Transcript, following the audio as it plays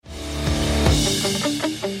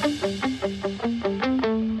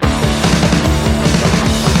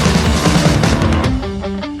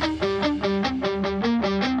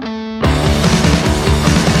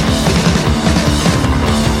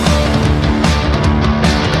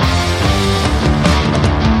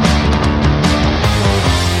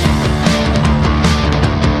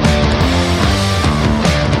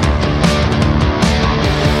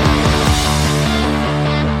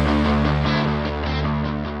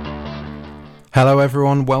Hello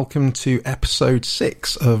everyone, welcome to episode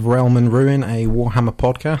 6 of Realm and Ruin, a Warhammer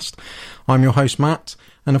podcast. I'm your host Matt,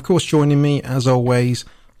 and of course joining me as always,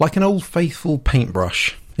 like an old faithful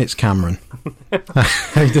paintbrush, it's Cameron.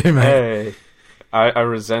 How you doing, mate? Hey, I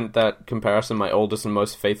resent that comparison. My oldest and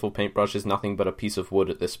most faithful paintbrush is nothing but a piece of wood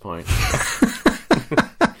at this point.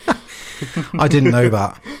 I didn't know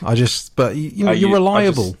that. But you're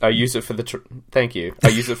reliable. I use it for the thank you. I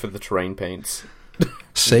use it for the terrain paints.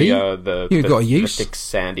 See? You've got a use. The thick,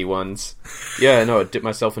 sandy ones. Yeah, no, I dip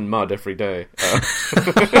myself in mud every day.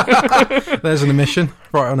 There's an omission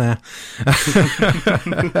right on air.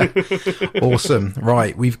 Awesome.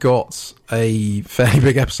 Right, we've got a fairly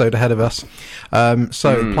big episode ahead of us.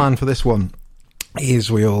 The plan for this one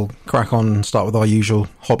is we'll crack on and start with our usual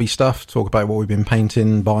hobby stuff, talk about what we've been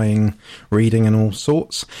painting, buying, reading and all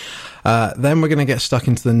sorts. Then we're going to get stuck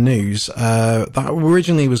into the news. That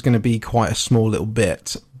originally was going to be quite a small little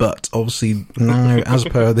bit, but obviously now, as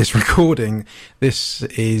per this recording, this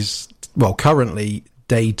is, currently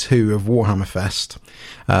day 2 of Warhammer Fest,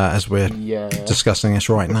 as we're discussing this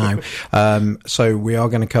right now. So we are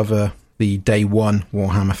going to cover the day 1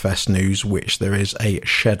 Warhammer Fest news, which there is a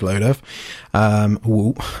shed load of.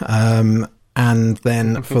 And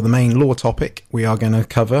then for the main lore topic, we are going to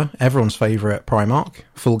cover everyone's favourite Primarch,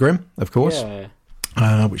 Fulgrim, of course,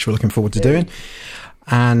 which we're looking forward to doing.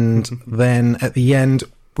 And then at the end,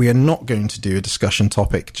 we are not going to do a discussion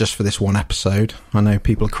topic just for this one episode. I know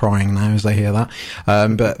people are crying now as they hear that.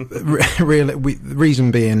 But the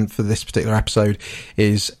reason being for this particular episode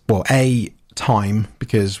is, time,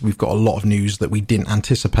 because we've got a lot of news that we didn't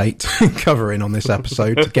anticipate covering on this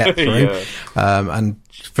episode to get through, and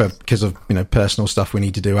because of personal stuff we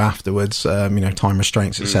need to do afterwards, time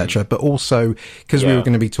restraints, etc. But also because we were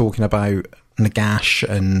going to be talking about Nagash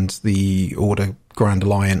and the Order Grand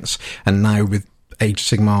Alliance, and now with Age of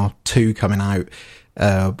Sigmar 2 coming out,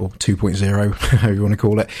 or 2.0, however you want to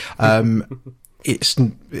call it, it's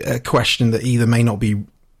a question that either may not be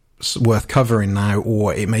worth covering now,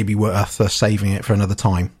 or it may be worth us saving it for another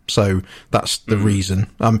time. So that's the reason.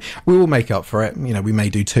 We will make up for it. We may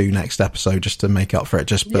do 2 next episode just to make up for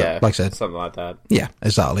it. Like I said, something like that. Yeah,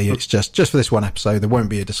 exactly. It's just for this one episode. There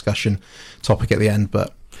won't be a discussion topic at the end,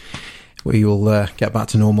 but we will get back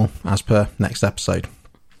to normal as per next episode.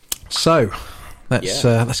 So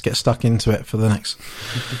let's get stuck into it for the next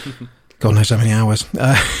God knows how many hours.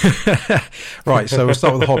 Right, so we'll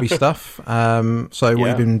start with the hobby stuff. What have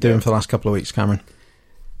you been doing for the last couple of weeks, Cameron?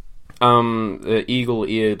 The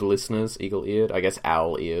eagle-eared listeners, eagle-eared, I guess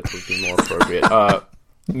owl-eared would be more appropriate,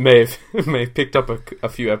 may have picked up a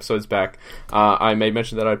few episodes back. I made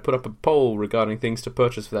mention that I'd put up a poll regarding things to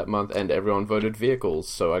purchase for that month, and everyone voted vehicles.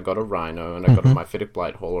 So I got a Rhino, and I got a Myphitic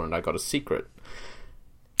Blighthauler, and I got a Secret.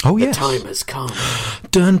 Oh, yes. The time has come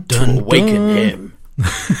to awaken him.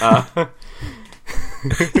 I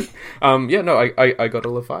got a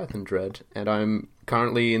Leviathan Dread, and I'm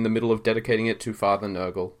currently in the middle of dedicating it to Father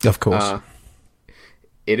Nurgle. Of course.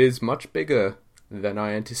 It is much bigger than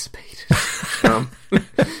I anticipated.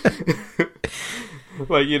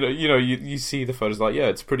 You see the photos,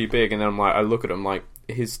 it's pretty big, and then I look at him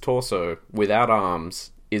his torso without arms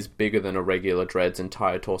is bigger than a regular Dread's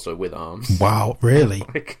entire torso with arms. Wow, really?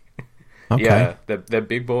 Okay. Yeah, they're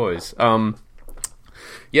big boys.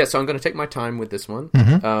 So I'm going to take my time with this one.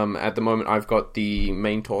 At the moment, I've got the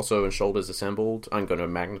main torso and shoulders assembled. I'm going to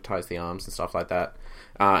magnetize the arms and stuff like that.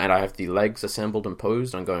 And I have the legs assembled and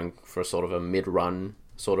posed. I'm going for sort of a mid-run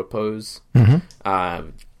sort of pose. A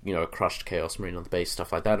crushed Chaos Marine on the base,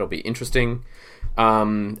 stuff like that. It'll be interesting.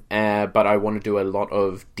 But I want to do a lot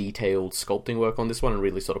of detailed sculpting work on this one and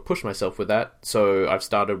really sort of push myself with that. So I've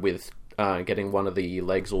started with getting one of the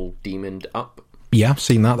legs all demoned up. Yeah, I've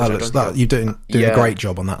seen that. You're doing a great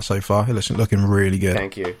job on that so far. It's looking really good.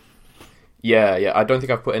 Thank you. Yeah. I don't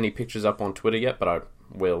think I've put any pictures up on Twitter yet, but I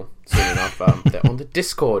will soon enough. They're on the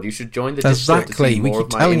Discord. You should join the Discord to see more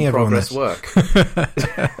of my in-progress work.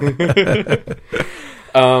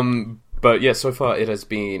 But yeah, so far it has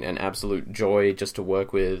been an absolute joy just to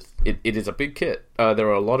work with. It is a big kit. There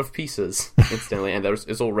are a lot of pieces, incidentally, and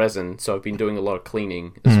it's all resin, so I've been doing a lot of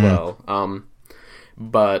cleaning as well.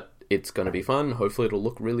 But it's going to be fun. Hopefully it'll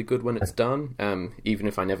look really good when it's done, even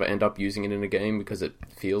if I never end up using it in a game, because it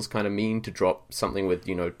feels kind of mean to drop something with,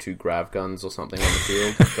 2 grav guns or something on the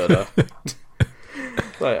field.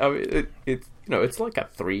 But it's like a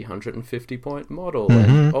 350 point model,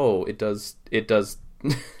 and it does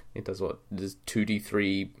what? It does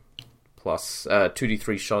 2d3 plus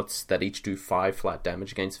 2d3 shots that each do 5 flat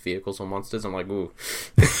damage against vehicles or monsters. I'm like, ooh.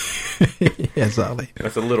 Yeah, exactly.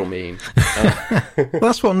 That's a little mean. Well,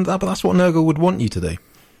 that's what Nurgle would want you to do.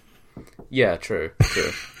 Yeah, true.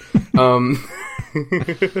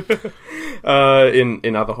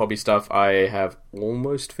 In other hobby stuff, I have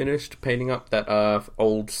almost finished painting up that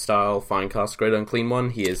old style fine cast Great Unclean one.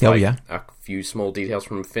 He is a few small details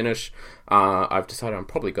from finish. I've decided I'm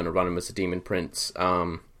probably going to run him as a Demon Prince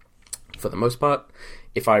for the most part.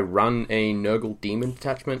 If I run a Nurgle Demon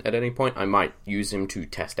detachment at any point, I might use him to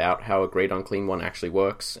test out how a Great Unclean one actually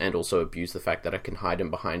works, and also abuse the fact that I can hide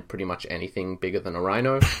him behind pretty much anything bigger than a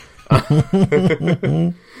rhino.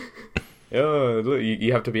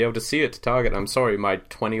 You have to be able to see it to target. I'm sorry, my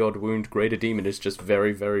 20-odd wound Greater Demon is just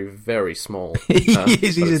very, very, very small. He's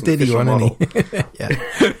a diddy one, isn't he?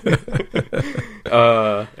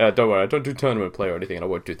 Don't worry, I don't do tournament play or anything, and I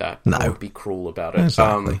won't do that. No. I won't be cruel about it.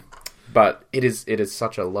 Exactly. But it is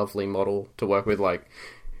such a lovely model to work with. Like,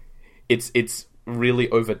 it's really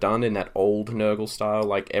overdone in that old Nurgle style.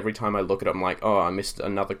 Like, every time I look at it, I'm like, oh, I missed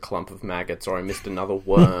another clump of maggots, or I missed another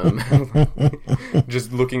worm.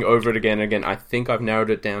 Just looking over it again and again. I think I've narrowed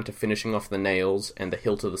it down to finishing off the nails and the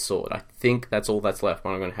hilt of the sword. I think that's all that's left, but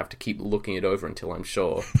I'm going to have to keep looking it over until I'm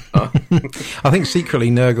sure. I think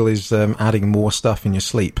secretly Nurgle is adding more stuff in your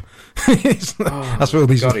sleep. That's where all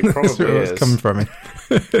these is coming from.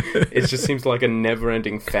 It just seems like a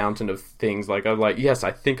never-ending fountain of things. Like, I'm like, yes,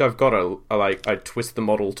 I think I've got I twist the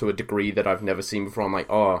model to a degree that I've never seen before. I'm like,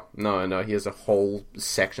 oh, no, here's a whole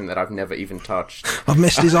section that I've never even touched. I've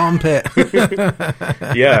missed his armpit.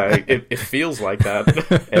 Yeah, it feels like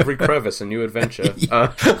that. Every crevice, a new adventure.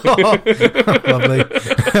 Lovely.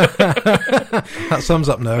 That sums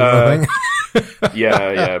up Nurgle, I think.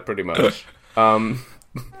 Yeah, pretty much.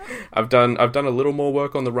 I've done a little more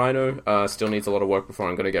work on the Rhino. Still needs a lot of work before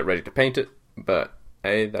I'm going to get ready to paint it, but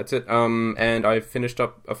hey, that's it. And I finished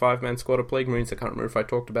up a 5-man squad of Plague Marines. I can't remember if I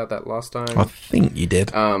talked about that last time. I think you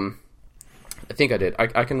did. I think I did.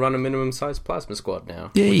 I can run a minimum size plasma squad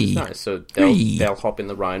now. Yay. Which is nice. So they'll hop in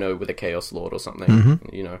the Rhino with a Chaos Lord or something.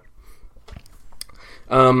 You know.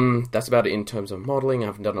 That's about it in terms of modelling. I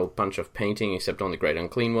haven't done a bunch of painting except on the Great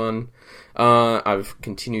Unclean one. I've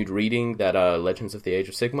continued reading that Legends of the Age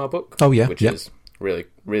of Sigmar book. Oh yeah, which is really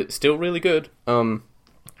still really good.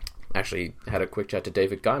 Actually had a quick chat to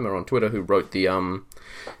David Geimer on Twitter, who wrote the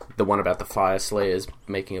one about the Fire Slayers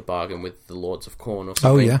making a bargain with the Lords of Khorne or something.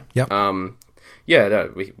 Oh yeah, yep.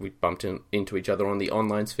 We bumped into each other on the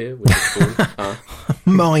online sphere, which is cool.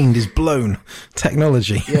 Mind is blown.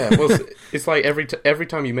 Technology. Yeah, well, it's like every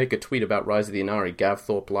time you make a tweet about Rise of the Inari, Gav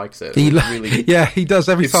Thorpe likes it. He does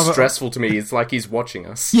every time. It's stressful to me. It's like he's watching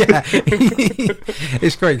us. Yeah,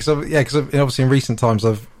 it's great because obviously in recent times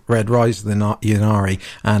I've read Rise of the Inari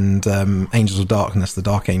and Angels of Darkness, the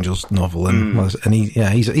Dark Angels novel, and he's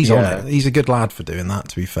on it. He's a good lad for doing that.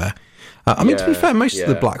 To be fair, to be fair, most of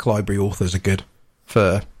the Black Library authors are good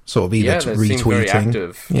for sort of either they retweeting. Seem very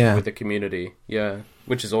active with the community. Yeah,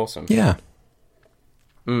 which is awesome. Yeah.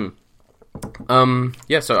 So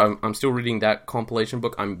I'm still reading that compilation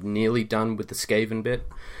book. I'm nearly done with the Skaven bit,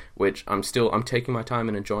 which I'm taking my time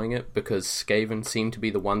and enjoying it, because Skaven seem to be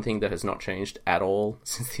the one thing that has not changed at all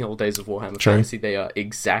since the old days of Warhammer Fantasy. They are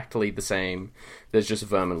exactly the same. There's just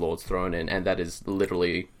Vermin Lords thrown in, and that is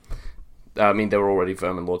literally... I mean, there were already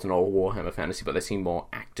Vermin Lords in old Warhammer Fantasy, but they seem more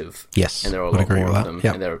active. Yes, and there are a lot more of them,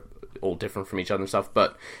 and they're all different from each other and stuff.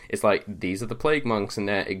 But it's like, these are the Plague Monks, and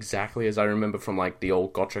they're exactly as I remember from like the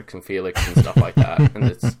old Gotrek and Felix and stuff like that. And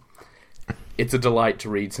it's a delight to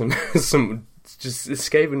read some. Just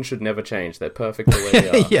Skaven should never change. They're perfect the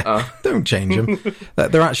way they are. Don't change them.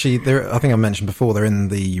 They're actually. I think I mentioned before. They're in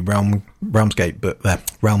the Realm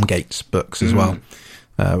Gates books as well.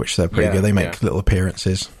 Which they're pretty good. They make little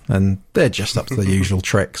appearances, and they're just up to the usual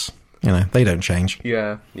tricks. You know, they don't change.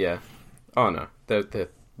 Yeah. Oh no, they're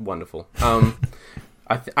wonderful.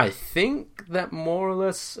 I think that more or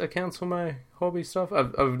less accounts for my hobby stuff.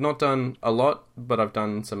 I've not done a lot, but I've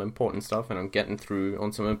done some important stuff, and I'm getting through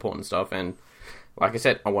on some important stuff. And like I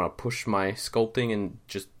said, I want to push my sculpting and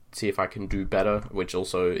just see if I can do better, which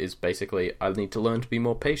also is basically I need to learn to be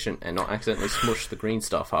more patient and not accidentally smush the green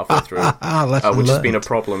stuff halfway through, which has been a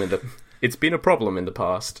problem it's been a problem in the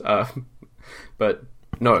past. But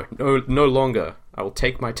no longer. I will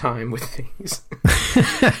take my time with things,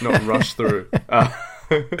 not rush through.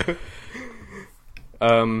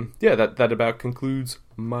 That about concludes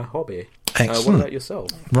my hobby. Excellent. What about yourself?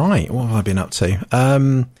 Right, what have I been up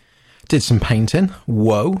to? Did some painting.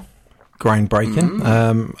 Whoa.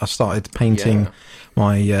 Groundbreaking. I started painting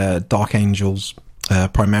my Dark Angels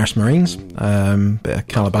Primaris Marines, bit of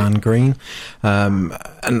Caliban green, but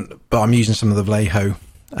I'm using some of the Vallejo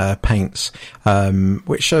paints,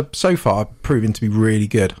 which are so far proving to be really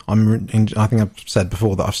good. I think I've said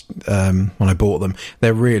before that when I bought them,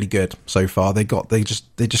 they're really good so far. They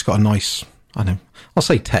just got a nice, I don't know, I'll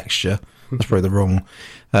say texture. That's probably the wrong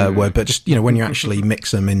word, but just, when you actually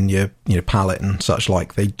mix them in your palette and such,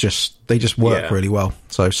 like, they just work really well.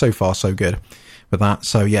 So far so good with that.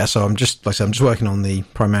 So I'm just, like I said, I'm just working on the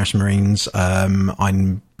Primaris Marines.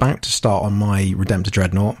 I'm about to start on my Redemptor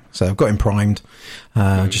Dreadnought, so I've got him primed.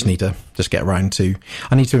 Just need to get around to.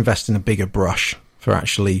 I need to invest in a bigger brush for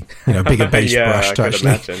actually, bigger base brush to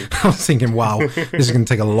actually. I was thinking, wow, this is going to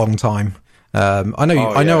take a long time. I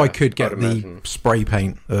know I could get the spray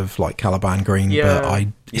paint of like Caliban green, but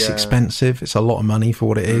it's expensive. It's a lot of money for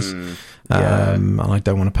what it is, and I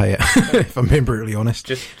don't want to pay it. If I'm being brutally honest,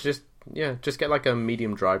 just get like a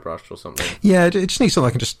medium dry brush or something. Yeah, it just needs something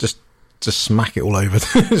I can just smack it all over.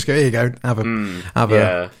 Just go, here you go, have a.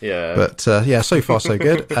 But so far so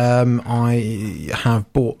good. I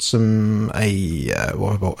have bought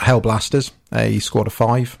Hellblasters, a squad of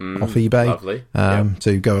 5 off eBay. Lovely.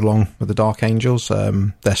 To go along with the Dark Angels.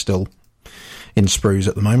 They're still in sprues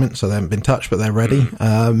at the moment, so they haven't been touched, but they're ready.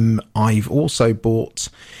 I've also bought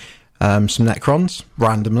some Necrons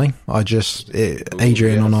randomly.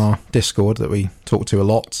 Adrian on our Discord that we talk to a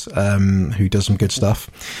lot, who does some good stuff.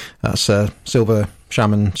 That's Silver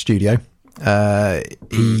Shaman Studio.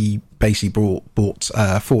 He basically bought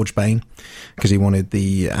Forge Bane because he wanted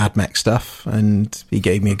the AdMech stuff, and he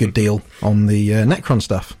gave me a good deal on the Necron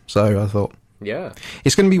stuff. So I thought,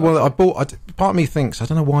 it's going to be one that I bought. Part of me thinks, I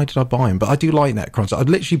don't know why did I buy them, but I do like Necrons. I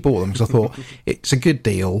literally bought them because I thought it's a good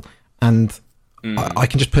deal, and I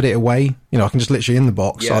can just put it away. I can just literally in the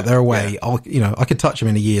box. They're away. I could touch them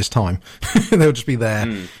in a year's time. They'll just be there,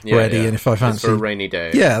 ready. And if I fancy, just for a rainy day.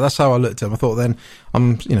 Yeah, that's how I looked at them. I thought then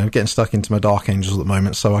I'm, getting stuck into my Dark Angels at the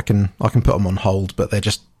moment, so I can put them on hold, but they're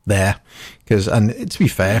just there. And to be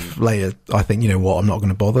fair, if later I think, I'm not going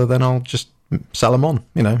to bother, then I'll just sell them on,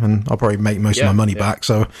 and I'll probably make most of my money back.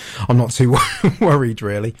 So I'm not too worried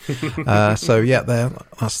really. That's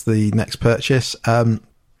the next purchase.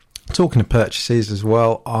 Talking of purchases as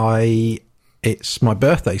well, it's my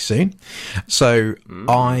birthday soon, so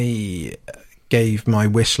I gave my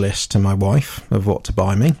wish list to my wife of what to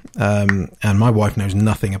buy me, and my wife knows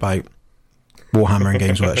nothing about Warhammer and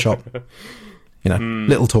Games Workshop,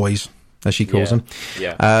 little toys as she calls them.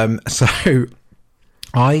 So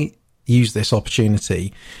I used this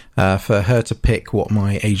opportunity for her to pick what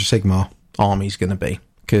my Age of Sigmar army is going to be,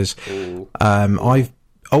 because I've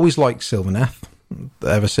always liked Sylvaneth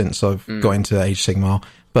ever since I've got into Age of Sigmar,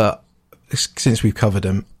 but since we've covered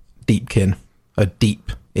them, Deepkin are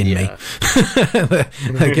deep in me.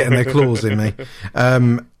 They're getting their claws in me.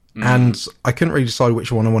 And I couldn't really decide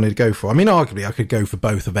which one I wanted to go for. I mean, arguably I could go for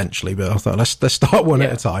both eventually, but I thought let's start one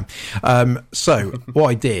at a time. So what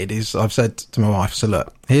I did is I've said to my wife, so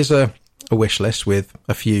look, here's a wish list with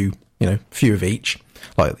a few of each.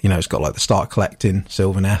 Like, it's got like the Start Collecting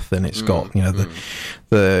Sylvaneth, and it's got, the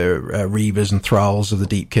Reavers and Thralls of the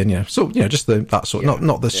Deepkin, just that sort,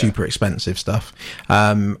 not the super expensive stuff.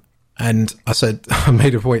 And I said, I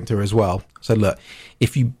made a point to her as well. I said, look,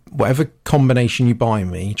 whatever combination you buy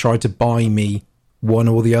me, try to buy me one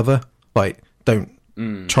or the other. Like, don't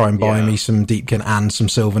try and buy me some Deepkin and some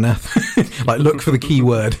Sylvaneth. Like, look for the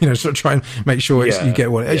keyword, sort of try and make sure you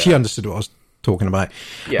get one. She understood what I was talking about.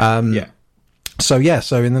 So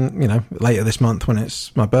in the later this month when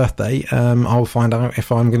it's my birthday, I'll find out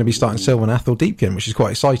if I'm going to be starting Sylvaneth or Deepkin, which is quite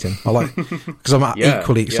exciting. I like because I'm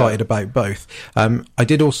equally excited about both. I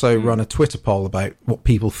did also run a Twitter poll about what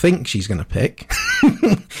people think she's going to pick.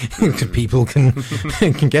 People can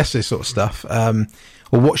guess this sort of stuff.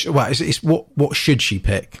 Or what should she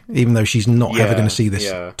pick, even though she's not ever going to see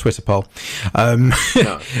this Twitter poll.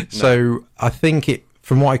 So I think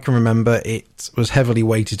from what I can remember, it was heavily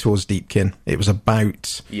weighted towards Deepkin. It was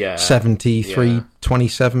about 73 to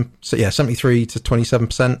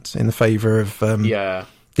 27% in the favour of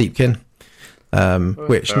Deepkin.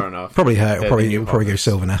 Which probably hurt. It'll probably go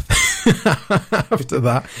Sylvaneth after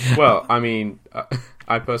that. Well, I mean,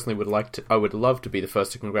 I personally would love to be the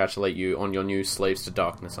first to congratulate you on your new Slaves to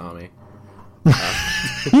Darkness army.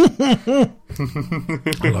 I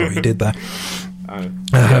love what you did there.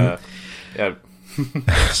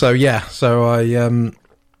 So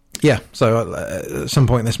at some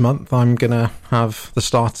point this month I'm gonna have the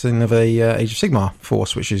starting of a Age of Sigmar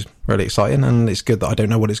force, which is really exciting, and it's good that I don't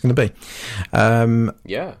know what it's going to be. What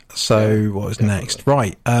was next?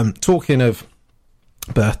 Right, talking of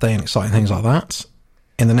birthday and exciting things like that,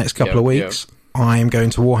 in the next couple of weeks I am going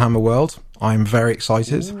to Warhammer World. I'm very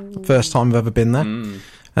excited. First time I've ever been there.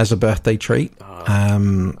 as a birthday treat.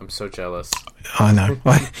 I'm so jealous. I know.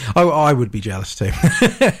 I would be jealous too.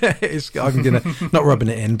 I'm gonna not rubbing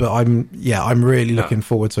it in, but I'm really looking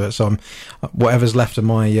forward to it. So whatever's left of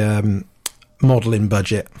my modelling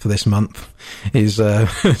budget for this month is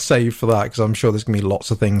saved for that, because I'm sure there's gonna be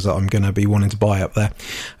lots of things that I'm gonna be wanting to buy up there.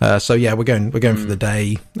 So yeah, we're going for the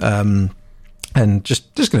day. And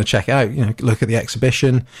just going to check it out, look at the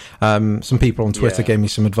exhibition. Some people on Twitter gave me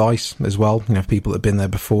some advice as well, people that have been there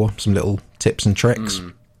before, some little tips and tricks.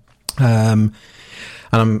 And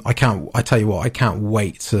I tell you what, I can't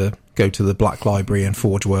wait to go to the Black Library and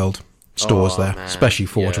Forge World stores there, man. Especially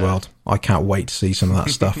Forge World. I can't wait to see some of that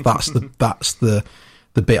stuff. That's the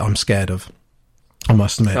bit I'm scared of, I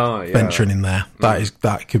must admit, venturing in there.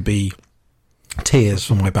 That could be tears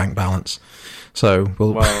for my bank balance. So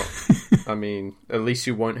well, I mean, at least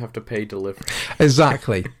you won't have to pay delivery.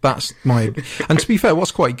 Exactly. That's my. And to be fair,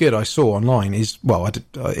 what's quite good I saw online is,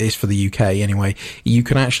 it's for the UK anyway. You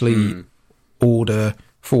can actually order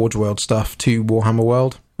Forge World stuff to Warhammer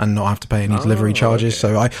World and not have to pay any delivery charges.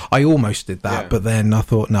 Okay. So I almost did that, but then I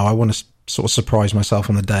thought, no, I want to sort of surprise myself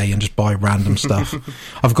on the day and just buy random stuff.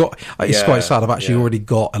 It's quite sad. I've actually already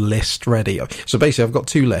got a list ready. So basically, I've got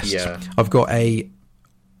two lists. Yeah. I've got a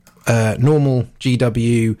normal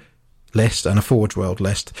GW list and a Forge World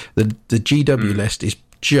list. The GW list is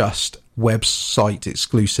just website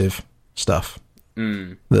exclusive stuff.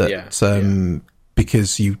 Because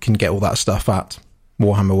you can get all that stuff at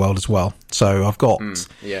Warhammer World as well. So I've got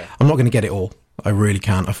I'm not going to get it all. I really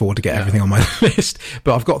can't afford to get everything on my list,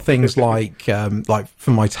 but I've got things like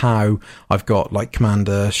for my Tau, I've got like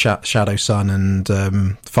Commander, Shadow Sun, and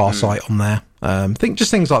Farsight on there.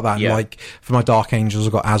 Things like that. Yeah. Like for my Dark Angels,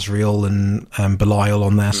 I've got Azrael and Belial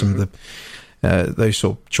on there. Some of the those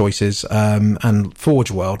sort of choices. And Forge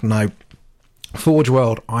World. Now, Forge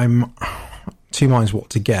World, I'm two minds what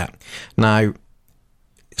to get. Now,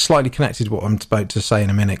 slightly connected to what I'm about to say in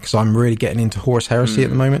a minute, because I'm really getting into Horus Heresy at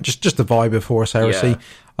the moment. Just the vibe of Horus Heresy.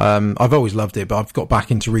 I've always loved it, but I've got back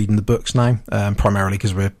into reading the books now, primarily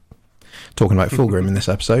because we're talking about Fulgrim in this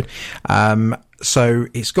episode. So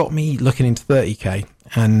it's got me looking into 30k,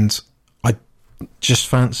 and I just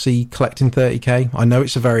fancy collecting 30k. I know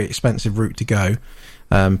it's a very expensive route to go,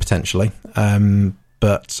 potentially,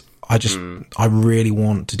 but I really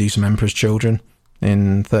want to do some Emperor's Children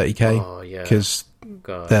in 30k, because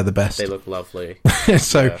they're the best. They look lovely.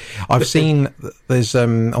 So I've seen there's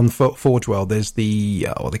on Forge World there's the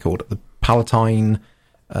what they called it, the Palatine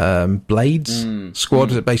Blades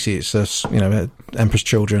squad. Basically, it's a Emperor's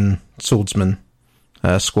Children swordsman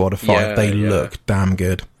squad of 5. They look damn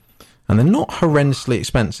good, and they're not horrendously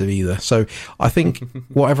expensive either. So I think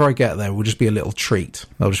whatever I get there will just be a little treat.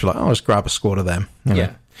 I'll just be like, I'll just grab a squad of them.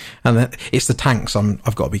 And then it's the tanks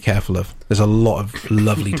I've got to be careful of. There's a lot of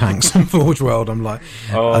lovely tanks on Forge World. I'm like,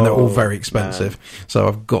 and they're all very expensive. Man. So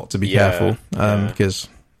I've got to be careful because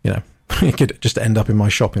it could just end up in my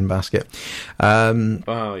shopping basket. But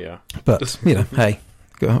hey,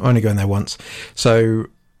 I'm only going there once. So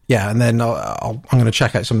and then I'm going to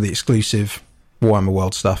check out some of the exclusive Warhammer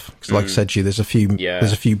World stuff, because like I said to you, there's a few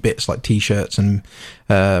bits like t-shirts and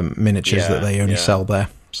miniatures that they only sell there.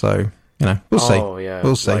 So we'll see.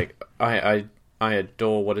 We'll see. Like, I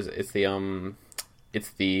adore, what is it? It's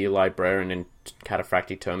the librarian in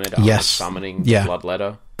Cataphracti Terminator. Summoning the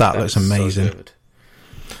Bloodletter. That looks amazing. So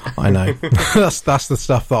I know. that's the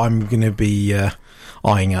stuff that I'm going to be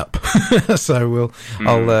eyeing up. So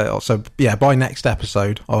by next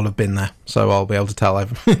episode I'll have been there, so I'll be able to tell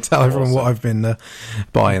everyone what I've been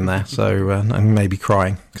buying there. So and maybe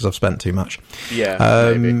crying because I've spent too much.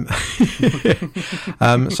 Maybe.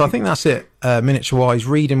 So I think that's it. Miniature wise.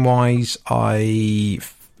 Reading wise, I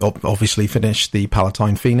obviously finished the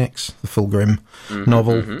Palatine Phoenix, the Fulgrim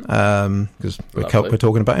novel, because we're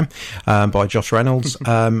talking about him, by Josh Reynolds.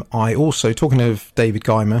 I also, talking of David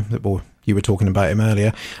Geimer, you were talking about him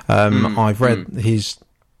earlier, I've read his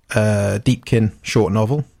Deepkin short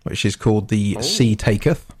novel, which is called The Sea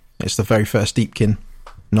Taketh. It's the very first Deepkin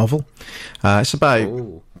novel. It's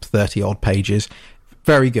about 30 odd pages.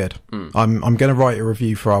 Very good. I'm going to write a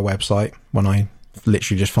review for our website when I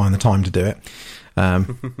literally just find the time to do it.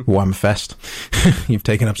 Warhammer Fest. You've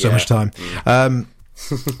taken up so much time.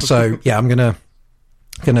 So I'm gonna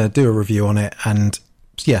do a review on it, and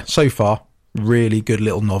so far really good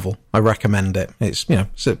little novel. I recommend it. It's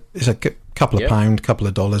it's a couple of pound, couple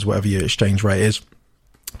of dollars, whatever your exchange rate is.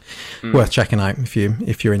 Worth checking out if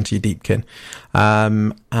you're into your Deepkin.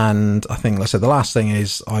 And I think, like I said, the last thing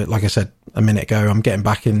is, like I said a minute ago, I'm getting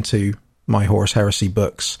back into my Horus Heresy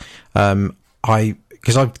books. I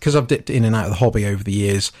because I've dipped in and out of the hobby over the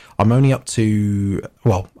years. I'm only up to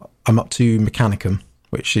Mechanicum,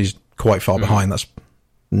 which is quite far behind. That's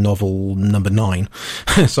novel number 9.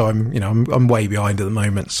 So I'm way behind at the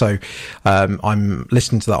moment. So I'm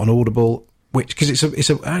listening to that on Audible, which, because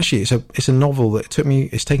it's a novel that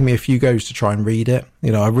it's taken me a few goes to try and read it.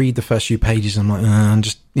 I read the first few pages and I'm like, I'm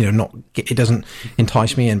just it doesn't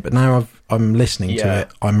entice me in. But now I'm listening to it.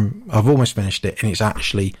 I've almost finished it, and it's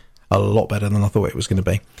actually a lot better than I thought it was going to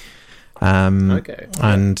be. Okay.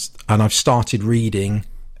 And I've started reading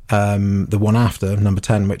the one after number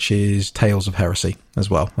 10, which is Tales of Heresy as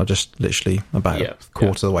well. I just literally about a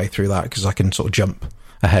quarter of the way through that, because I can sort of jump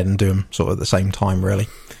ahead and do them sort of at the same time, really.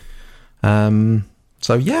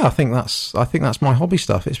 So yeah, I think that's my hobby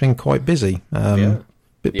stuff. It's been quite busy.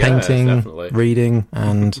 Painting, definitely. Reading,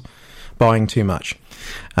 and buying too much.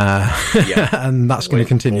 And that's going to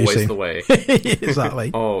continue always soon. The way.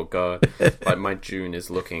 Exactly. Oh god, like my June is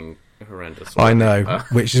looking horrendous. I know,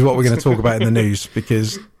 which is what we're going to talk about in the news,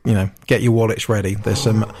 because get your wallets ready. There's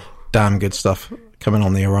some damn good stuff coming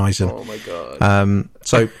on the horizon. Oh my god.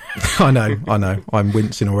 So I know, I'm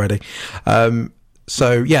wincing already.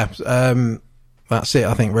 So yeah, that's it.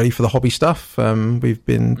 I think ready for the hobby stuff. We've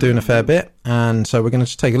been doing a fair bit, and so we're going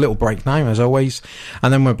to take a little break now, as always,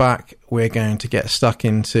 and then we're back. We're going to get stuck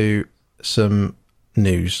into some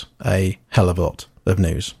news, a hell of a lot of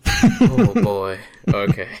news. Oh boy.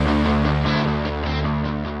 Okay.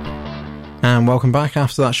 And welcome back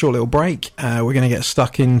after that short little break. We're going to get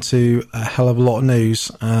stuck into a hell of a lot of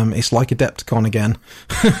news. It's like Adepticon again.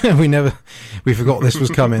 we forgot this was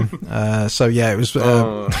coming. So yeah, it was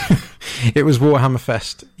it was Warhammer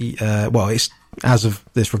Fest. It's, as of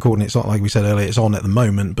this recording, it's not like we said earlier, it's on at the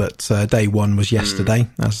moment, but day 1 was yesterday.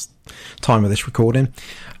 That's time of this recording,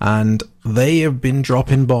 and they have been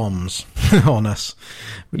dropping bombs on us,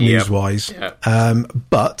 news-wise.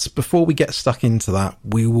 But before we get stuck into that,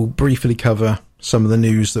 we will briefly cover some of the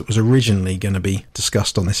news that was originally going to be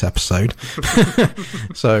discussed on this episode.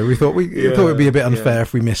 So we thought it would be a bit unfair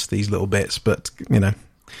if we missed these little bits, but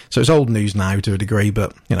so it's old news now to a degree,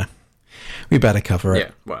 but we better cover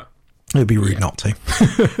it. Well, it would be rude not to.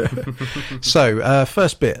 So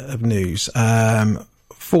first bit of news.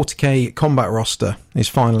 40k combat roster is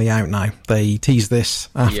finally out now. They teased this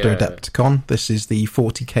after Adepticon. This is the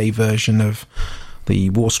 40k version of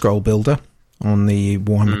the War Scroll Builder on the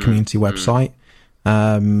Warhammer community website.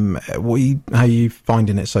 How are you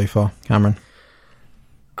finding it so far, Cameron?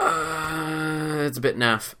 It's a bit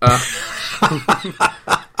naff.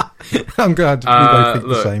 I'm glad we both think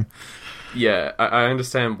the same. Yeah, I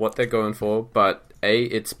understand what they're going for, but A,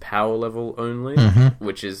 it's power level only,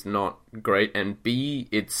 which is not great, and B,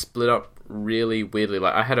 it's split up really weirdly.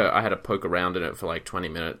 Like I had a poke around in it for like 20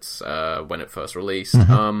 minutes when it first released.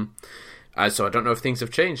 So I don't know if things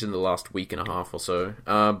have changed in the last week and a half or so.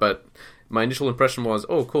 But my initial impression was,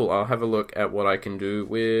 oh cool, I'll have a look at what I can do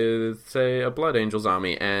with, say, a Blood Angels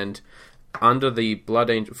army. And under the Blood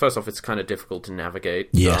Angel, first off, it's kind of difficult to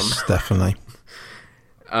navigate. Yes, definitely.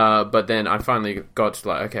 But then I finally got to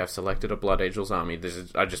okay, I've selected a Blood Angels army.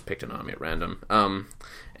 I just picked an army at random.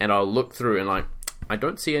 And I'll look through and I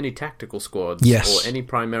don't see any tactical squads or any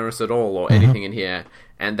Primaris at all or anything in here.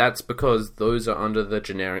 And that's because those are under the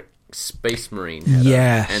generic Space Marine header.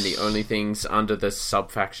 Yes. And the only things under the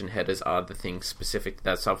sub-faction headers are the things specific to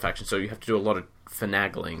that sub-faction. So you have to do a lot of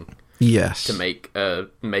finagling. Yes. To make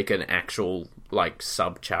an actual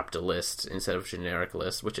sub-chapter list instead of generic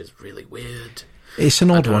list, which is really weird. It's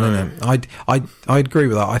an odd one, isn't it? I agree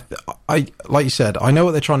with that. I like you said, I know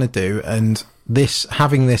what they're trying to do, and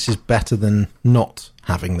having this is better than not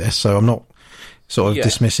having this. So I'm not sort of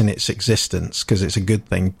dismissing its existence because it's a good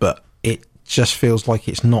thing, but it just feels like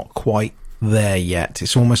it's not quite there yet.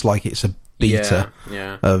 It's almost like it's a beta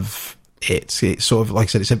of it. It's sort of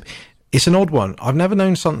like I said, it's an odd one. I've never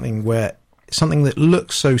known something that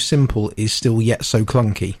looks so simple is still yet so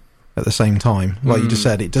clunky at the same time. Like you just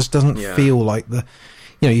said, it just doesn't feel like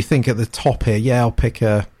you think at the top here, I'll pick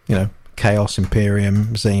a, Chaos,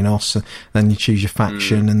 Imperium, Xenos, and then you choose your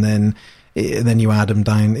faction, and then you add them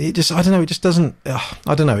down. It just, I don't know, it just doesn't,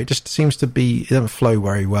 I don't know, it just seems to be, it doesn't flow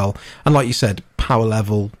very well. And like you said, power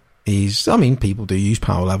level is, people do use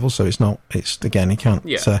power level, so again, you can't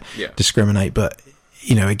discriminate, but,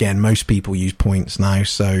 again, most people use points now,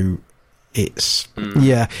 so it's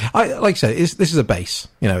like I said, this is a base.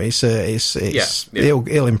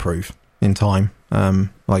 It'll improve in time. Like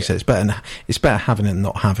I said, it's better having it than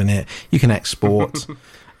not having it. You can export,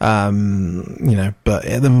 but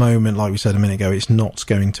at the moment, like we said a minute ago, it's not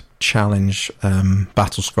going to challenge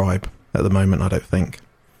Battlescribe at the moment. I don't think.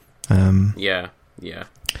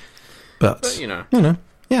 But you know,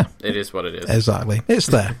 yeah, it is what it is. Exactly, it's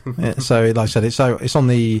there. So, like I said, it's on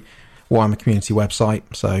the Warhammer community website,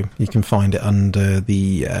 so you can find it under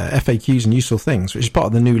the FAQs and useful things, which is part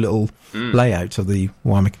of the new little layout of the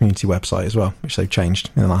Warhammer community website as well, which they've changed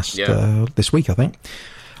in the last this week, I think.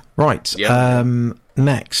 Right.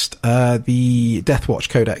 Next, the Deathwatch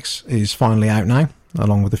Codex is finally out now,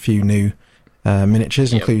 along with a few new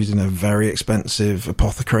miniatures, including a very expensive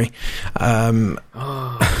apothecary. And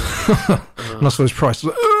I saw his price.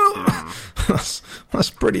 That's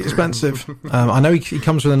pretty expensive. I know he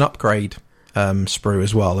comes with an upgrade sprue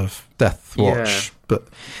as well of Deathwatch, but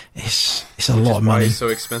it's a lot of money. It's so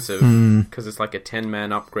expensive because it's like a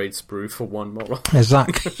 10-man upgrade sprue for one model.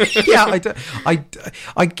 Exactly. Yeah,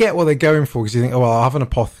 I get what they're going for, because you think, oh, well, I'll have an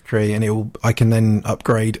apothecary and I can then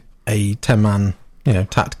upgrade a 10-man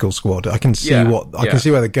tactical squad. I can see I can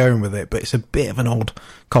see where they're going with it, but it's a bit of an odd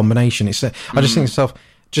combination. I just think to myself,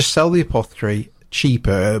 just sell the apothecary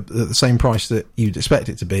cheaper at the same price that you'd expect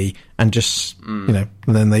it to be, and just and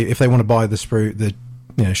then if they want to buy the sprue, the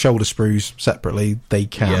shoulder sprues separately, they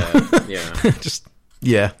can. just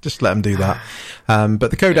let them do that.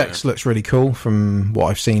 But the Codex looks really cool from what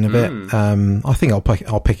I've seen of it. I think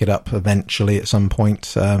I'll pick it up eventually at some point.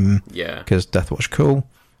 Because Deathwatch cool.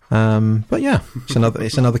 But yeah,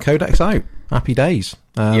 it's another Codex out. Happy days.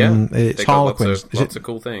 It's Harlequins. Lots of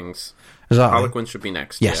cool things. Exactly. Harlequins should be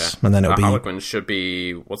next. Yes, and then it'll be Harlequins should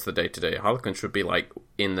be. What's the date today? Harlequins should be like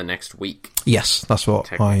in the next week. Yes, that's what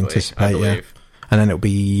I anticipate. And then it'll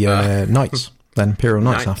be Knights, then Imperial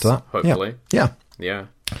Knights after that. Hopefully, yeah.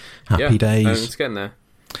 Happy days. It's getting there.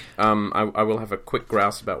 I will have a quick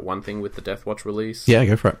grouse about one thing with the Deathwatch release. Yeah,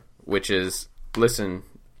 go for it. Which is, listen,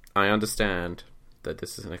 I understand that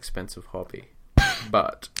this is an expensive hobby,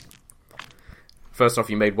 but first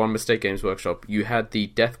off, you made one mistake, Games Workshop. You had the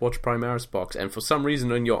Deathwatch Primaris box, and for some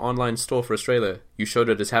reason in your online store for Australia, you showed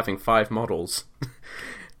it as having 5 models,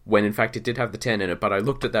 when in fact it did have the 10 in it. But I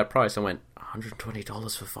looked at that price and went,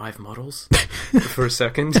 $120 for 5 models? For a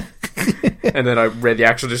second. And then I read the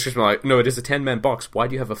actual description, like, no, it is a 10-man box. Why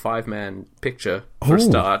do you have a 5-man picture for a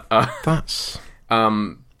start? That's...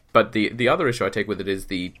 But the other issue I take with it is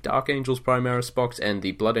the Dark Angels Primaris box and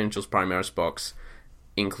the Blood Angels Primaris box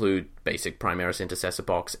include basic Primaris Intercessor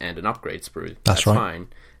box and an upgrade sprue. That's right. Fine.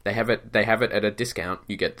 They have it at a discount.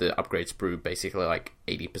 You get the upgrade sprue basically like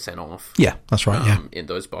 80% off. Yeah, that's right. In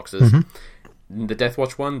those boxes. The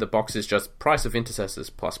Deathwatch one, the box is just price of Intercessors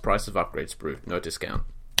plus price of upgrade sprue, no discount,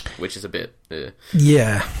 which is a bit.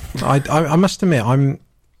 Yeah, I must admit, I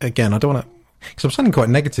don't want to. Because I'm sounding quite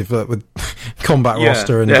negative with Combat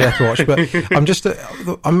Roster and Deathwatch, but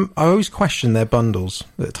I always question their bundles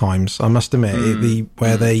at times. I must admit,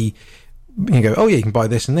 where they go, oh yeah, you can buy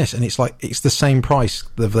this and this, and it's like it's the same price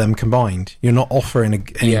of them combined. You're not offering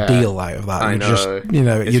any deal out of that.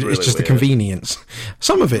 It's just a convenience.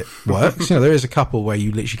 Some of it works. There is a couple where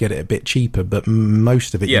you literally get it a bit cheaper, but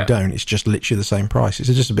most of it you don't. It's just literally the same price. It's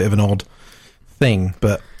just a bit of an odd thing,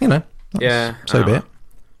 but so be it.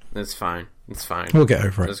 It's fine. It's fine. We'll get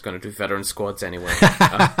over it. I was going to do veteran squads anyway.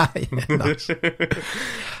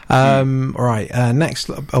 Right. Next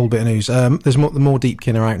old bit of news. There's more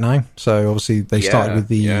Deepkin are out now. So obviously they started with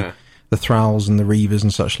the Thralls and the Reavers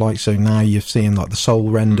and such like. So now you're seeing like the Soul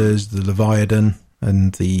Renders, the Leviathan,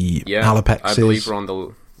 and the Alapexes. I believe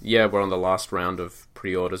we're on the last round of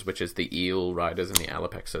pre-orders, which is the Eel Riders and the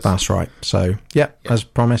Alapexes. That's right. So as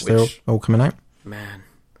promised, they're all coming out. Man.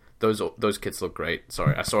 Those kits look great.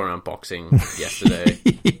 Sorry, I saw an unboxing yesterday.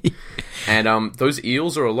 And those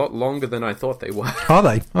eels are a lot longer than I thought they were. Are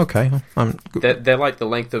they? Okay. They're like the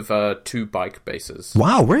length of 2 bike bases.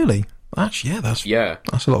 Wow, really? That's a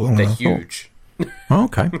lot longer. They're huge.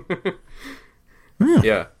 Okay.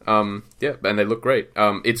 Yeah. And they look great.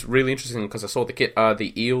 It's really interesting because I saw the kit.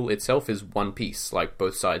 The eel itself is one piece, like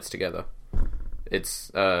both sides together.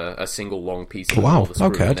 It's a single long piece. Wow.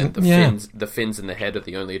 Okay. And the fins and the head are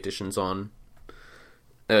the only additions on.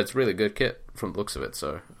 It's a really good kit from the looks of it,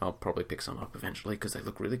 so I'll probably pick some up eventually because they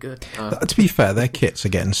look really good. To be fair, their kits are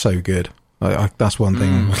getting so good. That's one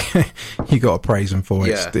thing you got to praise them for.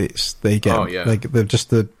 They're just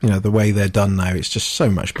the way they're done now. It's just so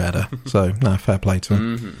much better. So fair play to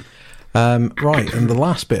them. Right, and the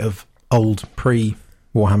last bit of old pre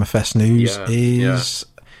Warhammer Fest news is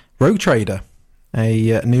Rogue Trader.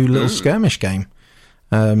 A new little skirmish game.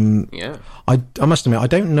 I must admit, I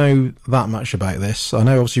don't know that much about this. I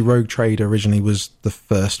know obviously Rogue Trader originally was the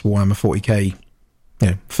first Warhammer 40k,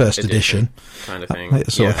 first edition kind of thing,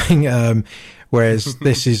 sort of thing. Whereas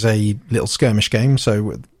this is a little skirmish game,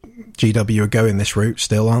 so GW are going this route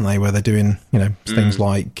still, aren't they? Where they're doing, things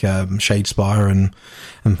like Shadespire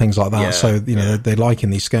and things like that. So, they're liking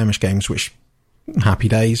these skirmish games, which, happy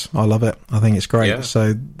days. I love it. I think it's great. Yeah.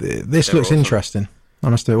 So this looks awesome. Interesting. I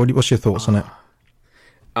must do. What's your thoughts on it?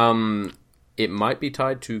 It might be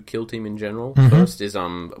tied to Kill Team in general. First is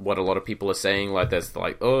what a lot of people are saying. Like, there's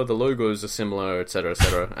like, oh, the logos are similar,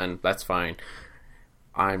 etc., and that's fine.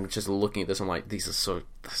 I'm just looking at this. I'm like,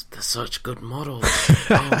 they're such good models.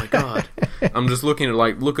 Oh my god! I'm just looking at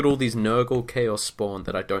look at all these Nurgle Chaos Spawn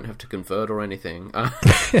that I don't have to convert or anything.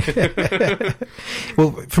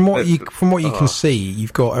 Well, from what you can see,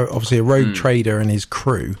 you've got obviously a rogue trader and his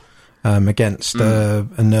crew against a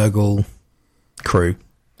Nurgle crew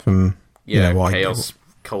from Chaos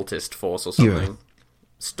Cultist Force or something. Yeah.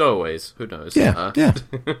 Stowaways, who knows? Yeah.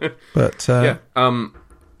 But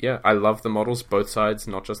yeah, I love the models, both sides,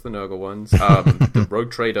 not just the Nurgle ones. The Rogue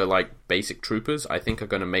Trader, basic troopers, I think are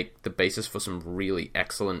going to make the basis for some really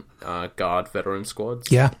excellent Guard veteran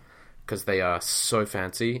squads. Yeah. Because they are so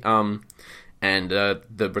fancy. And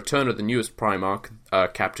the return of the newest Primarch,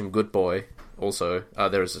 Captain Goodboy, also,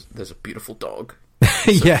 there's a beautiful dog.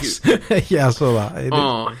 So yes. Yeah, I saw that. It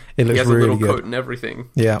looks he has really a little good. Coat and everything.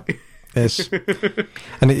 Yeah. Yes.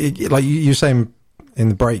 And like you were saying in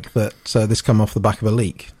the break that this come off the back of a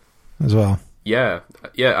leak as well. Yeah.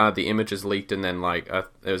 The images leaked, and then it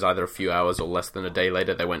was either a few hours or less than a day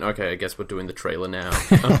later. They went, okay, I guess we're doing the trailer now.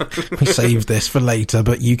 We saved this for later,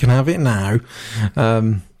 but you can have it now.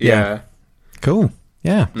 Yeah. Cool.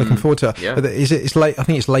 Yeah, looking forward to it. Yeah. It's late. I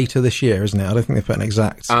think it's later this year, isn't it? I don't think they put an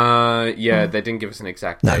exact. They didn't give us an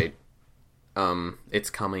exact date. It's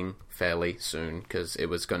coming fairly soon because it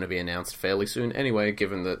was going to be announced fairly soon anyway.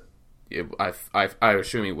 Given that I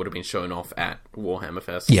assume it would have been shown off at Warhammer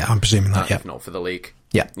Fest. Yeah, I'm presuming that. If not for the leak.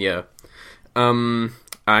 Yeah. I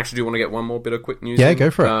actually do want to get one more bit of quick news. Yeah, go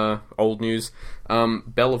for it. Old news.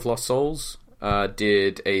 Bell of Lost Souls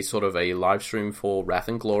did a sort of a live stream for Wrath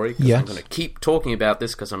and Glory. Yes. I'm going to keep talking about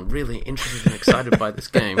this because I'm really interested and excited by this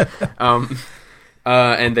game.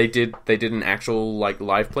 And they did an actual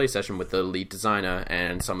live play session with the lead designer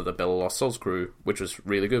and some of the Bell of Lost Souls crew, which was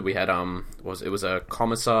really good. We had it was a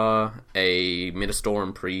Commissar, a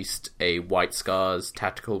Ministorum Priest, a White Scars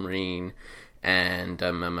Tactical Marine, and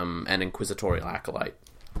an Inquisitorial Acolyte.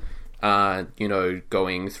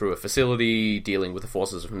 Going through a facility, dealing with the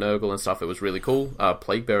forces of Nurgle and stuff. It was really cool.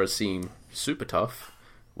 Plague Bearers seem super tough,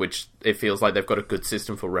 which it feels like they've got a good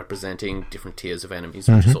system for representing different tiers of enemies,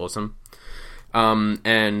 which is awesome.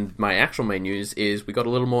 And my actual main news is we got a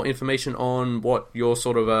little more information on what your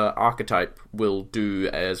sort of archetype will do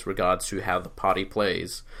as regards to how the party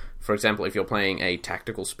plays. For example, if you're playing a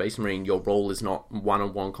tactical Space Marine, your role is not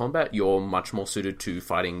one-on-one combat. You're much more suited to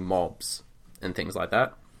fighting mobs and things like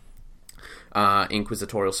that.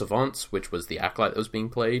 Inquisitorial Savants, which was the Acolyte that was being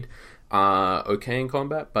played, are okay in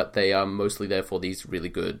combat, but they are mostly there for these really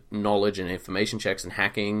good knowledge and information checks and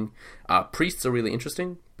hacking. Priests are really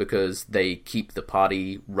interesting because they keep the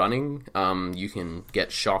party running. You can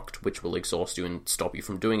get shocked, which will exhaust you and stop you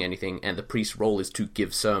from doing anything, and the priest's role is to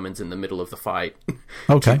give sermons in the middle of the fight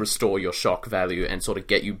to restore your shock value and sort of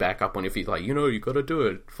get you back up on your feet, you gotta do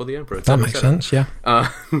it for the Emperor. That makes sense, yeah.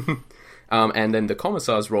 And then the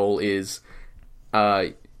Commissar's role is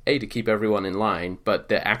to keep everyone in line, but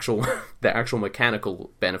their actual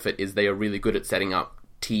mechanical benefit is they are really good at setting up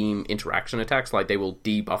team interaction attacks. They will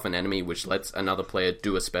debuff an enemy, which lets another player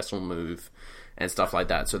do a special move and stuff like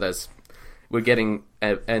that. So we're getting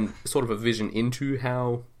a sort of a vision into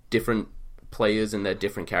how different players and their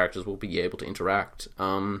different characters will be able to interact.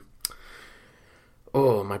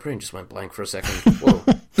 Oh, my brain just went blank for a second. Whoa.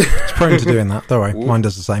 It's prone to doing that. Don't worry. Mine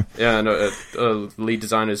does the same. Yeah, no, lead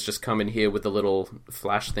designers just come in here with the little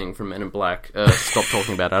flash thing from Men in Black. Stop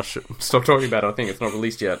talking about our thing. It's not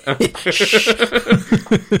released yet.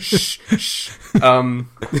 Shh.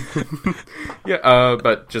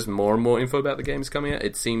 But just more and more info about the game is coming out.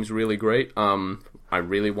 It seems really great. I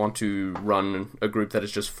really want to run a group that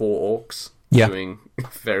is just 4 orcs. Yeah.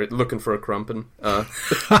 Looking for a Crumpin. Well,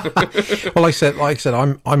 like I said, I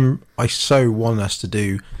so want us to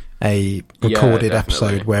do a recorded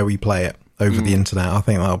episode where we play it over the internet. I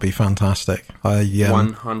think that'll be fantastic.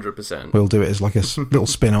 100%. We'll do it as like a little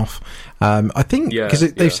spin-off. I think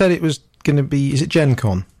because they've said it was going to be. Is it Gen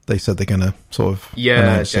Con? They said they're going to sort of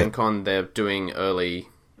announce Gen Con. They're doing early.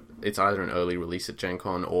 It's either an early release at Gen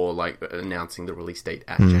Con or announcing the release date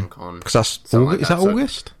at Gen Con. Because that's August. Is that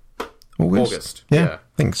August? August. Yeah. I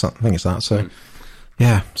think it's that. So,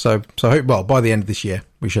 yeah. So I hope. Well, by the end of this year,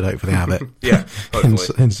 we should hopefully have it.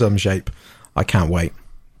 in some shape. I can't wait.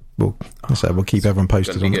 We'll keep everyone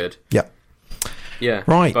posted on good. Yep. Yeah.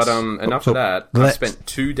 Right. But enough of that. I spent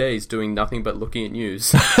 2 days doing nothing but looking at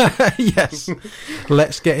news. Yes.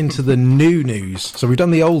 Let's get into the new news. So we've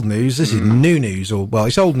done the old news. This is new news, or well,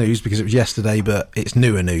 it's old news because it was yesterday, but it's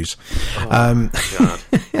newer news. God.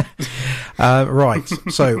 Right.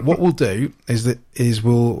 So what we'll do is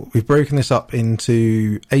we've broken this up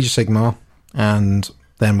into Age of Sigmar, and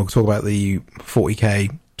then we'll talk about the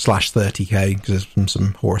 40k/30k because there's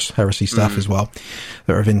some Horus Heresy stuff as well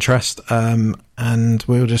that are of interest. And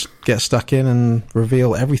we'll just get stuck in and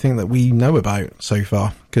reveal everything that we know about so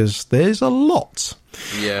far, because there's a lot.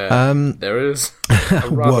 Yeah, there is a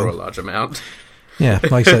rather a large amount. Yeah,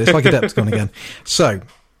 like I said, it's like Adepticon again. So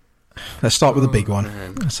let's start with the big one.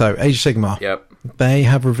 Man. So Age of Sigmar. Yep. They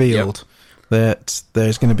have revealed that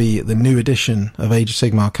there's going to be the new edition of Age of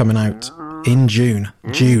Sigmar coming out in June.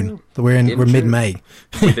 We're mid-May.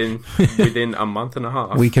 Within a month and a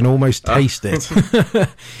half. We can almost taste it.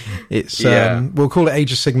 It's we'll call it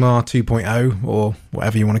Age of Sigmar 2.0 or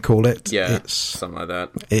whatever you want to call it. Yeah, it's something like that.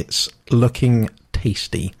 It's looking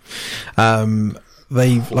tasty.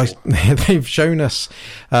 They've shown us,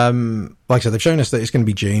 like I said, they've shown us that it's going to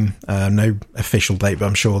be June. No official date, but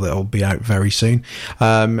I'm sure that it'll be out very soon.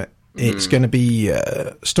 It's going to be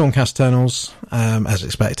Stormcast Eternals, as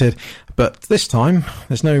expected, but this time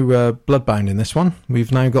there's no Bloodbound in this one.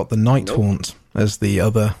 We've now got the Nighthaunt as the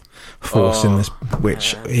other force in this,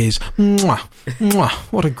 which is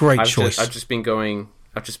what a great choice. I've just been going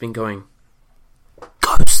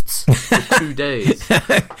ghosts for 2 days.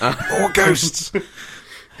 More ghosts.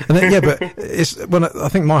 And then, but it's when I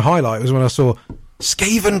think my highlight was when I saw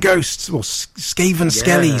Skaven ghosts or Skaven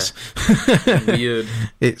skellies. Weird.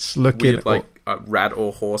 It's looking weird, like rat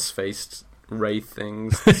or horse-faced wraith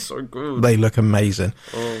things. It's so good. They look amazing.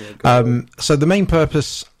 Oh my God. So the main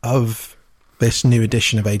purpose of this new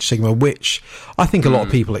edition of Age of Sigmar, which I think a lot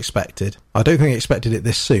of people expected. I don't think they expected it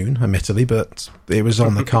this soon, admittedly, but it was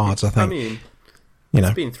on the cards. I think. I mean,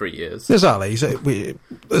 it's been 3 years. Exactly,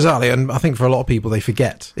 and I think for a lot of people they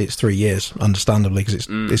forget it's 3 years, understandably, because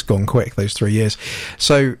it's gone quick, those 3 years.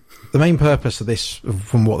 So the main purpose of this,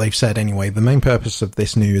 from what they've said anyway, the main purpose of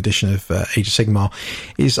this new edition of Age of Sigmar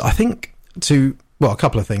is, I think, a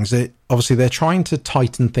couple of things. Obviously, they're trying to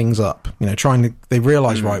tighten things up. They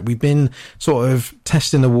realise, right, we've been sort of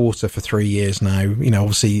testing the water for 3 years now.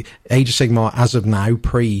 Obviously, Age of Sigmar, as of now,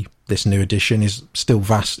 pre this new edition, is still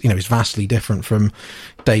is vastly different from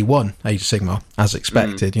day one Age of Sigmar, as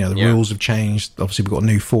expected. The rules have changed. Obviously, we've got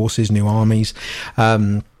new forces, new armies,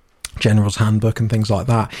 General's Handbook and things like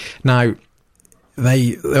that. Now,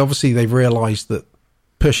 they've realised that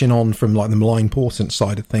pushing on from like the malign portent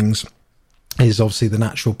side of things is obviously the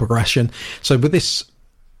natural progression. So with this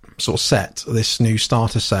sort of set, this new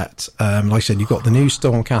starter set, like I said, you've got the new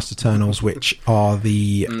Stormcast Eternals, which are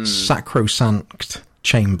the Sacrosanct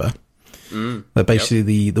Chamber. They're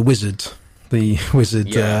basically the wizard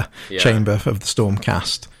chamber of the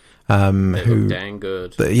Stormcast. They look dang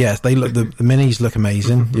good. They look. The minis look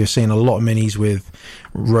amazing. You're seeing a lot of minis with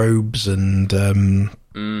robes and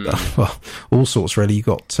all sorts. Really, you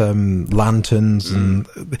got lanterns and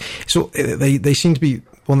so they seem to be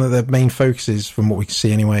one of their main focuses, from what we can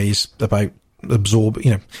see anyway, is about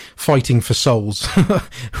fighting for souls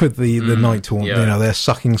with the Nighthaunt. They're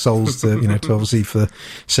sucking souls to to obviously for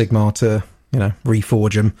Sigmar to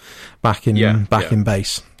reforge them back in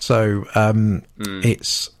base. So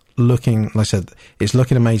it's looking, like I said, it's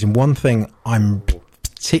looking amazing. One thing I'm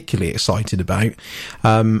particularly excited about,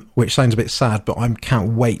 which sounds a bit sad, but I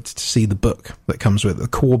can't wait to see the book that comes with it, the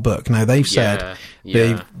core book. Now they've said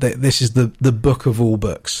this is the book of all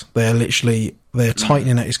books. They're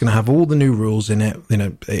tightening it. It's going to have all the new rules in it,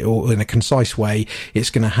 in a concise way. It's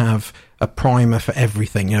going to have a primer for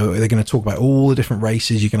everything. They're going to talk about all the different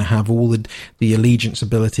races. You're going to have all the allegiance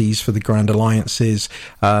abilities for the Grand Alliances.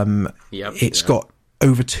 It's got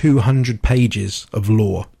over 200 pages of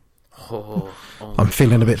lore. I'm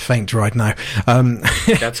feeling a bit faint right now.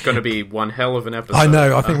 That's going to be one hell of an episode. I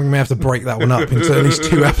know. I think we may have to break that one up into at least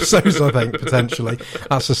 2 episodes, I think, potentially.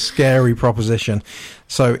 That's a scary proposition.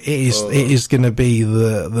 So it is going to be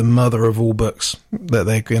the mother of all books that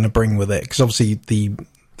they're going to bring with it. Because obviously the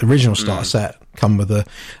original starter set come with a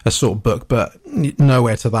sort of book, but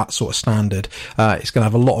nowhere to that sort of standard. It's going to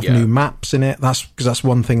have a lot of new maps in it. That's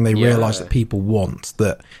one thing they realise that people want,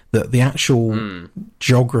 that the actual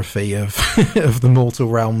geography of of the mortal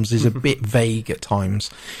realms is a bit vague at times.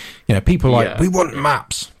 People are like, we want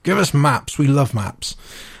maps. Give us maps. We love maps.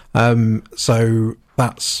 So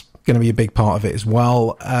that's going to be a big part of it as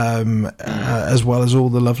well as all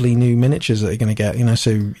the lovely new miniatures that you're going to get. So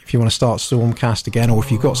if you want to start Stormcast again, or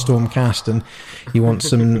if you've got Stormcast and you want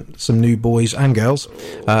some new boys and girls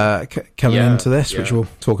coming into this, which we'll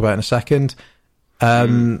talk about in a second.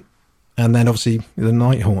 And then obviously the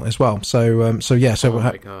Nighthaunt as well. So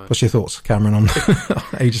what's your thoughts, Cameron, on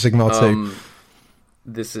Age of Sigmar 2?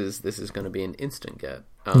 This is going to be an instant get.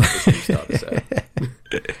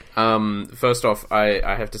 First off, I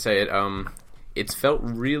have to say it's felt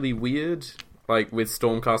really weird. Like with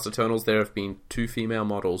Stormcast Eternals, there have been 2 female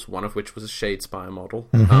models, one of which was a Shadespire model,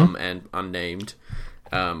 and unnamed,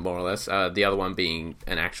 more or less. The other one being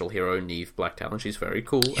an actual hero, Neve Blacktalon. She's very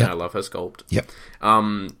cool, and I love her sculpt. Yep.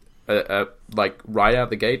 Like right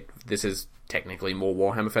out the gate, this is technically more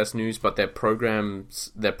Warhammer Fest news, but their program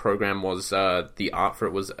was the art for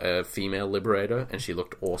it was a female liberator, and she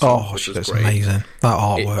looked awesome. Oh, she looks amazing. That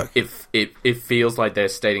artwork. It feels like they're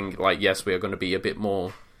stating, like, yes, we are going to be a bit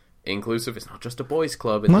more inclusive. It's not just a boys'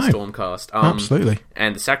 club in the Stormcast. Absolutely.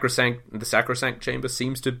 And the Sacrosanct Chamber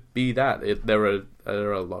seems to be that. There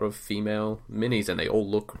are a lot of female minis, and they all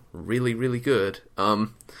look really, really good.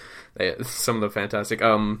 Some of them fantastic.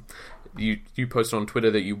 You posted on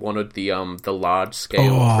Twitter that you wanted the large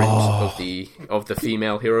scale print of the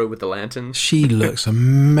female hero with the lanterns. She looks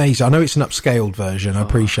amazing. I know it's an upscaled version. I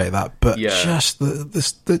appreciate that, but just the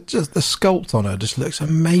sculpt on her just looks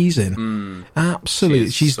amazing. Absolutely,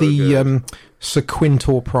 she's so the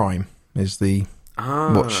Sequintor Prime is the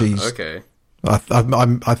what she's. Okay. I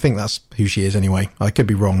think that's who she is anyway. I could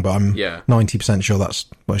be wrong, but I'm 90% sure that's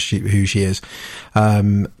who she is.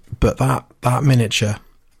 But that miniature.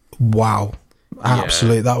 Wow,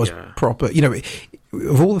 absolutely, that was proper.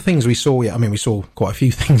 Of all the things we saw, we saw quite a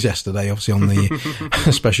few things yesterday, obviously on the,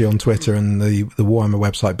 especially on Twitter and the Warhammer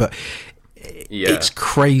website. But it's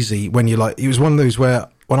crazy when you're like, it was one of those where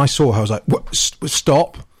when I saw her, I was like, what?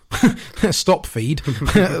 Stop. Stop feed.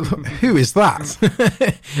 Who is that?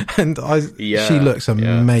 And she looks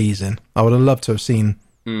amazing. I would have loved to have seen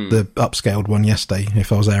the upscaled one yesterday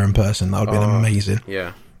if I was there in person. That would have been amazing.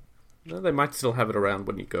 Yeah. No, they might still have it around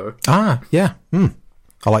when you go. Yeah. I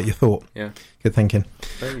like your thought. Yeah. Good thinking.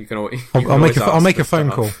 So you can always, I'll make a phone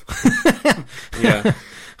call. Yeah.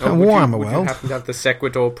 Warhammer would you happen to have the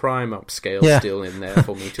Sequitor Prime upscale still in there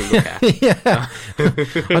for me to look at? Yeah.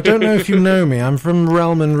 I don't know if you know me. I'm from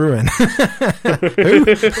Realm and Ruin. Who?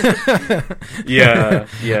 Yeah.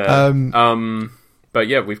 But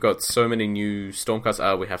yeah, we've got so many new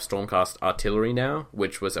Stormcast. We have Stormcast Artillery now,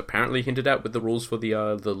 which was apparently hinted at with the rules for the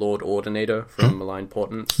Lord Ordinator from Malign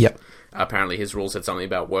Portents. Yep. Apparently his rules said something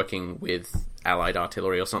about working with allied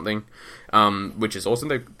artillery or something, which is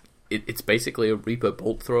awesome. It's basically a Reaper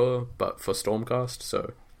bolt thrower, but for Stormcast,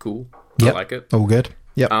 so cool. I like it. All good.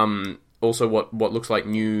 Yep. Also, what looks like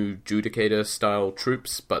new Judicator-style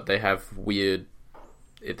troops, but they have weird...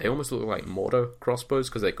 They almost look like mortar crossbows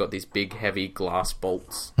because they've got these big, heavy glass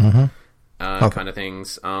bolts, kind of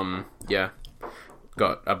things. Got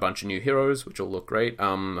a bunch of new heroes, which all look great.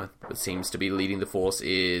 What seems to be leading the force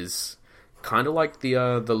is kind of like the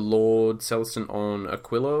Lord Celestin on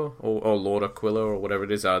Aquila, or Lord Aquila, or whatever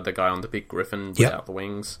it is. The guy on the big griffin without the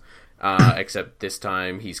wings. Except this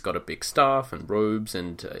time he's got a big staff and robes,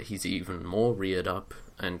 and he's even more reared up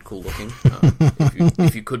and cool looking,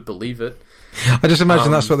 if you could believe it. I just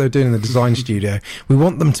imagine that's what they're doing in the design studio. We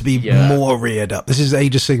want them to be more reared up. This is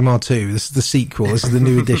Age of Sigmar 2. This is the sequel. This is the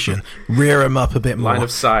new edition. Rear them up a bit more. Line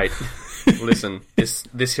of sight. Listen,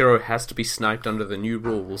 this hero has to be sniped under the new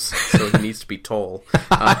rules, so he needs to be tall.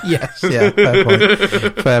 Yes,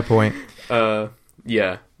 fair point. But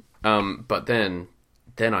then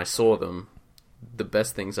I saw them. The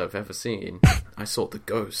best things I've ever seen. I saw the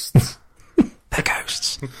ghosts. The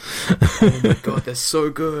ghosts. Oh my god, they're so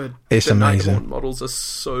good. It's amazing. The models are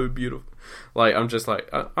so beautiful. Like, I'm just like,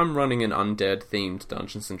 I'm running an undead themed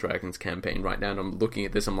Dungeons and Dragons campaign right now, and I'm looking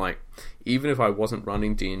at this, I'm like, even if I wasn't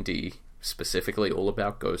running D&D specifically all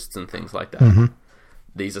about ghosts and things like that,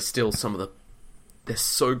 these are still some of the... They're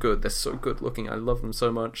so good. They're so good looking. I love them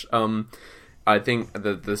so much. I think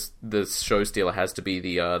the show stealer has to be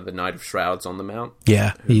the Knight of Shrouds on the mount.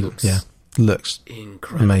 Yeah, he looks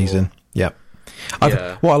incredible. Amazing. Yep.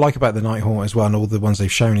 What I like about the Nighthaunt as well, and all the ones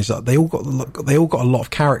they've shown, is that they all got a lot of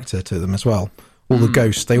character to them as well. All the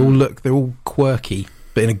ghosts, they're all quirky,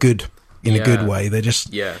 but in a good way. They're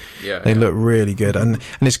just they look really good, and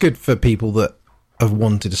it's good for people that have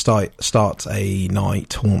wanted to start a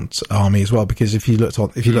Nighthaunt army as well, because if you look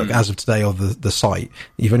as of today on the site,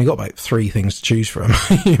 you've only got about 3 things to choose from.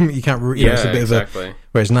 You can't it's a bit of a,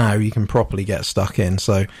 whereas now you can properly get stuck in.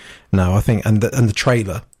 So no, I think and the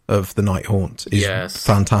trailer of the Nighthaunt is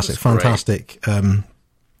fantastic. Fantastic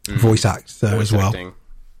voice actor as well. Acting.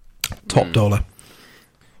 Top dollar.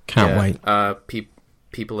 Can't wait.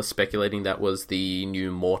 People are speculating that was the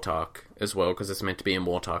new Mortarch as well, because it's meant to be a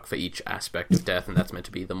Mortarch for each aspect of death, and that's meant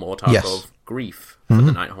to be the Mortarch of grief for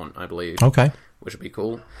the Nighthaunt, I believe. Okay. Which would be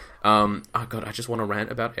cool. Oh god, I just want to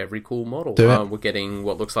rant about every cool model. Do it. We're getting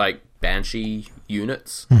what looks like Banshee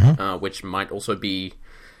units, which might also be...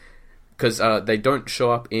 Because they don't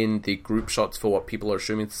show up in the group shots for what people are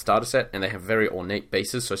assuming is the starter set, and they have very ornate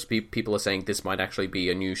bases, so people are saying this might actually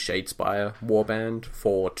be a new Shadespire warband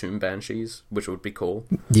for Tomb Banshees, which would be cool.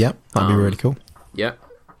 Yeah, that'd be really cool. Yeah.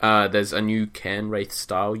 There's a new Cairn Wraith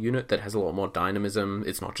style unit that has a lot more dynamism.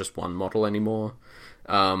 It's not just one model anymore.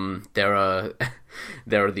 There are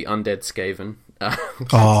the Undead Skaven.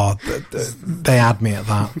 They had me at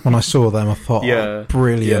that. When I saw them, I thought,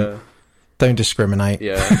 brilliant. Yeah. Don't discriminate.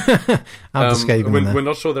 Yeah. Skaven we're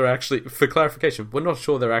not sure they're actually... For clarification, we're not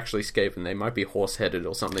sure they're actually Skaven. They might be horse-headed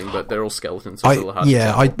or something, but they're all skeletons. So it's a little hard to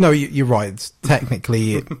tell. No, you're right.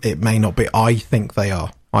 Technically, it may not be. I think they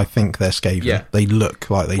are. I think they're Skaven. Yeah. They look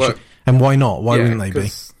like they should. And why not? Why wouldn't they be?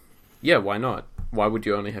 Yeah, why not? Why would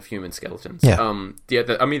you only have human skeletons? Yeah.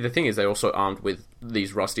 The thing is, they're also armed with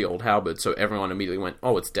these rusty old halberds, so everyone immediately went,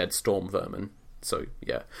 oh, it's dead storm vermin. So,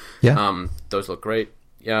 yeah. Yeah. Those look great.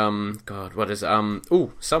 God, what is...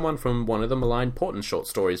 someone from one of the Malign Portent short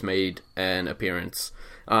stories made an appearance.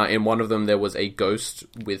 In one of them, there was a ghost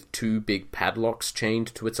with 2 big padlocks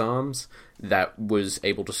chained to its arms that was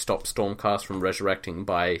able to stop Stormcast from resurrecting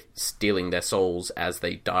by stealing their souls as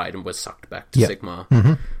they died and were sucked back to Sigmar.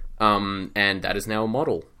 Mm-hmm. And that is now a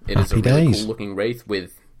model. It is a really cool-looking wraith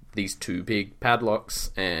with these 2 big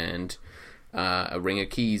padlocks and a ring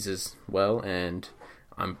of keys as well, and...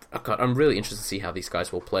 I'm really interested to see how these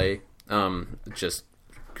guys will play. There's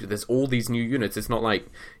all these new units. It's not like,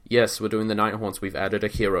 yes, we're doing the Nighthaunts, we've added a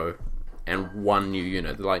hero and 1 new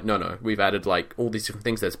unit. Like, no, we've added like all these different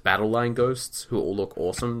things. There's battle line ghosts who all look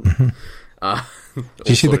awesome. Do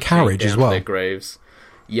you see the carriage as well? Their graves.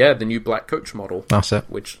 Yeah, the new black coach model. That's it.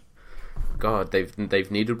 Which, God,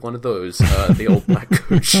 they've needed one of those. The old black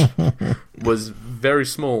coach was very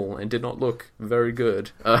small and did not look very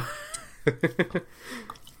good.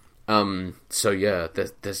 So yeah,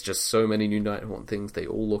 there's just so many new Nighthaunt things. They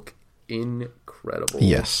all look incredible.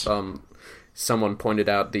 Yes. Someone pointed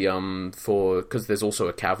out because there's also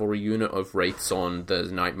a cavalry unit of wraiths on the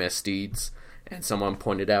Nightmare Steeds, and someone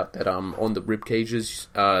pointed out that on the rib cages,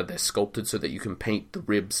 they're sculpted so that you can paint the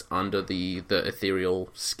ribs under the ethereal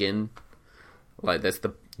skin. Like there's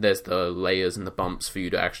the layers and the bumps for you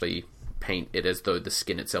to actually paint it as though the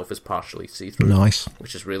skin itself is partially see-through. Nice.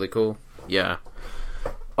 Which is really cool. Yeah.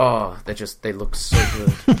 Oh, they look so good.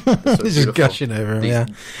 They're so just gushing over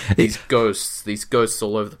them, These ghosts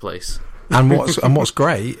all over the place. And what's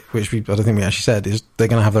great, which I don't think we actually said, is they're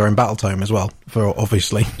going to have their own battle tome as well,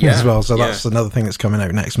 as well. So that's another thing that's coming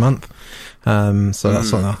out next month. So that's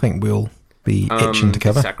something I think we'll be itching to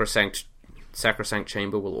cover. Sacrosanct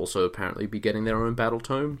Chamber will also apparently be getting their own battle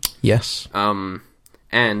tome. Yes. And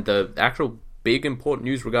the actual big important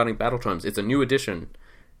news regarding battle tomes, it's a new edition.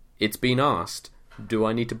 It's been asked, do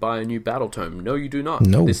I need to buy a new battle tome? No, you do not.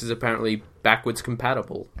 No. This is apparently backwards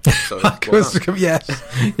compatible. So,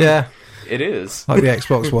 yes. Yeah. It is. Like the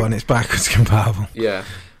Xbox One, it's backwards compatible. Yeah.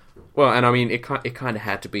 Well, and I mean, it kind of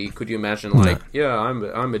had to be. Could you imagine, like, I'm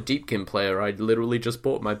a Deepkin player. I literally just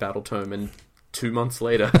bought my battle tome, and 2 months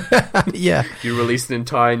later, you released an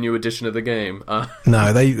entire new edition of the game.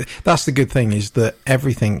 No, that's the good thing, is that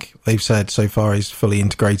everything they've said so far is fully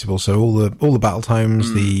integratable. So all the battle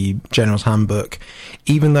tomes, the General's Handbook,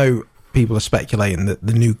 even though people are speculating that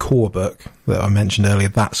the new core book that I mentioned earlier,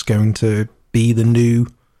 that's going to be the new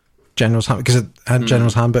General's Handbook, because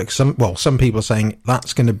General's Handbook, some people are saying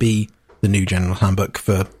that's going to be the new General's Handbook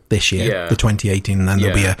for this year, the 2018, and then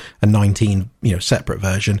there'll be a 19, separate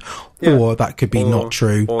version, or that could be not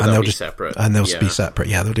true, and they'll just separate, and they'll be separate.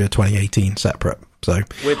 Yeah, they'll do a 2018 separate. So,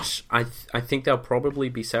 which I think they'll probably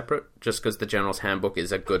be separate, just because the General's Handbook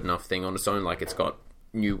is a good enough thing on its own. Like, it's got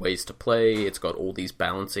new ways to play, it's got all these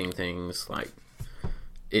balancing things. Like,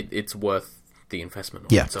 it's worth the investment.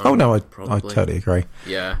 On its own, Oh no, I totally agree.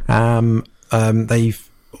 Yeah. They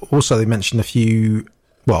mentioned a few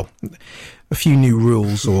new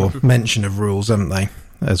rules, or mention of rules, haven't they,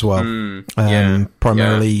 as well?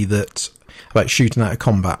 Primarily that about shooting out of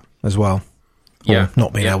combat as well. Or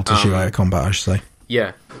not being able to shoot out of combat, I should say.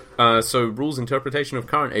 Yeah. So rules interpretation of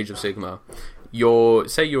current Age of Sigmar. you're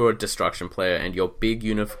a destruction player and your big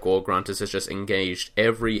unit of Gore Grunters has just engaged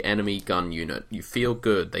every enemy gun unit. You feel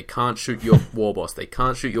good. They can't shoot your war boss. They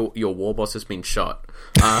can't shoot your war boss has been shot.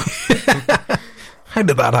 How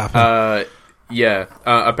did that happen?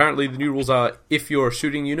 Apparently the new rules are, if you're a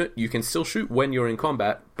shooting unit, you can still shoot when you're in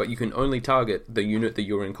combat, but you can only target the unit that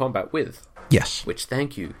you're in combat with. Yes. Which,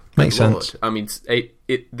 thank you. Makes sense. I mean,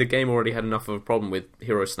 the game already had enough of a problem with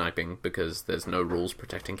hero sniping because there's no rules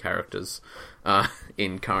protecting characters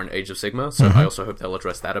in current Age of Sigmar, so I also hope they'll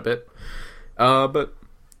address that a bit. But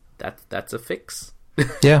that's a fix.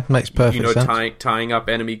 Yeah, makes perfect sense. Tying up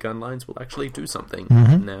enemy gun lines will actually do something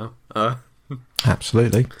now.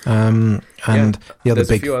 Absolutely. And the other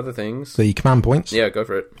there's a few other things. The command points. Yeah, go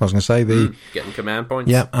for it. I was going to say getting command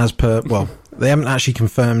points. Yeah, as per they haven't actually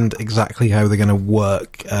confirmed exactly how they're going to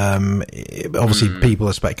work. Obviously, people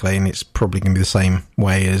are speculating it's probably going to be the same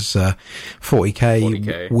way as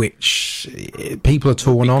 40k, which people are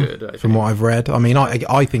torn on from what I've read. I mean,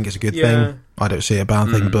 I think it's a good thing. I don't see a bad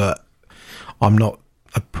thing, but I'm not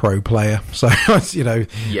a pro player, so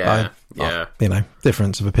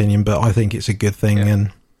difference of opinion, but I think it's a good thing,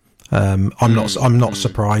 and I'm not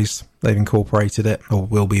surprised they've incorporated it or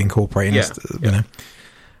will be incorporating it.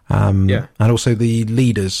 And also the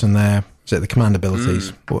leaders and the command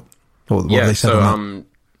abilities. What they said on that?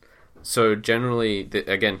 So generally,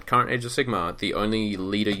 again, current Age of Sigmar, the only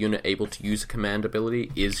leader unit able to use a command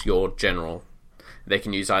ability is your general. They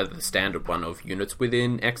can use either the standard one of units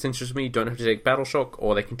within X inches of me, don't have to take Battle Shock,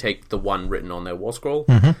 or they can take the one written on their war scroll.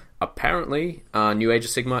 Apparently, New Age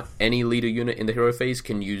of Sigmar, any leader unit in the hero phase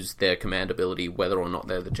can use their command ability, whether or not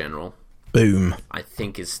they're the general. Boom. I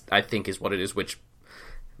think is what it is, which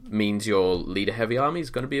means your leader heavy army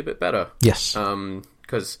is going to be a bit better. Yes.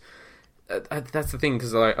 Because that's the thing,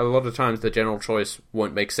 because like, a lot of times the general choice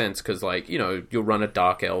won't make sense, because you'll run a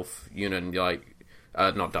Dark Elf unit and you're like,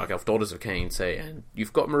 not Dark Elf, Daughters of Cain, say, and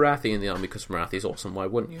you've got Marathi in the army because Marathi's awesome, why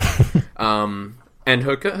wouldn't you? And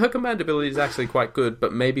her command ability is actually quite good,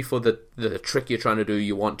 but maybe for the trick you're trying to do,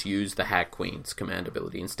 you want to use the Hag Queen's command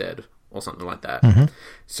ability instead, or something like that.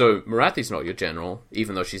 So Marathi's not your general,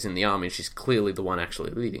 even though she's in the army, she's clearly the one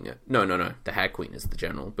actually leading it. No, the Hag Queen is the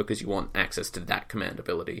general, because you want access to that command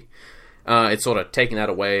ability. It's sort of taking that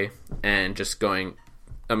away and just going,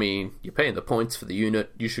 I mean, you're paying the points for the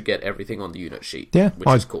unit. You should get everything on the unit sheet. Yeah, which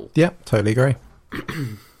is cool. Yeah, totally agree.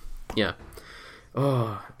 Yeah.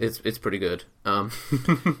 Oh, it's pretty good.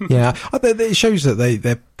 Yeah, it shows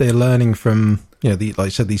that they're learning from like I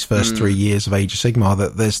said, these first 3 years of Age of Sigmar,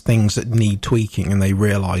 that there's things that need tweaking and they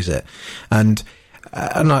realise it. And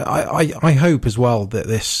I hope as well that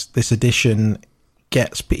this edition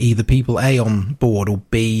gets either people A on board or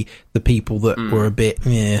B the people that were a bit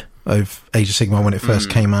of Age of Sigmar when it first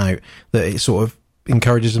came out, that it sort of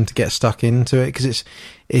encourages them to get stuck into it, because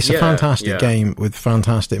it's a fantastic game with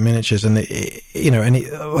fantastic miniatures, and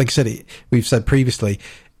like I said, we've said previously,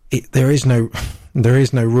 there is no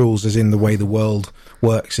rules as in the way the world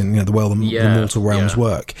works, and the world the mortal realms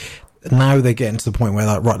work. Now they're getting to the point where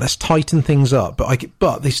they're like, right, let's tighten things up, but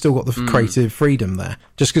they still got the creative freedom there.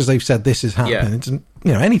 Just because they've said this is happening,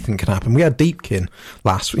 anything can happen. We had Deepkin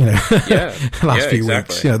last few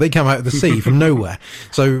weeks. They come out of the sea from nowhere,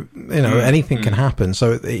 so anything can happen.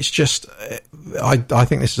 So it's just, I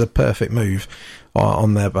think this is a perfect move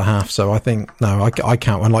on their behalf. So I think I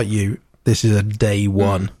can't. Unlike you, this is a day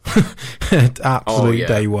one, absolute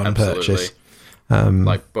day one purchase.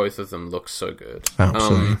 Like both of them look so good.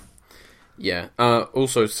 Absolutely.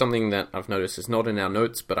 Also, something that I've noticed is not in our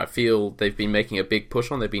notes, but I feel they've been making a big push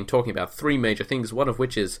on. They've been talking about three major things, one of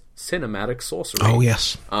which is cinematic sorcery. Oh,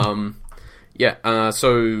 yes.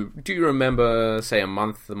 So do you remember, say, a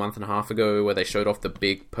month and a half ago, where they showed off the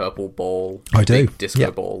big purple ball? I do. Big disco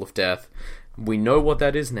ball of death. We know what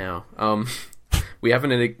that is now. We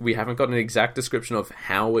haven't got an exact description of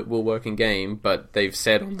how it will work in game, but they've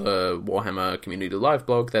said on the Warhammer Community Live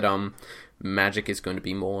blog that magic is going to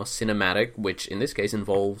be more cinematic, which in this case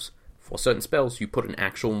involves, for certain spells, you put an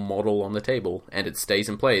actual model on the table and it stays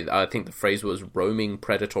in play. I think the phrase was roaming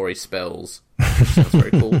predatory spells, which sounds very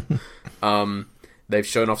cool. They've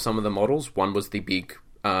shown off some of the models. One was the big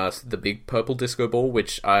purple disco ball,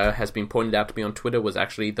 which has been pointed out to me on Twitter was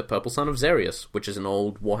actually the Purple Son of Xerius, which is an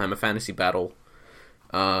old Warhammer Fantasy Battle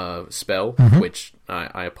spell, which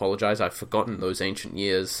I apologize, I've forgotten those ancient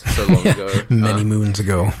years so long ago. Many moons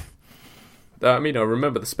ago. I mean, I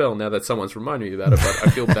remember the spell now that someone's reminded me about it, but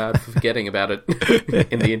I feel bad for forgetting about it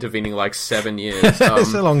in the intervening 7 years.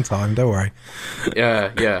 It's a long time, don't worry.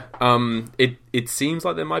 Yeah. It seems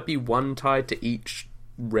like there might be one tied to each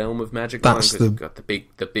realm of magic. That's because we've got the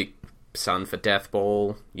big sun for Death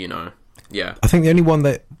Ball, Yeah. I think the only one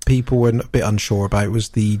that people were a bit unsure about was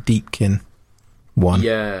the Deepkin one.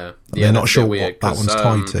 Yeah. They're not sure what that one's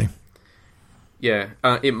tied to. Yeah.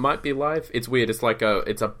 It might be live. It's weird. It's like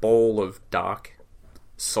it's a ball of dark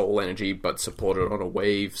soul energy, but supported on a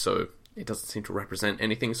wave, so it doesn't seem to represent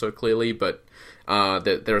anything so clearly, but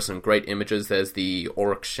there are some great images. There's the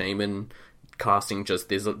Orc Shaman casting just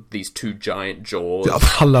these two giant jaws.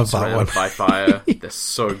 I love that one. By fire. They're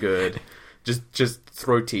so good. Just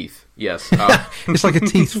throw teeth. Yes. It's like a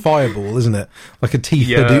teeth fireball, isn't it? Like a teeth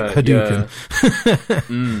Hadouken.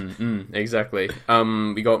 Yeah. Exactly.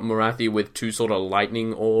 We got Morathi with two sort of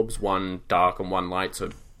lightning orbs, one dark and one light,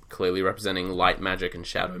 so clearly representing light magic and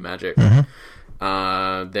shadow magic.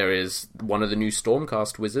 Mm-hmm. There is one of the new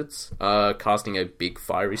Stormcast wizards casting a big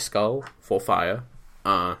fiery skull for fire.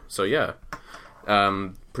 So yeah.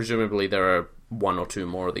 Presumably there are one or two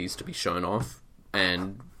more of these to be shown off,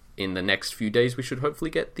 and in the next few days we should hopefully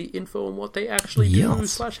get the info on what they actually do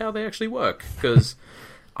 / how they actually work, because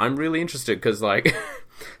I'm really interested, because like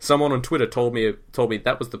someone on Twitter told me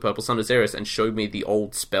that was the Purple Sun Azarius and showed me the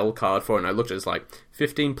old spell card for it, and I looked at it, it's like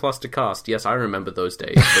 15 plus to cast. Yes, I remember those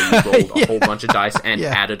days where you rolled a whole bunch of dice and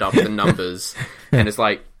added up the numbers, and it's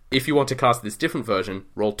like, if you want to cast this different version,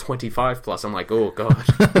 roll 25 plus. I'm like, oh god.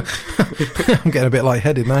 I'm getting a bit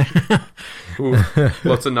lightheaded now. Ooh,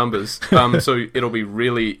 lots of numbers. So it'll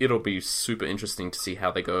be super interesting to see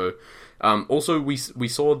how they go. Also, we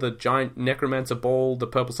saw the giant Necromancer ball, the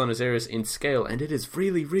Purple Sun Azarius, in scale, and it is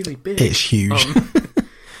really, really big. It's huge.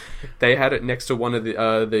 They had it next to one of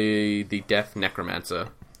the Death Necromancer,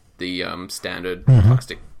 the standard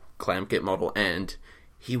plastic clam kit model, and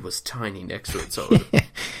he was tiny next to it. So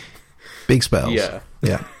big spells.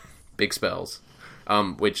 Yeah. Big spells.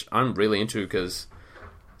 Which I'm really into, because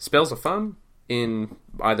spells are fun in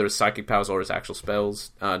either as psychic powers or as actual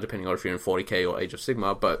spells, depending on if you're in 40k or Age of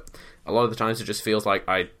Sigmar, but a lot of the times it just feels like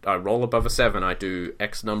I roll above a 7, I do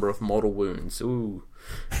X number of mortal wounds. Ooh.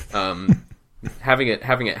 Having it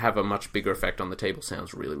have a much bigger effect on the table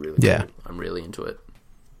sounds really, really cool. I'm really into it.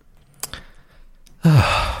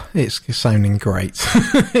 It's sounding great.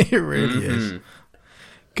 It really is.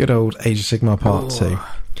 Good old Age of Sigmar Part 2.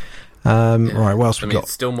 Right, what else we got?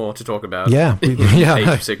 Still more to talk about. Yeah. Age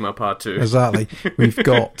of Sigmar Part 2. Exactly. We've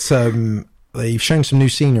got... they've shown some new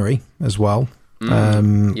scenery as well.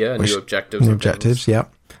 New objectives. New objectives, yeah.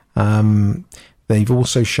 They've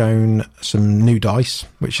also shown some new dice,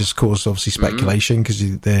 which has caused, obviously, speculation,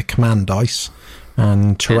 because they're command dice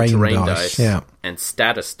and terrain dice. Yeah. And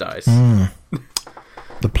status dice.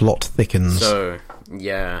 The plot thickens. So,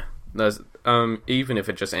 yeah. There's, even if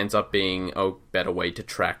it just ends up being a better way to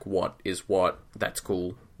track what is what, that's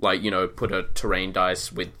cool. Like, put a terrain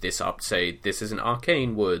dice with this up, say, this is an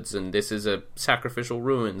arcane woods, and this is a sacrificial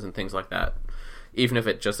ruins, and things like that. Even if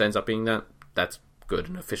it just ends up being that, that's good,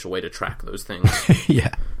 an official way to track those things.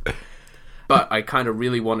 Yeah. But I kind of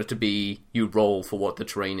really want it to be, you roll for what the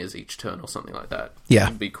terrain is each turn, or something like that. Yeah. That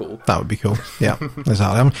would be cool. That would be cool. Yeah,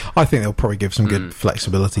 exactly. I think they'll probably give some good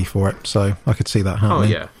flexibility for it, so I could see that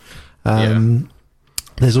happening. Oh, yeah.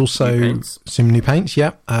 There's also some new paints,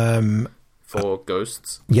 for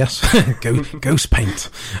ghosts. Yes, ghost paint.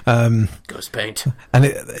 Ghost paint.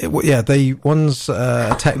 And one's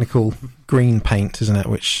a technical green paint, isn't it?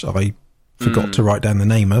 Which I forgot to write down the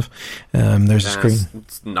name of. There's a screen.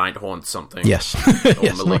 It's Nighthaunt something. Yes.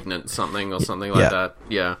 Or Malignant something, or something like that.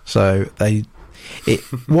 Yeah. So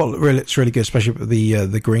it's really good, especially with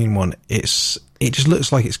the green one. It just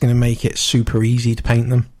looks like it's going to make it super easy to paint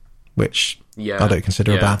them, which I don't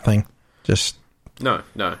consider a bad thing. Just no.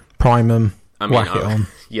 Prime them, whack it on.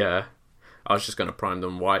 Yeah. I was just going to prime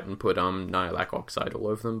them white and put Nihilakh Oxide all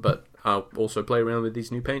over them, but I'll also play around with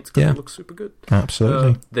these new paints because they look super good.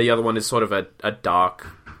 Absolutely. The other one is sort of a dark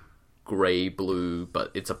grey blue,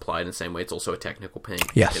 but it's applied in the same way. It's also a technical paint.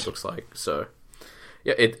 Yes. It looks like. So,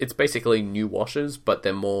 yeah, it's basically new washes, but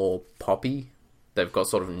they're more poppy. They've got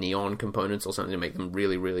sort of neon components or something to make them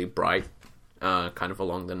really, really bright, kind of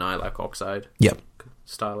along the Nihilakh Oxide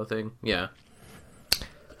style of thing. Yeah.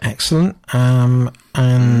 Excellent.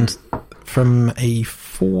 And from a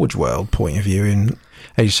Forge World point of view, in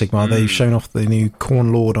Age of Sigmar, they've shown off the new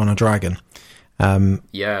Khorne Lord on a dragon.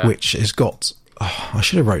 Which has got... I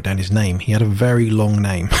should have wrote down his name. He had a very long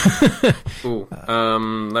name. Ooh.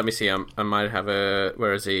 Let me see. I might have a...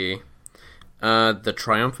 Where is he? The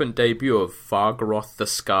triumphant debut of Vargaroth the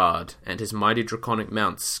Scarred and his mighty draconic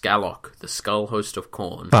mount Skalok, the skull host of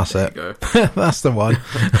Khorne. That's it. You go. That's the one.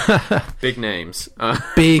 Big names.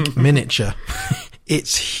 Big miniature.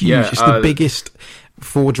 It's huge. It's the biggest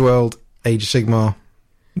Forge World Age of Sigmar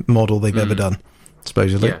model they've ever done.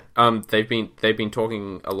 supposedly. Yeah. They've been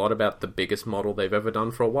talking a lot about the biggest model they've ever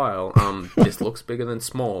done for a while. This looks bigger than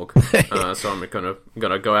Smog, so I'm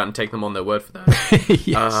gonna go out and take them on their word for that.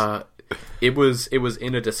 Yes. It was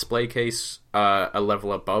in a display case a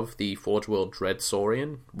level above the Forge World Dread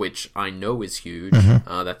Saurian, which I know is huge.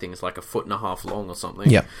 That thing is like 1.5 feet long or something.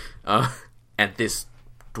 Yeah. And this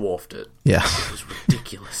dwarfed it. Yeah. It was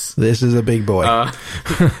ridiculous. This is a big boy.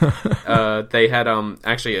 They had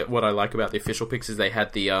actually what I like about the official pics is they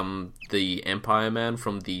had the Empire Man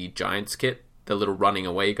from the Giants kit, the little running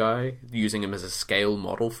away guy, using him as a scale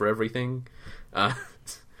model for everything.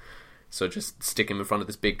 So just stick him in front of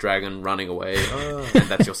this big dragon running away, and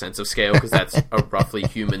that's your sense of scale, because that's a roughly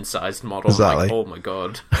human-sized model. Exactly. Like, oh my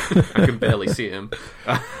god, I can barely see him.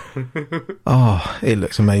 Oh, it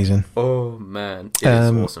looks amazing. Oh man, it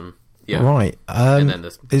is awesome. Yeah, right. And then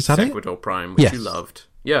the is that Sequitur Prime, which you loved.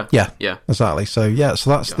 Yeah, exactly. So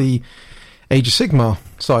that's the Age of Sigmar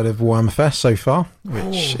side of Warhammer Fest so far,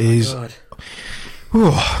 which is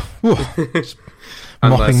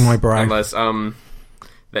mopping my brow. Unless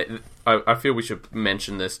I feel we should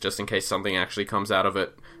mention this just in case something actually comes out of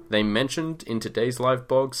it. They mentioned in today's live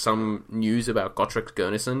blog some news about Gotrek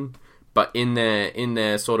Gurnison, but in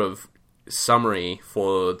their sort of summary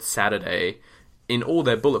for Saturday, in all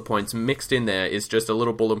their bullet points mixed in there is just a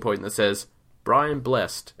little bullet point that says Brian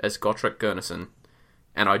Blessed as Gotrek Gurnison.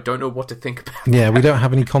 And I don't know what to think about that. We don't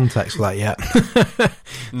have any context for that yet.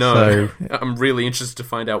 No, so, I'm really interested to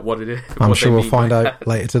find out what it is. I'm sure we'll find out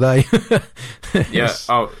later today. Yeah.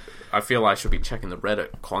 Oh, I feel I should be checking the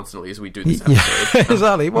Reddit constantly as we do this episode. Yeah,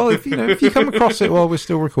 exactly. Well, if you come across it while we're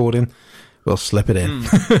still recording, we'll slip it in.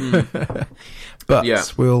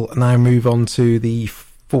 But we'll now move on to the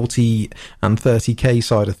 40 and 30k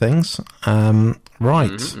side of things. In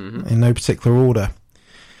no particular order.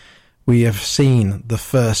 We have seen the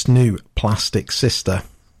first new Plastic Sister,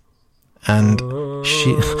 and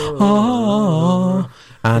she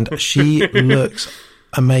looks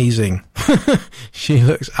amazing. She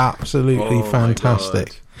looks absolutely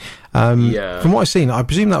fantastic. From what I've seen, I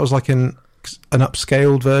presume that was like an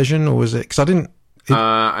upscaled version, or was it? Because I didn't.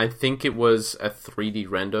 I think it was a 3D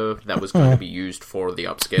render that was going to be used for the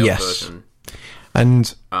upscale version.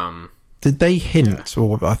 And did they hint,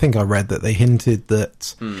 or I think I read that they hinted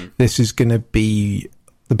that this is going to be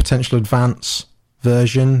the potential advance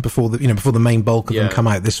version before the main bulk of them come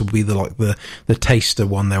out. This will be the taster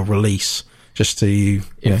one they'll release. Just to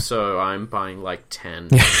if so, I'm buying like 10.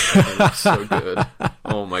 It looks so good.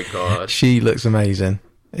 Oh my god, she looks amazing.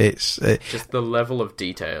 Just the level of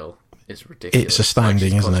detail is ridiculous. It's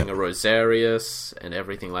astounding, isn't it? She's a Rosarius and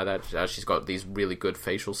everything like that. She's got these really good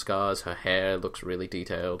facial scars. Her hair looks really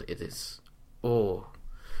detailed. It is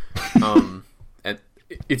and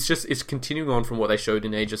it's continuing on from what they showed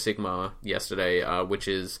in Age of Sigmar yesterday, which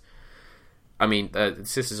is, I mean,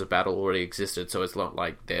 Sisters of Battle already existed, so it's not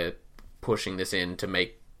like they're pushing this in to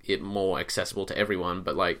make it more accessible to everyone,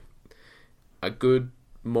 but like a good,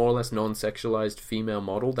 more or less non-sexualized female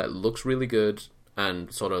model that looks really good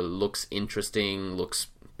and sort of looks interesting, looks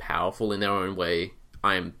powerful in their own way.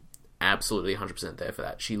 I am absolutely 100% there for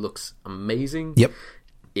that. She looks amazing. Yep.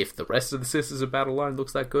 If the rest of the Sisters of Battle line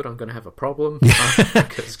looks that good, I'm going to have a problem.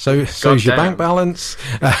 So's your bank balance.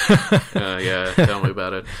 Yeah, tell me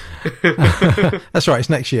about it. That's right, it's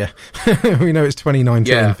next year. We know it's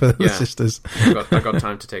 2019 for the Sisters. I got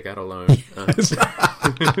time to take out a loan.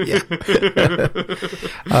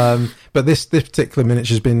 But this particular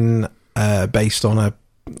miniature has been based on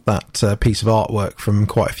that piece of artwork from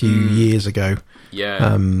quite a few years ago.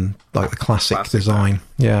 Yeah. Like the classic design.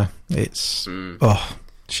 Yeah, it's...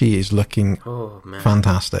 she is looking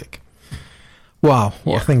fantastic. Wow,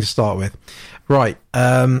 what a thing to start with. Right,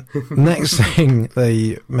 next thing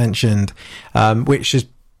they mentioned, which has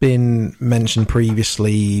been mentioned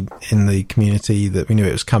previously in the community that we knew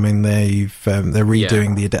it was coming. They're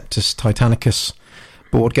redoing the Adeptus Titanicus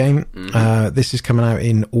board game. This is coming out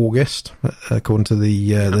in August, according to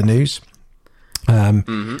the news.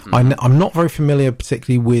 I'm not very familiar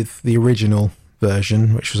particularly with the original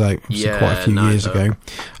version, which was out quite a few years ago,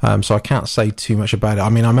 so I can't say too much about it. I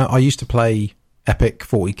mean, I used to play Epic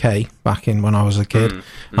 40k back in when I was a kid,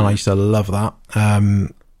 and I used to love that.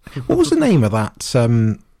 What was the name of that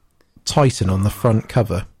Titan on the front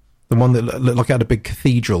cover? The one that looked like it had a big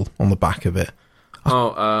cathedral on the back of it.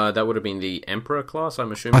 That would have been the Emperor class,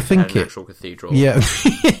 I'm assuming. I think it had an actual cathedral. Yeah,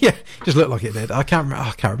 yeah, just looked like it did. I can't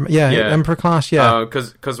remember. Yeah, Emperor class. Yeah,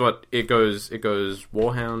 because what it goes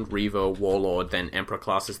Warhound, Reaver, Warlord, then Emperor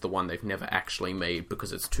class is the one they've never actually made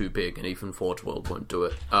because it's too big, and even Forge World won't do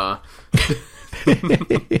it.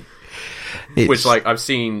 Which, like, I've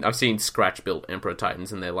seen scratch built Emperor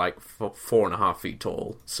Titans, and they're like 4.5 feet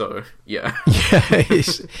tall. So yeah,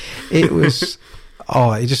 it was.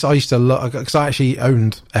 I used to love, because I actually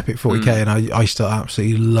owned Epic 40k, and I used to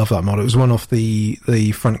absolutely love that model. It was one off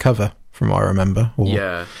the front cover, from what I remember.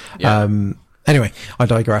 Yeah. Anyway, I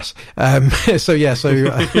digress. Adeptus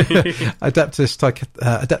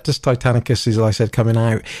Titanicus is, like I said, coming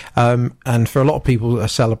out, and for a lot of people are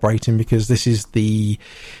celebrating because this is the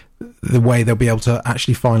way they'll be able to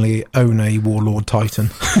actually finally own a Warlord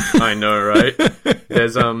Titan. I know, right?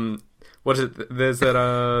 There's what is it? There's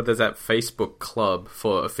that Facebook club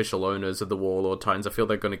for official owners of the Warlord Titans. I feel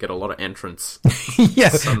they're going to get a lot of entrants.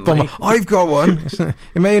 Yeah, I've got one.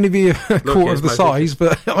 It may only be a quarter of the size,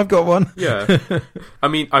 but I've got one. Yeah. I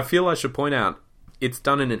mean, I feel I should point out, it's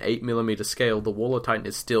done in an 8mm scale. The Warlord Titan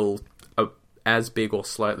is still as big or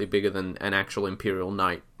slightly bigger than an actual Imperial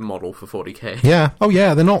Knight model for 40k. Yeah. Oh,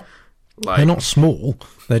 yeah. They're not small.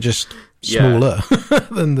 They're just smaller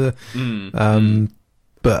than the.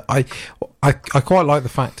 But I quite like the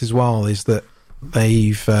fact as well is that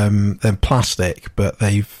they're plastic, but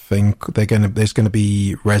there's going to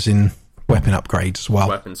be resin weapon upgrades as well.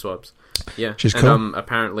 Weapon swaps. Yeah. Which is cool.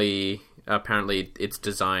 Apparently it's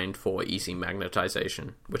designed for easy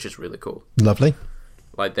magnetization, which is really cool. Lovely.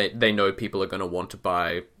 Like they know people are going to want to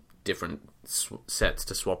buy different sets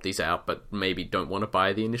to swap these out, but maybe don't want to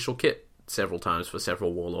buy the initial kit several times for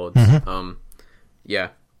several Warlords. Yeah,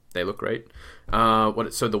 they look great.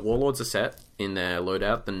 So the Warlords are set in their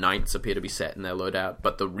loadout. The Knights appear to be set in their loadout,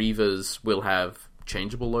 but the Reavers will have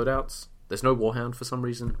changeable loadouts. There's no Warhound for some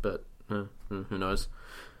reason, but who knows?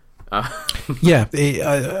 Yeah.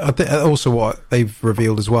 Also, what they've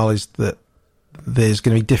revealed as well is that there's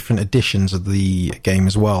going to be different editions of the game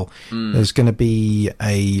as well. There's going to be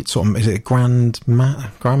a sort of, is it a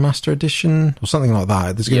Grandmaster edition or something like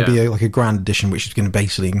that? There's going to be a Grand edition, which is going to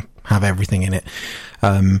basically have everything in it.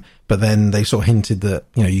 But then they sort of hinted that,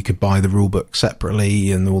 you could buy the rulebook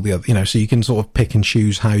separately and all the other, so you can sort of pick and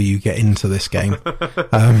choose how you get into this game.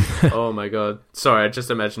 Oh my god. Sorry, I just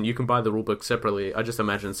imagine you can buy the rulebook separately. I just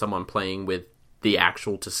imagine someone playing with the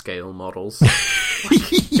actual to scale models.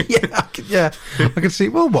 Yeah, I can see.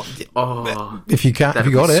 Well, what? Oh, if you got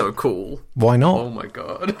it, so cool. Why not? Oh my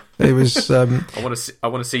god! It was. I want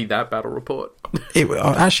to see that battle report.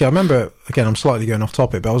 Actually, I remember. Again, I'm slightly going off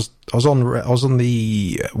topic, but I was on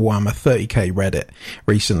the Warhammer 30k Reddit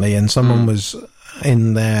recently, and someone was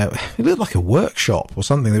in there. It looked like a workshop or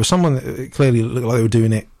something. There was someone that clearly looked like they were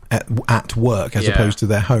doing it at work as opposed to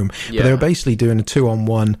their home. But they were basically doing a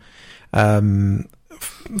 2-on-1.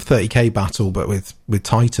 30k battle, but with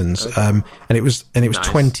Titans, and it was nice.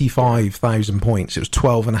 25,000 points. It was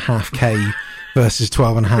 12.5k versus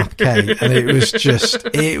 12.5k, and it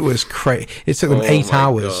was crazy. It took them 8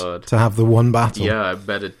 hours to have the one battle. Yeah, I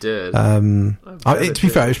bet it did. To be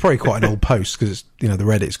fair, it was probably quite an old post because the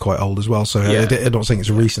Reddit's quite old as well. So I don't think it's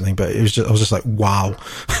a recent thing, but I was just like, wow,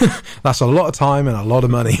 that's a lot of time and a lot of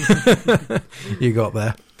money you got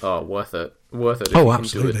there. Oh, worth it. Oh,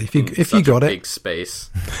 absolutely. If you got it, big space.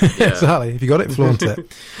 Exactly. If you got it, flaunt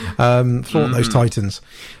it. Flaunt those Titans.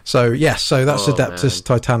 So that's Adeptus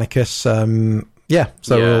Titanicus.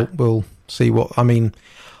 We'll see what. I mean,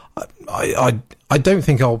 I don't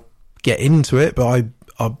think I'll get into it, but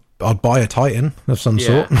I'd buy a Titan of some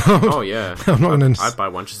sort. Oh yeah, I'm not gonna. I'd buy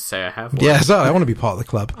one just to say I have one. Yeah, so I want to be part of the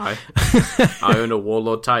club. I own a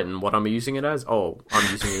Warlord Titan. What am I using it as? Oh,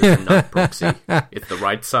 I'm using it as a Knight proxy. It's the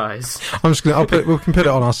right size. I'm just gonna. We can put it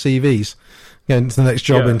on our CVs. Go into the next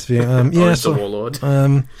job interview. The Warlord.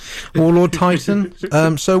 Warlord Titan.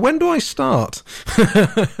 So when do I start?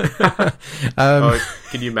 Can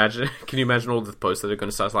you imagine all the posts that are going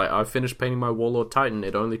to start like, I finished painting my Warlord Titan.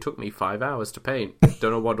 It only took me 5 hours to paint.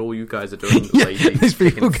 Don't know what all you guys are doing. These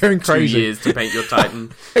people going crazy. 2 years to paint your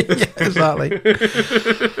Titan. Yeah, exactly.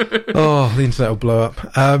 The internet will blow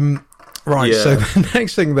up. Right. So the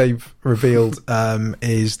next thing they've revealed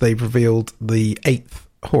is they've revealed the 8th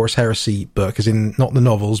Horus Heresy book, as in not the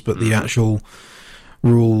novels, but the actual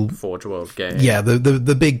rule Forge World game. Yeah,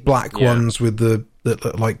 the big black ones with that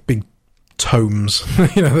look like big tomes.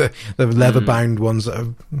 The leather bound ones that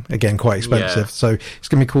are again quite expensive. So it's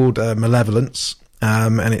going to be called Malevolence,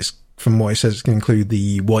 and it's, from what it says, it's going to include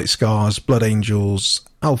the White Scars, Blood Angels,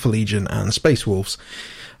 Alpha Legion, and Space Wolves,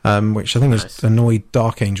 which I think has annoyed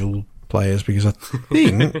Dark Angel players, because I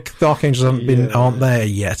think Dark Angels aren't there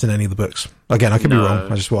yet in any of the books. Again, I could be wrong.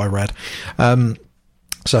 That's just what I read.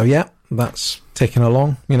 That's ticking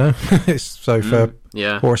along. So for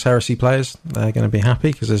Horus Heresy players, they're going to be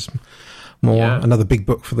happy because there's another big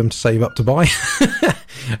book for them to save up to buy.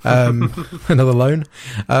 Another loan.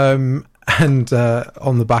 And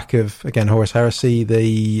on the back of, again, Horus Heresy,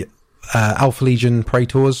 the Alpha Legion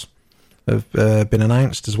Praetors have been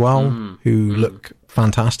announced as well, who look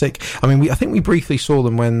fantastic. I mean, I think we briefly saw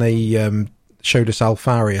them when they showed us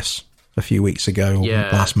Alfarius a few weeks ago, or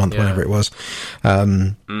last month, whenever it was.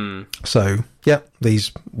 So,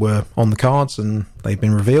 these were on the cards, and they've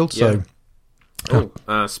been revealed, so...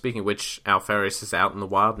 speaking of which, Alfarius is out in the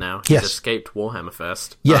wild now. He's escaped Warhammer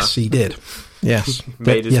Fest. Yes, he did. Yes.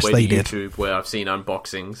 Made his way to YouTube, where I've seen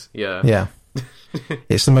unboxings. Yeah.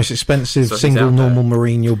 It's the most expensive single normal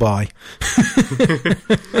marine you'll buy.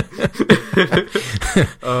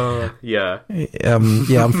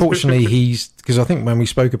 Unfortunately, because I think when we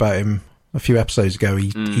spoke about him a few episodes ago,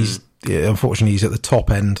 he's unfortunately he's at the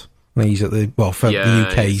top end. He's at the for the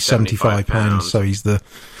UK, he's £75. So he's the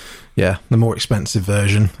more expensive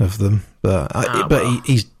version of them. But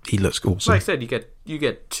he looks awesome. Like I said, you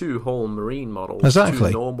get 2 whole marine models.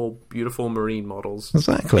 Exactly. 2 normal, beautiful marine models.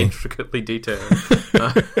 Exactly. Intricately detailed.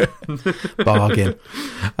 Bargain.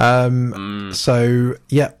 So,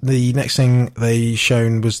 the next thing they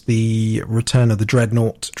shown was the return of the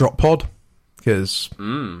Dreadnought drop pod, because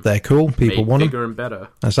they're cool. People want them. Bigger and better.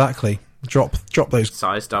 Exactly. Drop those.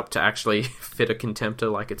 Sized up to actually fit a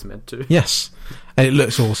contemptor like it's meant to. Yes. And it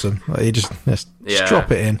looks awesome. You just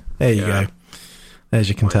drop it in. There you go. There's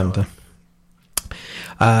your contemptor.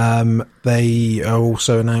 They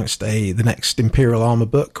also announced the next Imperial Armor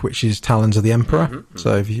book, which is Talons of the Emperor.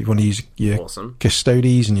 So if you want to use your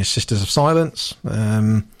Custodes and your Sisters of Silence,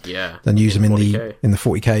 then use them in the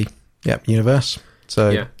 40k universe.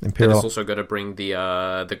 So Imperial. And it's also going to bring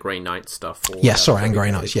the Grey Knight stuff. And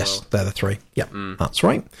Grey Knights. Yes, they're the 3. That's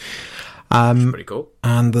right. Pretty cool.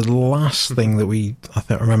 And the last thing that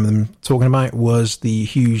I remember them talking about was the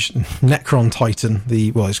huge Necron Titan.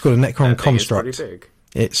 It's called a Necron Construct. It's pretty big.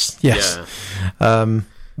 It's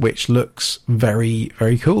which looks very,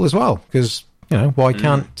 very cool as well. Because why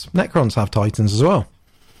can't Necrons have Titans as well?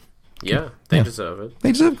 Yeah, they deserve it.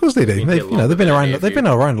 They deserve, of course they do. They've been around. They've been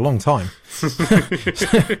around a long time.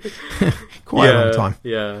 Quite a long time.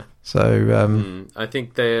 Yeah. So I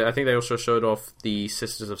think they also showed off the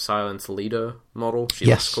Sisters of Silence leader model. She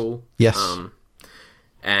looks cool. Yes.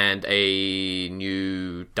 And a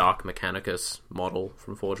new Dark Mechanicus model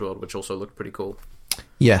from Forge World, which also looked pretty cool.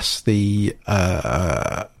 Yes, the Anacris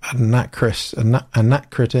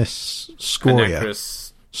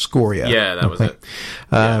Scoria. Yeah, that was it.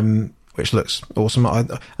 Which looks awesome.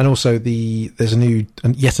 And also there's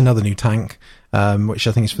yet another new tank, which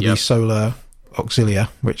I think is for the Solar Auxilia,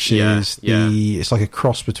 which is it's like a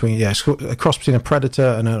cross between a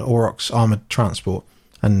Predator and an Aurochs armored transport,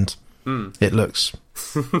 and it looks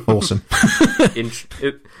awesome.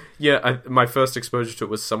 My first exposure to it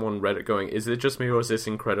was someone Reddit going, "Is it just me or is this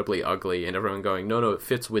incredibly ugly?" And everyone going, "No, it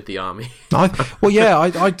fits with the army." I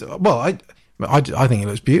think it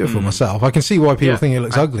looks beautiful myself. I can see why people think it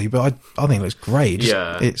looks ugly, but I think it looks great.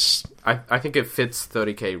 I think it fits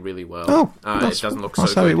 30k really well. It doesn't look so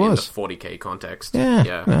good in the 40k context.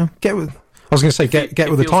 Yeah. Get with. I was going to say get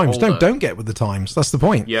with the times. Don't get with the times. That's the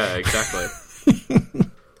point. Yeah, exactly.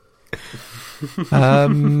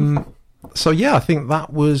 So I think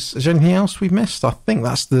that was. Is there anything else we've missed? I think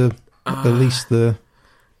that's at least the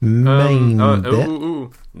main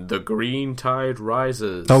bit. The green tide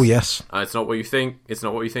rises. Oh yes. It's not what you think.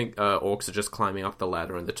 Orcs are just climbing up the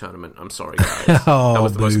ladder in the tournament. I'm sorry, guys. That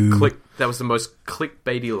was the most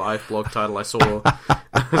clickbaity live blog title I saw.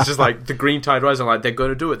 It's just like the green tide rises. I'm like, they're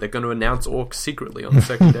going to do it. They're going to announce orcs secretly on the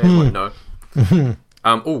second day. I'm like,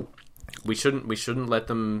 no. We shouldn't let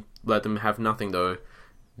them have nothing though.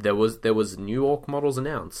 There was new orc models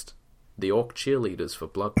announced. The orc cheerleaders for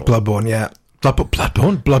Blood Bowl. Bloodborne, yeah.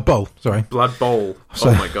 Blood Bowl. Sorry. Blood Bowl.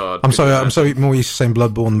 Oh my god. I'm sorry. I'm so more used to saying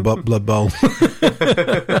Bloodborne than Blood Bowl.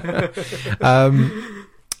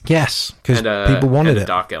 Yes, because people wanted it.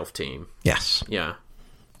 Dark Elf team. Yes. Yeah.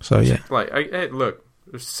 So yeah. Look,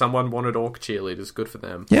 if someone wanted orc cheerleaders, good for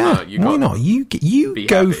them. Yeah. Why not? You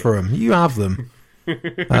go happy. For them. You have them.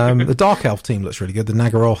 The Dark Elf team looks really good. The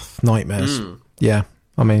Nagaroth Nightmares. Yeah.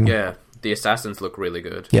 I mean. Yeah. The assassins look really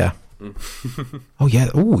good. Yeah. Oh yeah,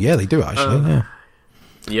 they do actually.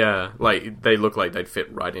 Yeah, like they look like they'd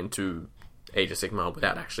fit right into Age of Sigmar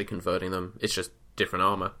without actually converting them. It's just different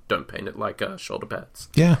armor. Don't paint it like shoulder pads.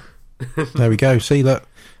 Yeah, there we go. See, look,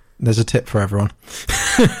 there's a tip for everyone.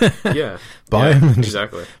 Buy them and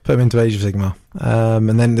exactly. Put them into Age of Sigmar.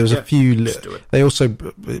 And then there was a few. They also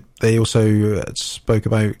spoke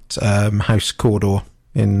about House Cawdor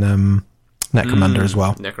in. Necromunda as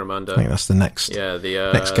well. Necromunda. I think that's the next. Yeah,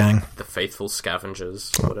 next gang. The Faithful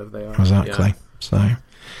Scavengers, or whatever they are. Exactly.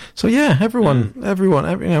 So yeah, everyone, no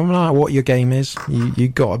matter what your game is, you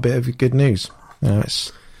got a bit of good news.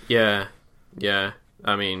 It's yeah.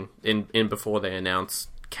 I mean, in before they announced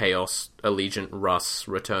Chaos Allegiant Russ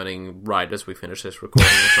returning right as we finish this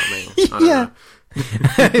recording or something. I don't know.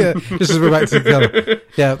 Yeah, just as we're about to go.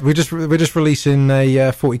 Yeah, we're just releasing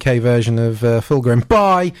a 40k version of Fulgrim.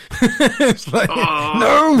 Bye. It's like,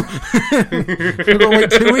 no, we've got to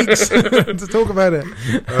wait 2 weeks to talk about it.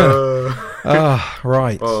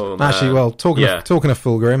 Right. Oh, actually, well, talking of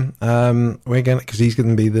Fulgrim, we're gonna, because he's going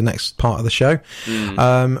to be the next part of the show.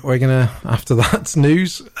 We're gonna, after that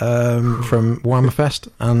news from Warhammer Fest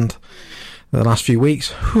and the last few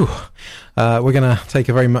weeks, we're going to take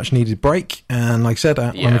a very much needed break, and like I said,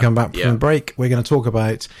 when we come back from the break, we're going to talk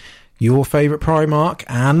about your favourite Primarch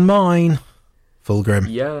and mine, Fulgrim.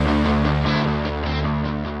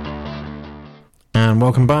 And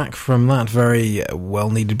welcome back from that very well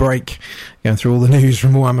needed break, going through all the news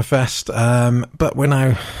from Warhammer Fest, but we're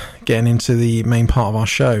now getting into the main part of our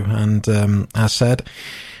show, and as said,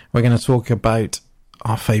 we're going to talk about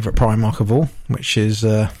our favourite Primarch of all, which is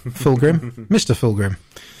Fulgrim, Mr. Fulgrim.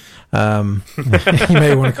 You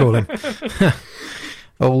may want to call him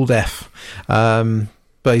Old F.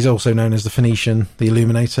 But he's also known as the Phoenician, the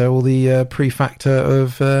Illuminator, or the Prefactor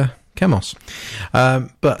of Chemos.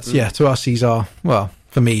 But yeah, to us, he's for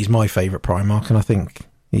me, he's my favourite Primarch, and I think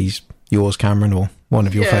he's yours, Cameron, or one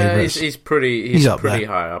of your favourites. He's pretty up pretty there.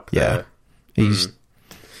 high up there.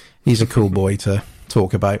 He's a cool boy to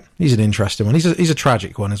talk about. He's an interesting one. He's a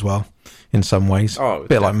tragic one as well, in some ways. Oh, a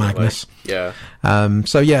bit like Magnus. Yeah.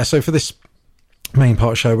 So for this main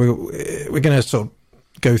part of the show, we're going to sort of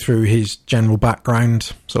go through his general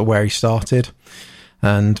background, sort of where he started,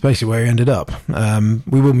 and basically where he ended up.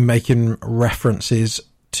 We will be making references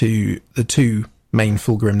to the two main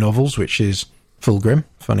Fulgrim novels, which is Fulgrim,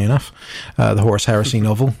 funny enough, the Horus Heresy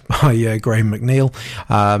novel by Graham McNeil,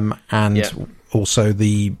 and also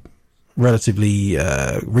the relatively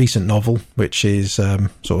recent novel, which is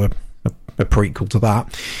sort of a prequel to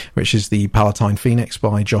that, which is the Palatine Phoenix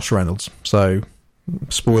by Josh Reynolds. So,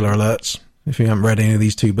 spoiler alerts, if you haven't read any of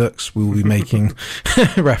these two books, we will be making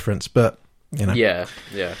reference, but,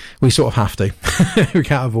 we sort of have to. We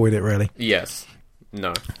can't avoid it, really. Yes.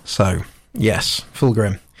 No. So, yes,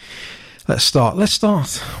 Fulgrim. Let's start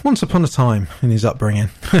once upon a time in his upbringing.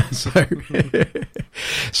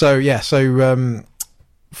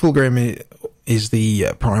 Fulgrim is the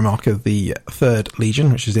Primarch of the 3rd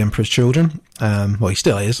Legion, which is the Emperor's Children. Well, he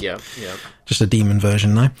still is. Yeah. Just a demon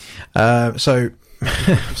version now. Part of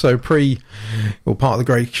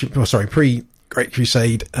the pre-Great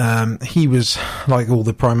Crusade, he was, like all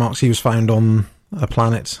the Primarchs, he was found on a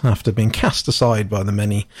planet after being cast aside by the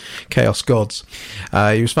many Chaos Gods.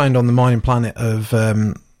 He was found on the mining planet of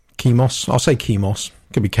Chemos. I'll say Chemos.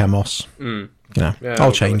 Could be Chemos.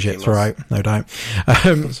 I'll change it throughout, no doubt.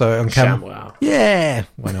 So on ShamWow. Yeah,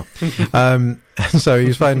 why not? So he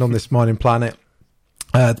was found on this mining planet.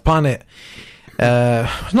 The planet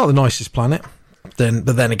was not the nicest planet.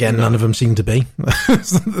 But then again, none of them seem to be.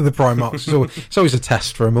 The Primarchs. It's always a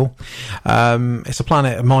test for them all. It's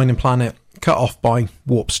a mining planet cut off by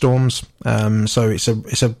warp storms. So it's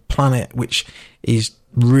a planet which is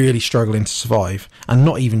really struggling to survive, and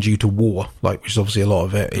not even due to war, which is obviously a lot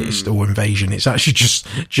of it, or invasion. It's actually just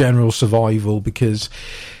general survival, because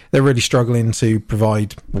they're really struggling to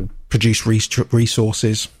produce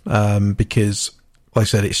resources, because, like I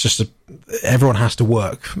said, it's just everyone has to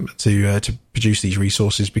work to produce these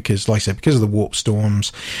resources, because, like I said, because of the warp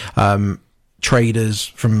storms, traders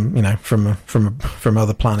from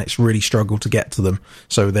other planets really struggle to get to them.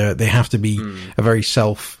 So they have to be a very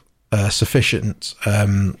sufficient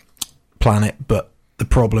planet, but the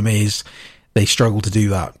problem is they struggle to do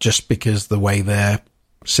that, just because the way their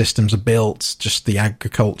systems are built, just the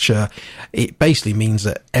agriculture, it basically means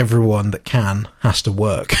that everyone that can has to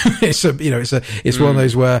work. It's one of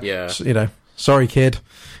those where sorry kid,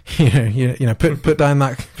 put down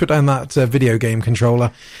that video game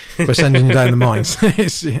controller. We're sending you down the mines.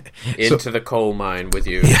 Into the coal mine with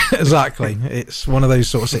you. Yeah, exactly. It's one of those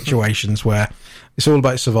sort of situations where it's all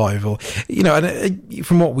about survival. And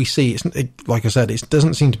from what we see, like I said, it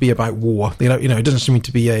doesn't seem to be about war. It doesn't seem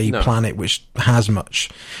to be a planet which has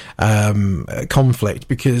much conflict,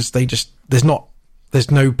 because there's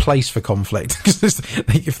no place for conflict. Because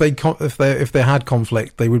if they had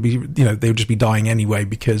conflict, they would be, they would just be dying anyway,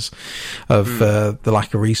 because of the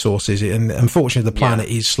lack of resources. And unfortunately, the planet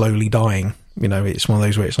is slowly dying. It's one of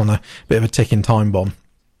those where it's on a bit of a ticking time bomb.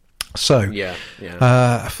 So,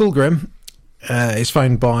 Fulgrim is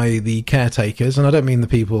found by the caretakers, and I don't mean the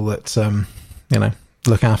people that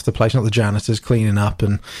look after the place, not the janitors, cleaning up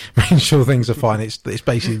and making sure things are fine. It's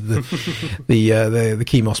basically the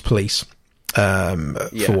Chemos police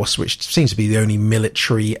force, which seems to be the only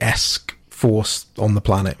military-esque force on the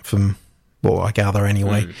planet, from what I gather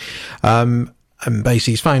anyway. And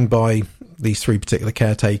basically he's found by these 3 particular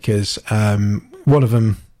caretakers. One of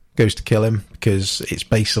them goes to kill him because it's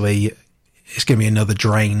going to be another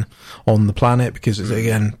drain on the planet, because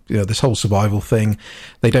again, this whole survival thing,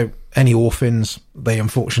 any orphans, they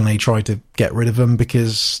unfortunately try to get rid of them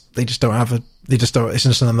because they just don't have it's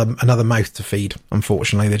just another mouth to feed.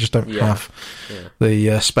 Unfortunately, they just don't have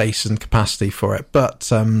the space and capacity for it. But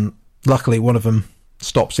luckily, one of them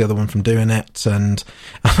stops the other one from doing it. And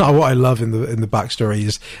what I love in the backstory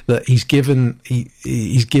is that he's given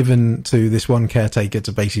to this one caretaker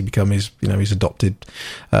to basically become his adopted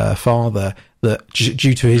father. That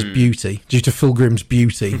due to his beauty, due to Fulgrim's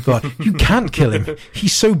beauty, but you can't kill him.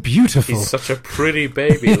 He's so beautiful. He's such a pretty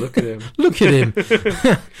baby. Look at him. Look at him.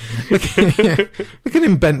 Look at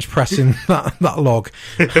him bench pressing that log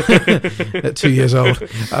at 2 years old.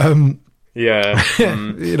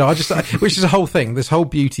 Which is a whole thing. This whole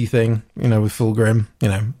beauty thing, with Fulgrim.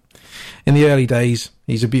 In the early days,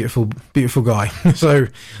 he's a beautiful, beautiful guy. So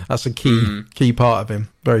that's a key part of him.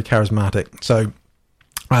 Very charismatic. So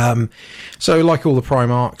like all the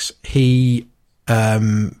Primarchs, he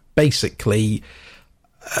basically,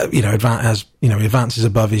 advances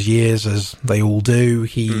above his years, as they all do.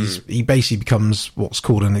 He basically becomes what's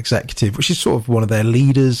called an executive, which is sort of one of their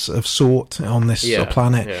leaders of sort on this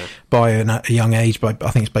planet by a young age. But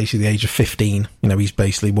I think it's basically the age of 15. He's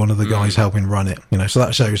basically one of the guys helping run it. So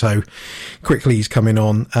that shows how quickly he's coming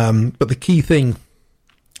on. But the key thing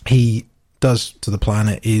he does to the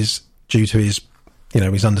planet is, due to his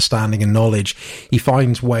understanding and knowledge, he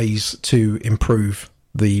finds ways to improve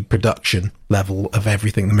the production level of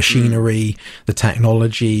everything, the machinery, the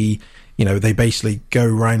technology. They basically go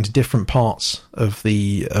around to different parts of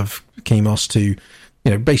Chemos to,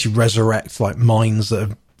 basically resurrect like mines that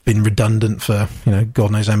have been redundant for,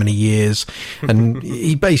 God knows how many years. And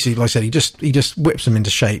he basically, like I said, he just whips them into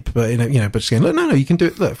shape, but, but just going, look, no, you can do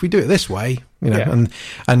it. Look, if we do it this way, and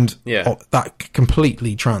that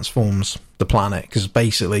completely transforms the planet, because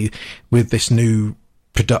basically with this new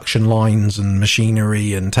production lines and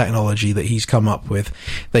machinery and technology that he's come up with,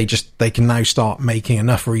 they can now start making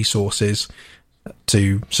enough resources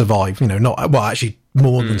to survive, actually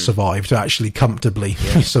more than survive, to actually comfortably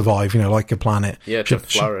survive, like a planet. Yeah, to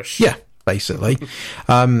flourish. Yeah, basically.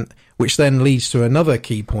 Which then leads to another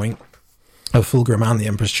key point of Fulgrim and the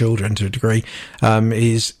Emperor's Children, to a degree,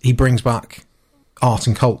 is he brings back art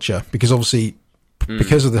and culture, because obviously,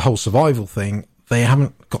 because of the whole survival thing, they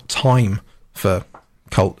haven't got time for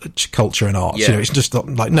culture and art. It's just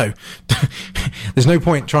like, no, there's no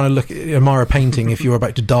point trying to admire a painting if you're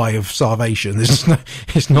about to die of starvation. It's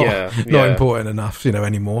not important enough,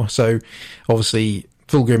 anymore. So obviously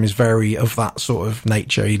Fulgrim is very of that sort of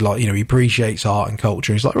nature. He he appreciates art and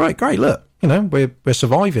culture. He's like, right, great, look, we're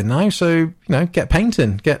surviving now, so get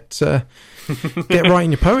painting, get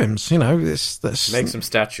writing your poems. Let's make some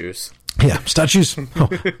statues. Yeah, statues. Oh,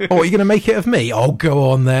 are you going to make it of me? Oh,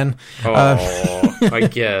 go on then. I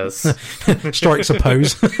guess. Strikes a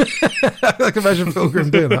pose. I can imagine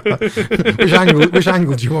Fulgrim doing that. Which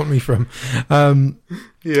angle do you want me from?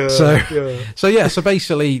 So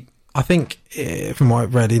basically, I think from what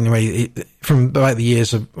I've read anyway, from about the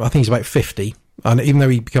years of, I think he's about 50, and even though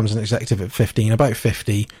he becomes an executive at 15, about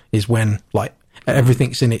 50 is when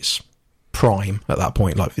everything's in its prime at that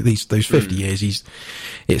point. Like those 50 years,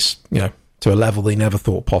 it's to a level they never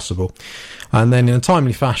thought possible. And then in a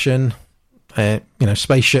timely fashion,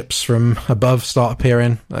 spaceships from above start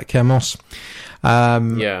appearing at Chemos,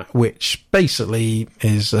 which basically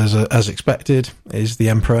is as expected, is the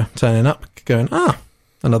Emperor turning up, going,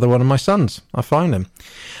 another one of my sons, I find him.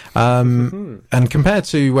 And compared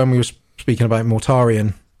to when we were speaking about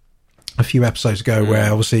Mortarion a few episodes ago, where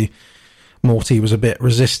obviously Morty was a bit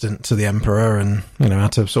resistant to the Emperor and,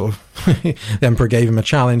 had to sort of... the Emperor gave him a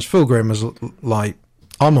challenge. Fulgrim was like,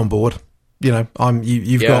 I'm on board.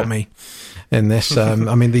 You've got me in this.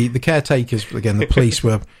 I mean, the caretakers, again, the police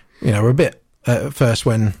were a bit... at first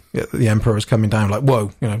when the Emperor was coming down, like, whoa,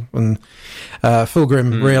 when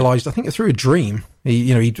Fulgrim realised, I think through a dream,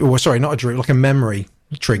 not a dream, like a memory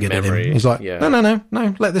triggered in him. He's like, no,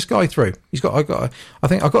 let this guy through. I've got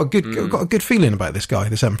a good feeling about this guy,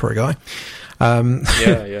 this Emperor guy.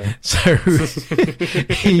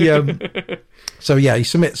 So he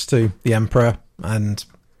submits to the Emperor, and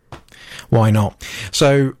why not?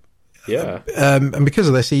 So and because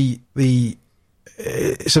of this,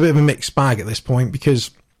 it's a bit of a mixed bag at this point,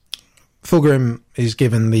 because Fulgrim is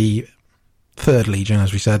given the Third Legion,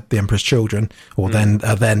 as we said, the Emperor's Children, or then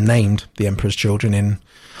named the Emperor's Children in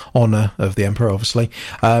honour of the Emperor, obviously.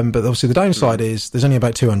 But obviously the downside is there's only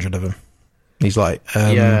about 200 of them. He's like,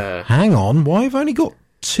 hang on, why have I only got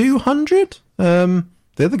 200? The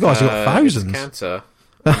other guys have got thousands. It's cancer,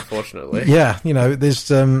 unfortunately. Yeah, there's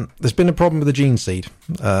been a problem with the gene seed,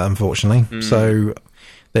 unfortunately. So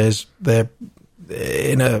they're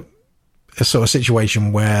in a sort of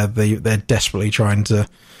situation where they're desperately trying to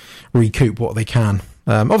recoup what they can.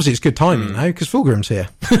 Obviously, it's good timing now because Fulgrim's here.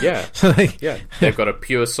 Yeah, they've got a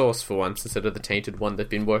pure source for once instead of the tainted one they've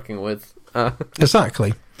been working with.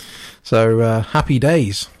 Exactly. So happy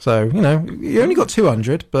days. So you only got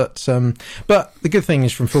 200, but the good thing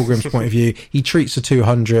is from Fulgrim's point of view, he treats the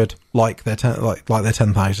 200 like they're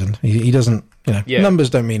 10,000. He doesn't. Numbers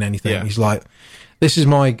don't mean anything. Yeah. He's like, these are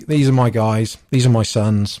my guys. These are my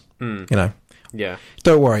sons. Yeah.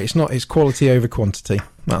 Don't worry, it's quality over quantity.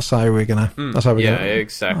 That's how we're gonna.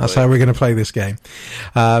 Exactly. That's how we're gonna play this game.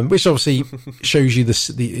 Which obviously shows you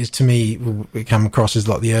to me, it came across as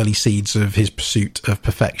like the early seeds of his pursuit of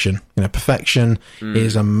perfection. Perfection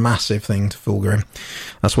is a massive thing to Fulgrim.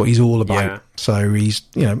 That's what he's all about. Yeah. So he's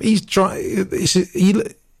trying.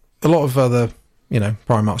 A lot of other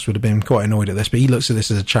Primarchs would have been quite annoyed at this, but he looks at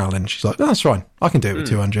this as a challenge. He's like, that's fine. I can do it with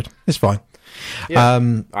 200. It's fine.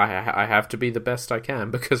 Yeah, I have to be the best I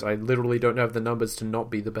can because I literally don't have the numbers to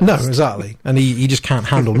not be the best. No, exactly, and he just can't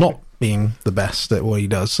handle not being the best at what he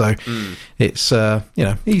does. So it's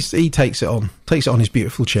he takes it on his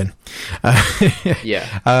beautiful chin.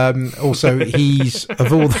 Also, he's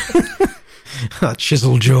of all that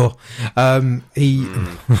chisel jaw.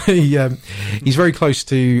 He's very close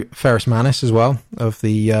to Ferrus Manus as well of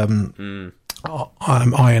the Iron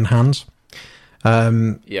Hands.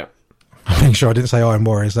 I'm making sure I didn't say Iron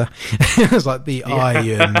Warriors there. It was like the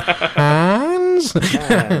Iron Hands.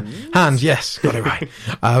 Hands, yes, got it right.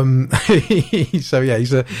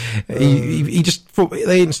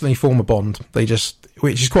 They instantly form a bond.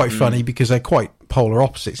 Which is quite funny because they're quite polar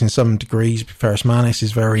opposites in some degrees. Ferrus Manus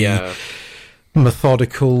is very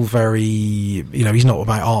methodical, very, he's not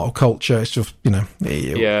about art or culture. It's just,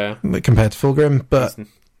 compared to Fulgrim, but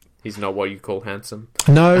he's not what you call handsome.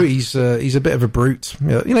 No, he's a bit of a brute.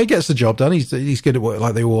 He gets the job done. He's good at what,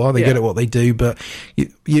 like they all are. They're good at what they do. But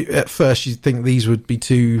you at first you think these would be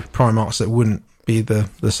two Primarchs that wouldn't be the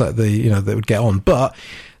that would get on. But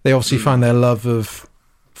they obviously find their love of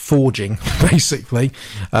forging, basically.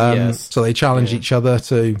 So they challenge each other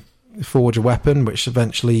to forge a weapon, which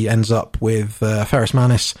eventually ends up with Ferrus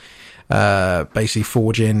Manus basically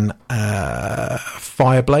forging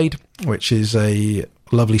Fireblade, which is a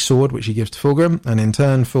lovely sword which he gives to Fulgrim, and in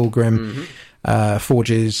turn Fulgrim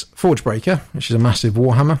forges Forgebreaker, which is a massive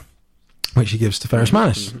warhammer, which he gives to Ferrus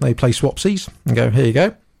Manus. They play swapsies and go, here you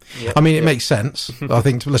go. It makes sense. I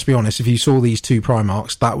think, let's be honest, if you saw these two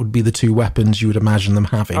Primarchs, that would be the two weapons you would imagine them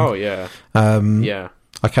having. I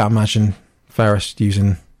can't imagine Ferrus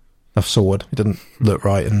using a sword. It didn't look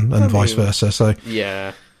right, and vice versa. So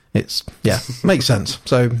it's makes sense.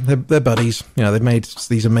 So they're buddies. They've made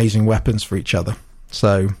these amazing weapons for each other.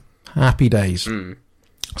 So happy days.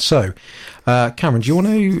 So Cameron, do you want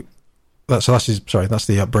to? That's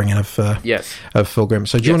the upbringing of Fulgrim.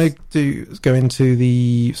 So do you want to go into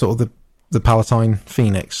the sort of the Palatine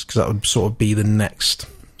Phoenix, because that would sort of be the next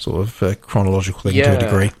sort of chronological thing to a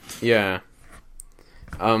degree. Yeah.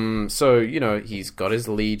 So he's got his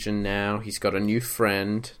Legion now. He's got a new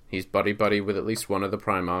friend. He's buddy with at least one of the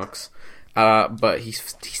Primarchs. But he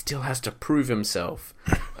still has to prove himself.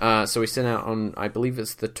 So he sent out on, I believe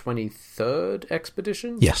it's the 23rd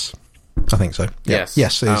expedition? Yes, I think so. Yeah.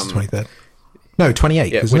 Yes, it is the 23rd. No,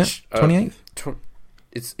 28th, isn't it? 28th?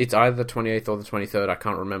 It's either the 28th or the 23rd, I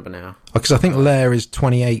can't remember now. Because I think Lair is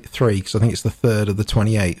 28-3, because I think it's the 3rd of the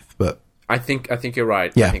 28th, but... I think you're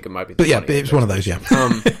right. Yeah. I think it might be the 28th. But it's one of those,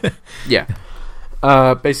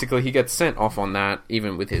 basically, he gets sent off on that,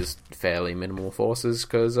 even with his fairly minimal forces,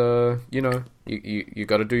 because, you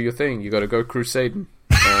got to do your thing. You got to go crusading.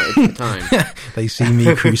 It's the time. They see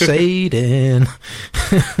me crusading.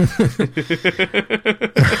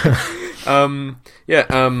 And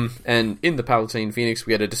in the Palatine Phoenix,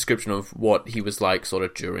 we had a description of what he was like sort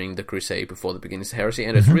of during the Crusade before the beginnings of heresy,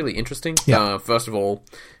 and it's really interesting. First of all,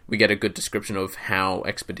 we get a good description of how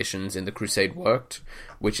expeditions in the Crusade worked,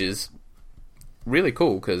 which is really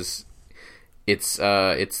cool because it's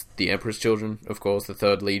the Emperor's Children, of course, the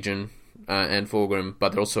Third Legion, and Fulgrim,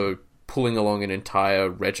 but they're also pulling along an entire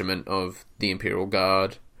regiment of the Imperial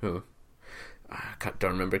Guard, who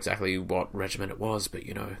don't remember exactly what regiment it was, but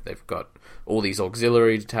they've got all these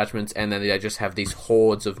auxiliary detachments, and then they just have these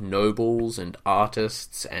hordes of nobles and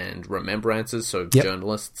artists and remembrances, so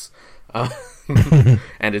journalists,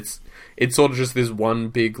 and it's sort of just this one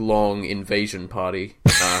big long invasion party.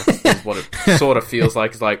 Is what it sort of feels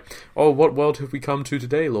like. It's like, oh, what world have we come to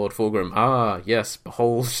today, Lord Fulgrim? Ah, yes,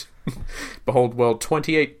 behold world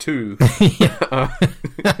 28-2.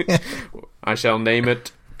 I shall name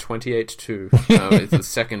it 28-2. It's the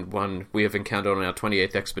second one we have encountered on our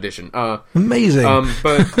 28th expedition. Amazing.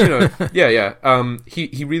 But,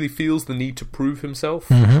 he really feels the need to prove himself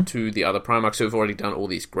to the other Primarchs who have already done all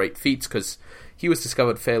these great feats, because he was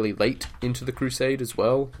discovered fairly late into the Crusade as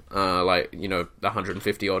well.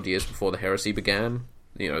 150 odd years before the heresy began.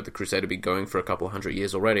 The Crusade had been going for a couple of hundred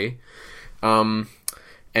years already.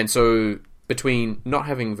 And so, between not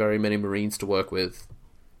having very many Marines to work with,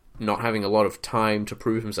 not having a lot of time to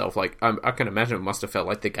prove himself, I can imagine it must have felt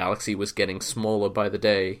like the galaxy was getting smaller by the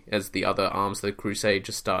day as the other arms of the Crusade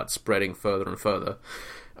just start spreading further and further.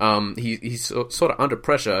 He's sort of under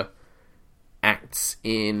pressure, acts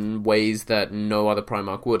in ways that no other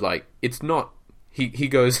Primarch would. It's not... He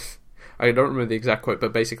goes... I don't remember the exact quote,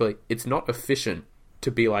 but basically, it's not efficient to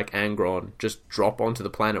be like Angron, just drop onto the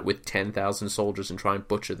planet with 10,000 soldiers and try and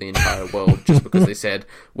butcher the entire world just because they said,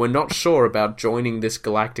 we're not sure about joining this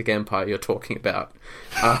galactic empire you're talking about.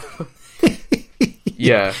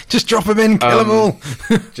 Yeah. Just drop them in, kill them all.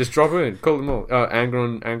 Just drop them in, kill them all.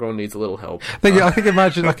 Angron needs a little help. I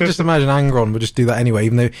can just imagine Angron would just do that anyway,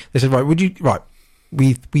 even though they said,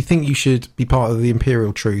 we think you should be part of the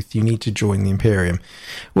Imperial Truth. You need to join the Imperium.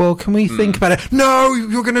 Well, can we think about it? No,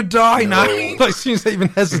 you're going to die now. As soon as they even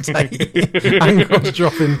hesitate, Angron's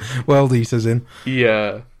dropping World Eaters in.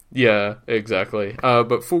 Yeah, exactly.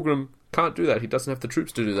 But Fulgrim can't do that. He doesn't have the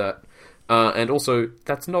troops to do that. And also,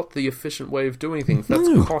 that's not the efficient way of doing things. That's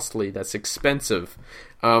costly. That's expensive.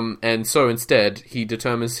 And so instead, he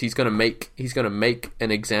determines he's going to make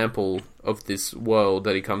an example of this world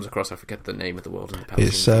that he comes across. I forget the name of the world in the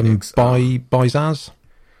Palace. It's Byzas.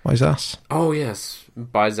 Byzas. Oh yes,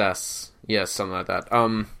 Byzas. Yes, something like that.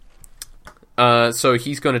 So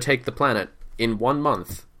he's going to take the planet in 1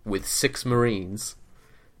 month with 6 Marines.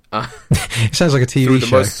 It sounds like a TV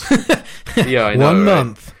show. Yeah, I know. 1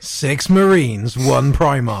 month, 6 Marines, 1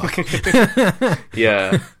 Primarch.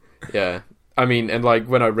 Yeah. I mean, and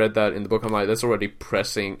when I read that in the book, I'm like, that's already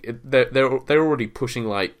pressing. They're already pushing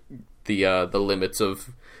the limits of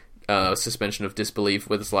suspension of disbelief,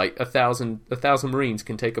 where it's 1,000 Marines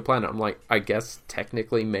can take a planet. I'm like, I guess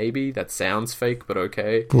technically maybe that sounds fake, but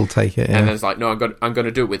okay, we'll take it. Yeah. And then it's like, no, I'm going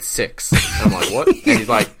to do it with 6. And I'm like, what? And he's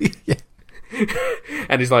like, yeah.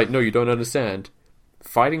 And he's like, no, you don't understand.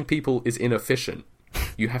 Fighting people is inefficient.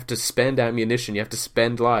 You have to spend ammunition. You have to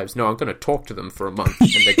spend lives. No, I'm going to talk to them for a month, and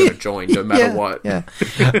they're going to join no matter what. Yeah.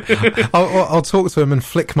 I'll talk to them and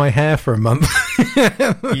flick my hair for a month.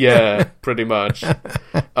 Yeah, pretty much.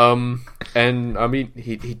 And I mean,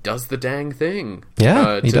 he does the dang thing.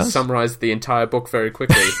 Yeah, he does. To summarize the entire book very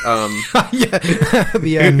quickly. Yeah, at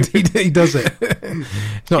the end, he does it.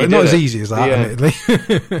 It's not as easy as that,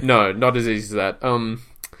 admittedly. No, not as easy as that.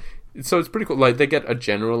 So it's pretty cool. They get a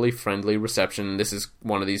generally friendly reception. This is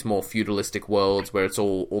one of these more feudalistic worlds where it's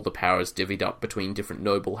all the power is divvied up between different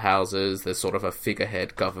noble houses. There's sort of a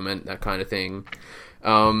figurehead government, that kind of thing.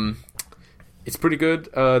 It's pretty good.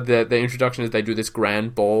 The introduction is they do this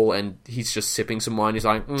grand ball, and he's just sipping some wine. He's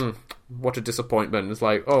like, what a disappointment. It's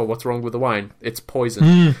like, oh, what's wrong with the wine? It's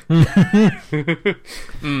poison. I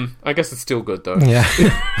guess it's still good, though. Yeah.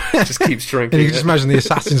 Just keeps drinking. And you can just imagine the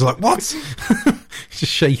assassin's like, what?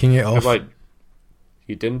 Just shaking it off. Like,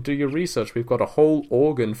 you didn't do your research. We've got a whole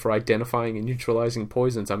organ for identifying and neutralizing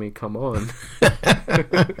poisons. I mean, come on.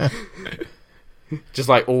 Just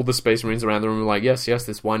all the Space Marines around the room are like, yes,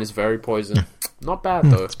 this wine is very poison. Not bad,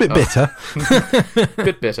 though. It's a bit bitter.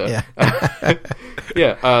 Bit bitter. Yeah.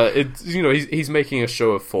 Yeah. It's, he's making a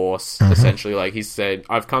show of force, essentially. He's said,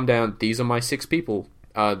 I've come down, these are my 6 people.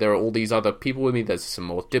 There are all these other people with me. There's some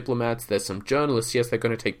more diplomats. There's some journalists. Yes, they're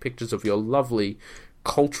going to take pictures of your lovely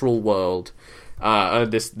cultural world.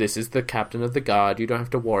 This is the captain of the guard. You don't have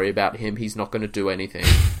to worry about him. He's not going to do anything.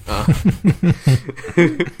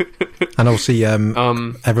 And obviously,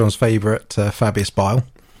 everyone's favourite, Fabius Bile.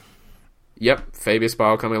 Yep, Fabius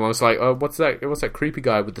Bile coming along. It's like, oh, what's that creepy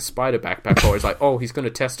guy with the spider backpack? Or it's like, oh, he's going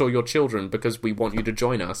to test all your children because we want you to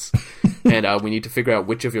join us, and we need to figure out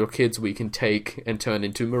which of your kids we can take and turn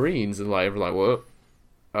into Marines. And everyone's like,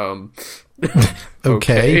 what?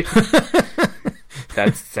 Okay.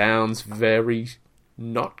 That sounds very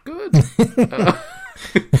not good.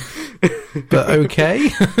 But okay.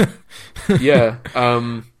 Yeah.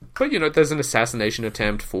 But, there's an assassination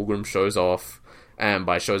attempt. Fulgrim shows off. And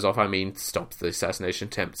by shows off, I mean stops the assassination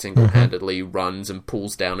attempt single-handedly, runs and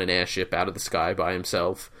pulls down an airship out of the sky by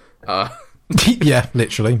himself. Yeah,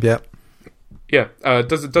 literally, yeah. Yeah,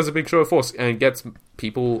 does a big show of force and gets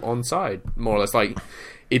people on side, more or less. Like,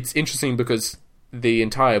 it's interesting because the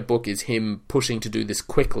entire book is him pushing to do this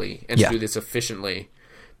quickly and to do this efficiently.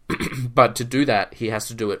 But to do that, he has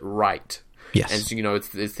to do it right. Yes. And,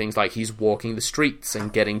 it's things like he's walking the streets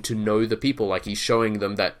and getting to know the people. Like, he's showing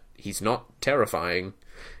them that he's not terrifying,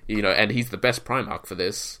 and he's the best Primarch for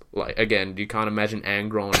this. Like, again, you can't imagine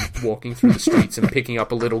Angron walking through the streets and picking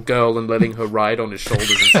up a little girl and letting her ride on his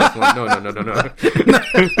shoulders and stuff. Like, no.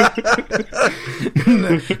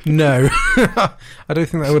 No. I don't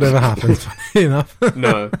think that would ever happen, funny enough.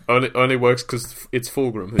 No, only works because it's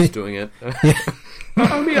Fulgrim who's doing it.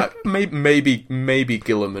 I mean, maybe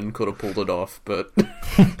Gilliman could have pulled it off, but...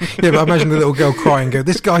 Yeah, but imagine the little girl crying and go,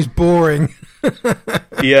 "This guy's boring."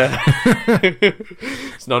 Yeah.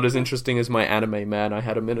 It's not as interesting as my anime man I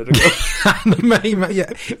had a minute ago. Anime man, yeah.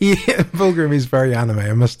 Fulgrim is very anime,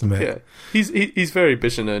 I must admit. Yeah. He's very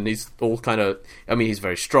Bishana, and he's all kind of... I mean, he's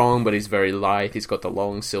very strong, but he's very light. He's got the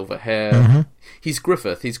long silver hair. Mm-hmm. He's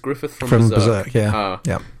Griffith. He's Griffith from Berserk.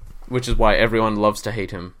 Yeah. Which is why everyone loves to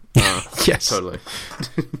hate him. Yes. Totally.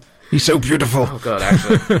 He's so beautiful. Oh, God,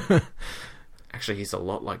 actually... Actually, he's a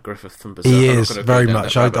lot like Griffith from Berserk. He is, very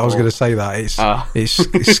much. I was going to say that. It's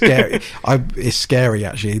scary. It's scary,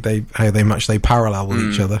 actually, how much they parallel with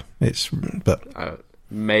each other.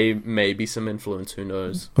 Maybe some influence, who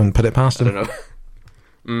knows? Wouldn't put it past him. I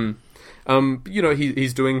don't know.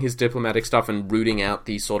 He's doing his diplomatic stuff and rooting out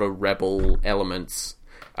these sort of rebel elements,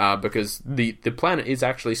 because the planet is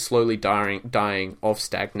actually slowly dying of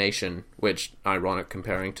stagnation, which, ironic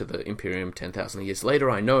comparing to the Imperium 10,000 years later,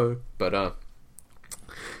 I know, but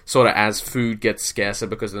sort of as food gets scarcer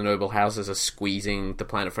because the noble houses are squeezing the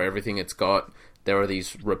planet for everything it's got, there are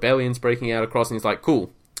these rebellions breaking out across, and he's like,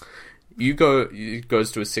 cool, he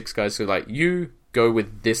goes to his 6 guys who are like, you go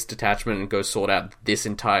with this detachment and go sort out this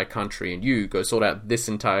entire country, and you go sort out this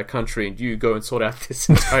entire country, and you go and sort out this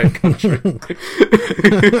entire country.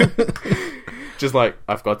 Just like,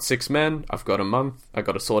 I've got 6 men, I've got a month, I've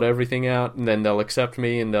got to sort everything out, and then they'll accept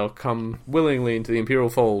me, and they'll come willingly into the Imperial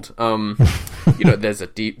fold. There's a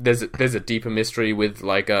deeper mystery with,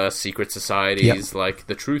 like, secret societies, like,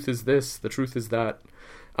 the truth is this, the truth is that.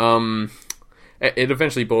 It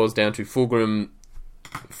eventually boils down to Fulgrim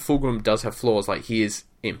does have flaws, like, he is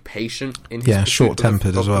impatient in his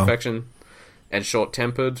short-tempered as well. Perfection, and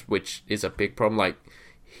short-tempered, which is a big problem. Like,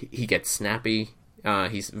 he gets snappy.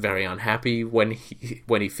 He's very unhappy when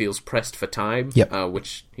he feels pressed for time,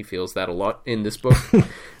 which he feels that a lot in this book.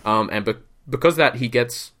 Because of that, he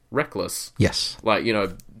gets reckless. Yes. Like,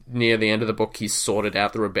 near the end of the book, he's sorted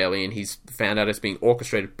out the rebellion. He's found out it's being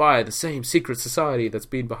orchestrated by the same secret society that's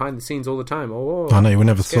been behind the scenes all the time. Oh, I know, you would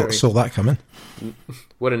never saw that coming.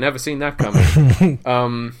 Would have never seen that coming.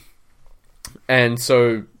 And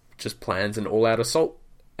so just plans an all-out assault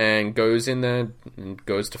and goes in there and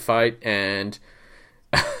goes to fight and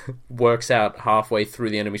works out halfway through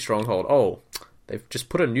the enemy stronghold, oh, they've just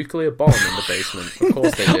put a nuclear bomb in the basement. Of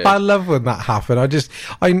course they did. I love when that happened.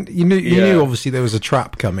 You knew obviously there was a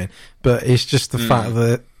trap coming, but it's just the fact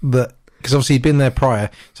that because obviously he'd been there prior.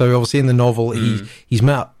 So obviously in the novel he's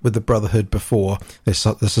met up with the Brotherhood before the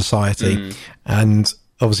society, and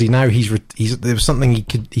obviously now there was something he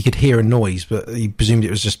could hear a noise, but he presumed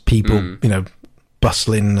it was just people,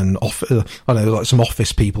 bustling and like some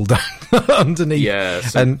office people down underneath. Yeah,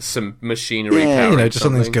 some machinery. Just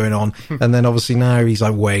something's going on. And then obviously now he's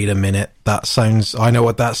like, wait a minute, I know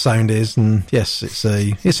what that sound is, and yes, it's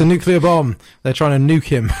a nuclear bomb. They're trying to nuke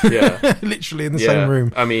him. Yeah, literally in the same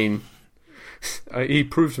room. I mean, he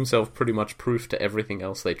proved himself pretty much proof to everything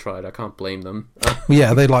else they tried. I can't blame them.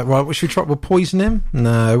 Yeah, they're like, right, should we try? We'll poison him?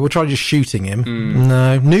 No, we'll try just shooting him.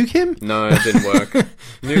 No, nuke him? No, it didn't work.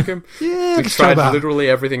 Nuke him? Yeah, we tried literally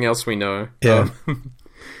everything else we know.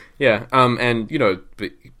 Yeah, and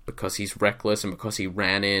because he's reckless and because he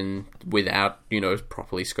ran in without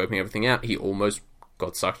properly scoping everything out, he almost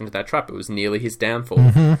got sucked into that trap. It was nearly his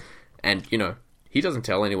downfall, and he doesn't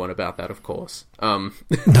tell anyone about that, of course. No.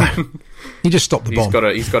 He just stopped the bomb.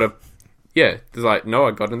 He's got a... Yeah, there's like, no,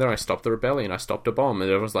 I got in there, I stopped the rebellion, I stopped a bomb. And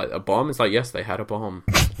everyone's like, a bomb? It's like, yes, they had a bomb.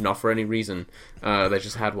 Not for any reason. They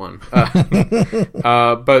just had one.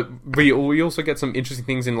 But we also get some interesting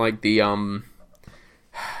things in, like, the...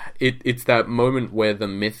 It's that moment where the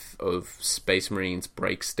myth of Space Marines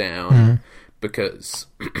breaks down because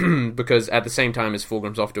at the same time as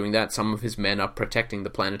Fulgrim's off doing that, some of his men are protecting the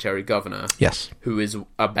planetary governor, yes, who is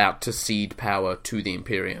about to cede power to the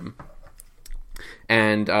Imperium.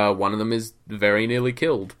 And one of them is very nearly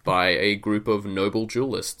killed by a group of noble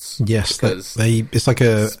duelists. Yes, it's like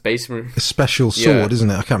a special sword, isn't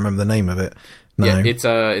it? I can't remember the name of it. No. Yeah, it's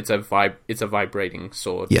a vibrating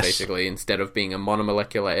sword, basically. Instead of being a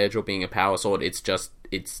monomolecular edge or being a power sword, it's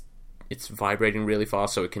vibrating really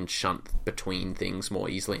fast, so it can shunt between things more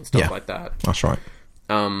easily and stuff like that. That's right.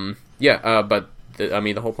 But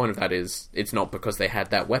the whole point of that is it's not because they had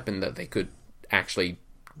that weapon that they could actually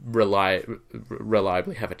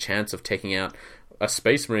reliably have a chance of taking out a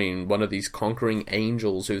space marine, one of these conquering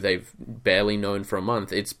angels who they've barely known for a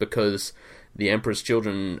month. It's because the Emperor's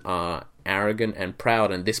children are arrogant and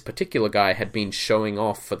proud, and this particular guy had been showing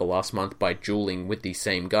off for the last month by dueling with these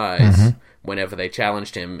same guys whenever they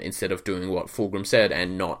challenged him, instead of doing what Fulgrim said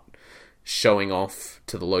and not showing off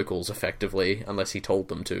to the locals effectively unless he told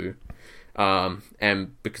them to.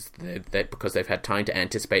 And because they've had time to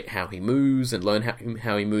anticipate how he moves and learn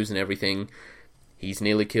how he moves and everything, he's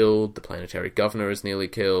nearly killed. The planetary governor is nearly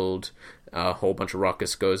killed. A whole bunch of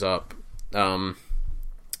ruckus goes up. Because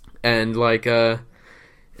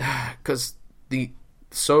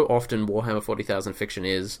so often Warhammer 40,000 fiction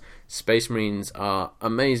is Space Marines are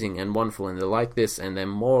amazing and wonderful, and they're like this, and they're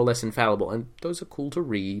more or less infallible, and those are cool to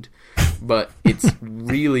read, but it's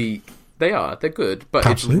really... They're good, but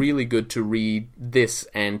Absolutely. It's really good to read this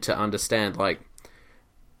and to understand,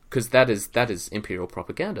 because that is Imperial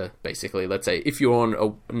propaganda, basically. Let's say, if you're on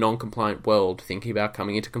a non-compliant world thinking about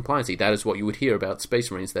coming into compliancy, that is what you would hear about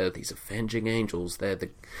Space Marines. They're these avenging angels, they're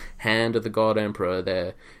the hand of the God Emperor,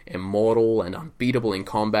 they're immortal and unbeatable in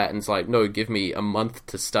combat, and it's like, no, give me a month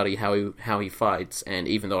to study how he fights, and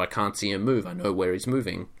even though I can't see him move, I know where he's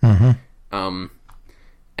moving.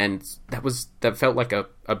 And that felt like a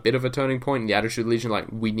bit of a turning point in the attitude of the Legion, like,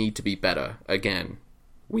 we need to be better again.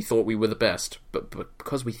 We thought we were the best, but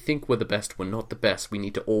because we think we're the best, we're not the best. We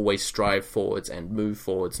need to always strive forwards and move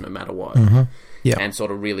forwards no matter what. And sort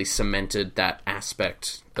of really cemented that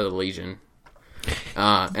aspect of the Legion.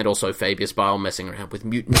 And also Fabius Bile messing around with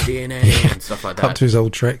mutant DNA and stuff like that. Up to his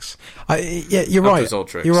old tricks. You're right.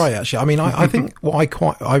 You're right, actually. I mean, I think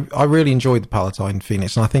I really enjoyed the Palatine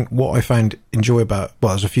Phoenix, and I think what I found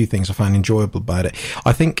there's a few things I found enjoyable about it.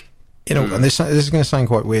 I think, and this is going to sound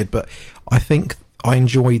quite weird, but I think I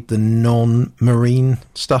enjoyed the non-marine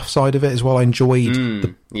stuff side of it as well. I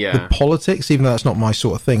enjoyed the politics, even though that's not my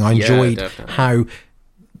sort of thing. I enjoyed how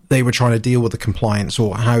they were trying to deal with the compliance,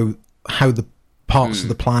 or how the parts of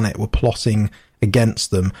the planet were plotting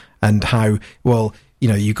against them, and how, well,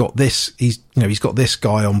 you got this, he's got this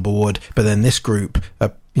guy on board, but then this group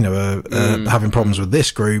having problems with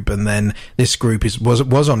this group, and then this group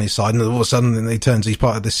was on his side, and all of a sudden then he turns, he's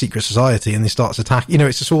part of this secret society, and he starts attacking.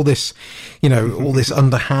 It's just all this, all this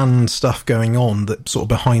underhand stuff going on, that sort of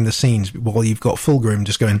behind the scenes, while you've got Fulgrim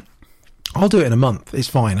just going, I'll do it in a month. It's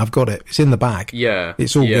fine. I've got it. It's in the bag. Yeah,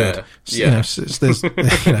 it's all good. Yeah.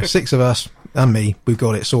 There's 6 of us and me. We've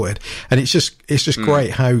got it sorted. And it's just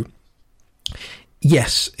great how.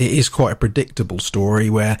 Yes, it is quite a predictable story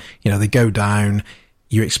where they go down.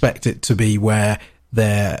 You expect it to be where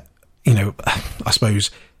they're, I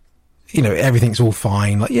suppose, everything's all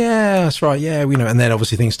fine. Like, yeah, that's right. Yeah, and then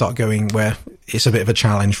obviously things start going where it's a bit of a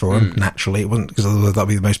challenge for them. Naturally, it wouldn't, because otherwise that'd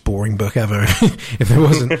be the most boring book ever if there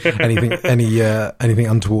wasn't anything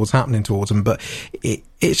untoward's happening towards them. But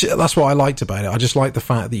it's that's what I liked about it. I just like the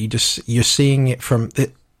fact that you're seeing it from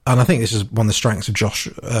it, and I think this is one of the strengths of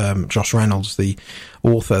Josh Reynolds, the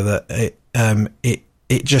author, that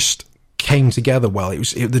it just came together well. It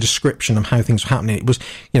was the description of how things were happening. It was,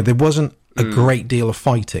 there wasn't a great deal of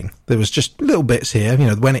fighting. There was just little bits here,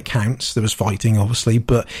 when it counts, there was fighting, obviously,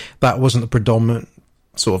 but that wasn't the predominant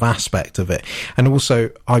sort of aspect of it. And also,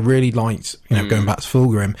 I really liked, going back to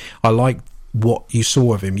Fulgrim, I liked what you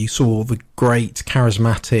saw of him. You saw the great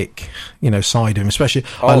charismatic, side of him, especially,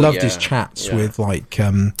 I loved his chats with, what's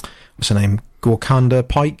her name? Gorkanda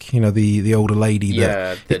Pike, the older lady.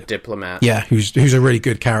 The diplomat. Yeah, who's a really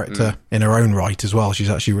good character in her own right as well. She's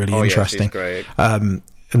actually really interesting. Yeah, she's great.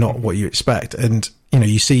 Not what you expect, and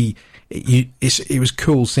you see, it was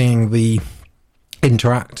cool seeing the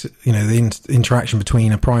interaction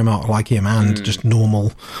between a Primarch like him and just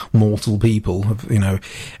normal mortal people,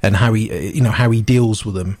 and how he deals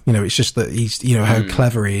with them. It's just that he's, how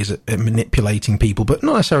clever he is at manipulating people, but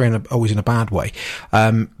not necessarily always in a bad way.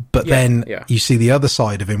 But then you see the other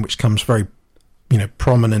side of him, which comes very,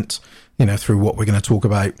 prominent, through what we're going to talk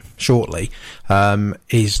about shortly,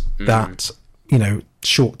 is that,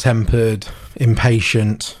 short-tempered,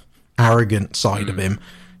 impatient, arrogant side of him.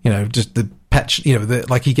 Just the pet.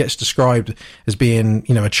 Like he gets described as being,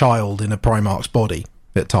 a child in a Primarch's body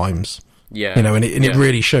at times. Yeah. And it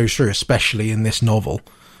really shows through, especially in this novel.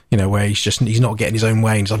 Where he's not getting his own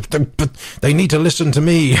way, and he's like, but they need to listen to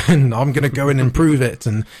me, and I'm going to go and improve it,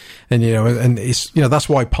 and it's that's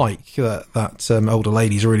why Pike, that older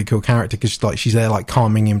lady, is a really cool character, because like she's there like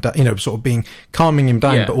calming him down, sort of calming him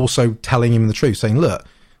down, but also telling him the truth, saying, look,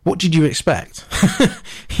 what did you expect?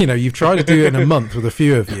 You've tried to do it in a month with a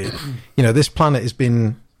few of you. This planet has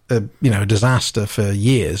been a disaster for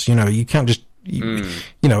years. You can't just.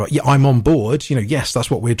 I'm on board. Yes,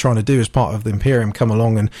 that's what we're trying to do as part of the Imperium. Come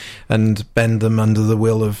along and bend them under the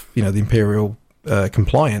will of the Imperial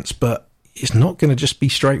compliance. But it's not going to just be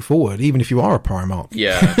straightforward, even if you are a Primarch.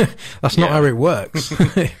 Yeah, that's not how it works. So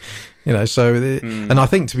and I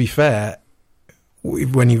think, to be fair,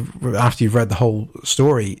 after you've read the whole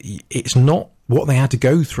story, it's not what they had to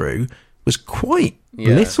go through was quite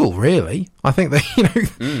little, really. I think that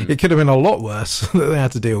it could have been a lot worse that they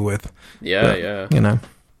had to deal with.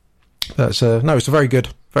 That's it's a very good,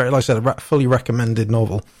 like I said, a fully recommended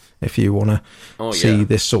novel if you want to see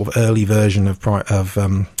this sort of early version of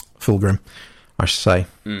Fulgrim, I should say.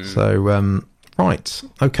 So right,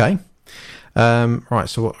 okay, right.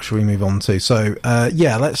 So what should we move on to? So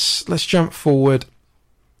let's jump forward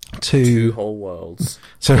to Two Whole Worlds.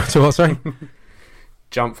 So what? Sorry.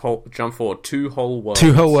 Jump forward 2 whole worlds.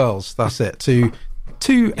 2 whole worlds, that's it.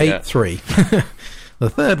 283. The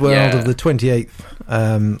third world of the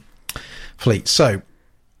 28th fleet. So,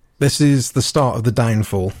 this is the start of the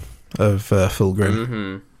downfall of Fulgrim.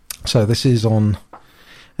 Mm-hmm. So, this is on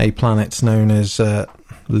a planet known as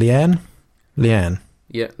Lian? Yeah,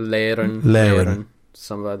 Leren.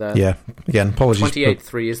 Something like that. Yeah, again, apologies.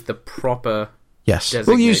 28.3 is the proper... Yes,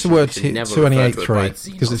 we'll use the word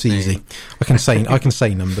 283 because it's easy. I can say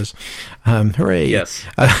numbers. Hooray! Yes.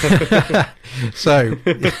 So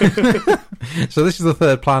this is the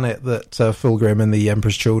third planet that Fulgrim and the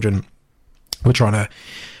Emperor's Children were trying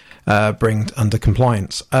to bring under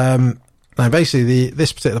compliance. Now, basically,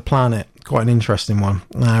 this particular planet, quite an interesting one.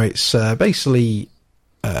 Now, it's basically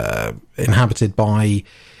inhabited by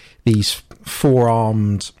these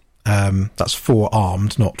four-armed. That's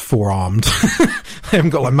four-armed, not four-armed. They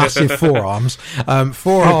haven't got like massive forearms.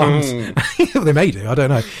 Four-armed. They may do, I don't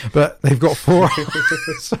know. But they've got four.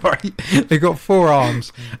 Sorry, they've got four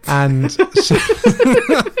arms, and so,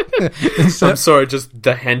 I'm sorry, just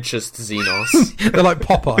the henchest Xenos. They're like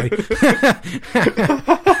Popeye.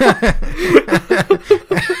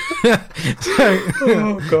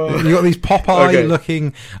 Oh god! You got these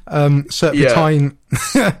Popeye-looking serpentine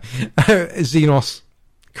Xenos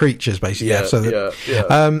creatures, basically,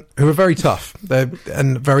 who are very tough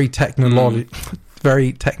and very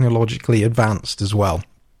technologically advanced as well.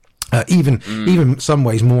 Even some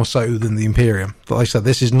ways more so than the Imperium. But like I said,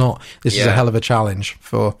 this is a hell of a challenge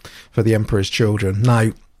for the Emperor's Children.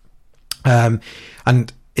 Now, and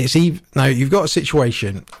it's now you've got a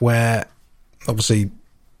situation where obviously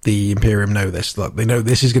the Imperium know this. Like, they know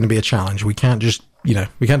this is going to be a challenge. We can't just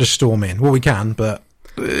storm in. Well, we can, but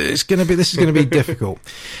this is going to be difficult.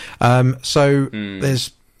 So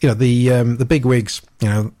there's the big wigs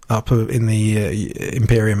up in the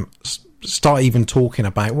Imperium start even talking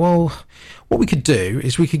about, well, what we could do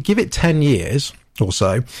is we could give it 10 years or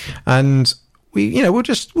so, and we'll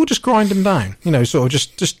just grind them down, sort of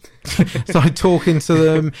just start talking to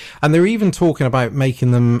them. And they're even talking about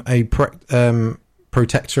making them a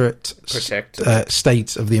protectorate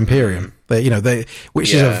state of the Imperium.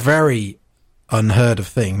 Which is a very unheard of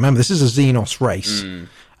thing. Remember, this is a Xenos race,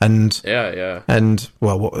 and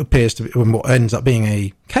well, what appears to be, what ends up being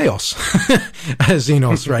a Chaos a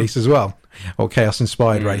Xenos race as well, or Chaos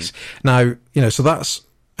inspired race. Now, so that's,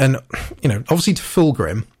 and obviously to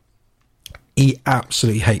Fulgrim, he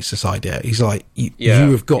absolutely hates this idea. He's like, you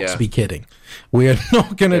have got to be kidding. We are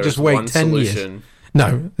not going to just wait 10 years.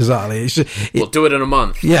 No, exactly. We'll do it in a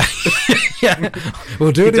month. Yeah.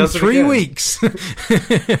 We'll do it in 3 weeks.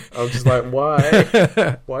 I'm just like,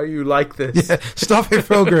 why? Why are you like this? Yeah, stop it,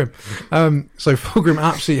 Fulgrim. So Fulgrim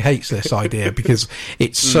absolutely hates this idea because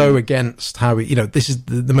it's so against how this is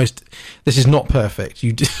the most. This is not perfect.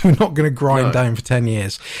 You're not going to grind down for 10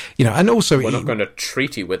 years. And also we're not going to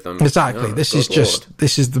treaty with them. Exactly. No, this is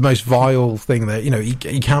the most vile thing that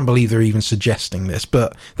you can't believe they're even suggesting this,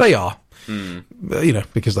 but they are.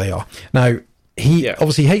 Because they are. Now, he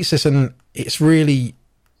obviously hates this, and it's really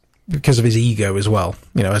because of his ego as well.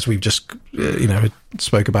 As we've just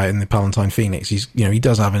spoke about in the Palatine Phoenix, he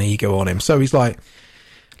does have an ego on him. So he's like,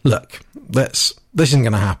 look, this isn't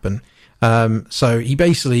going to happen. So he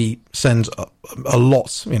basically sends a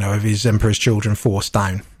lot, of his Emperor's Children force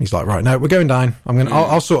down. He's like, right, no, we're going down.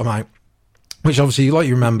 I'll sort them out. Which obviously, like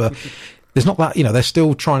you remember, there's not that, they're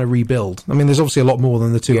still trying to rebuild. I mean, there's obviously a lot more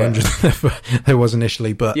than the 200 there was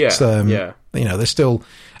initially, but, there's still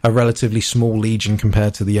a relatively small legion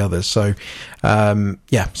compared to the others. So,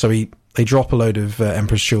 so they drop a load of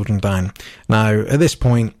Emperor's Children down. Now, at this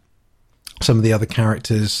point, some of the other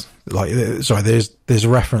characters, there's a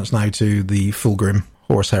reference now to the Fulgrim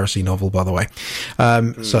Horus Heresy novel, by the way.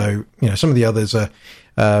 So, some of the others are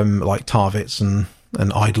like Tarvitz and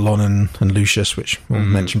Eidolon and Lucius, which we'll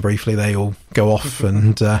mention briefly. They all go off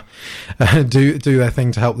and do their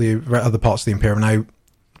thing to help the other parts of the Imperium. Now,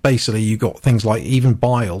 basically, you got things like even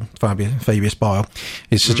Bile, Fabius Bile,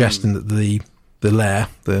 is suggesting that the lair,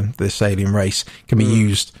 this alien race, can be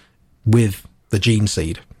used with the gene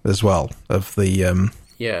seed as well of the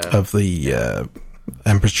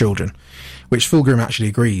Emperor's Children, which Fulgrim actually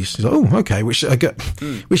agrees. He's like, oh, okay, which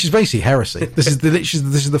is basically heresy. This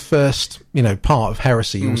is the first part of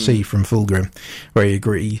heresy you'll see from Fulgrim, where he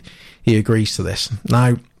agrees to this.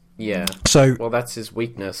 Now, so that's his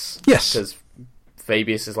weakness. Yes, because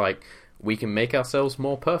Fabius is like, we can make ourselves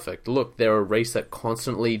more perfect. Look, they're a race that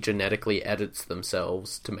constantly genetically edits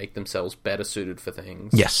themselves to make themselves better suited for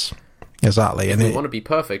things. Yes, exactly. If we want to be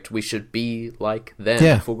perfect, we should be like them.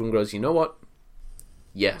 Yeah. Fulgrim goes, you know what?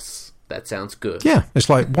 Yes, that sounds good. Yeah, it's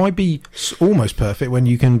like, why be almost perfect when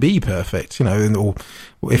you can be perfect? Or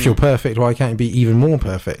if you're perfect, why can't you be even more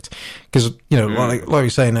perfect? Because like we were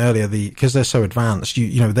saying earlier, because they're so advanced,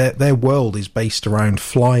 their world is based around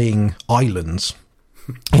flying islands.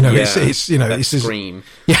 It's Scream.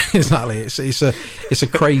 Yeah, exactly. It's a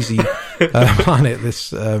crazy planet.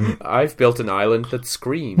 This I've built an island that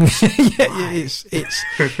screams. It's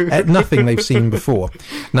nothing they've seen before.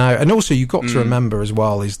 Now, and also you've got to remember as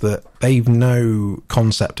well is that they've no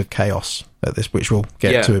concept of chaos at this, which we'll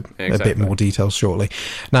get to a bit more details shortly.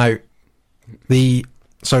 Now,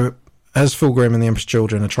 so as Fulgrim and the Emperor's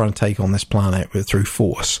Children are trying to take on this planet through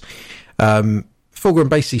force, Fulgrim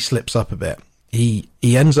basically slips up a bit. He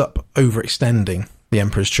ends up overextending the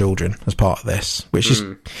Emperor's Children as part of this, which is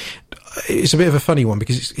it's a bit of a funny one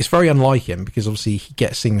because it's very unlike him, because obviously he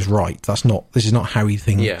gets things right. This is not how he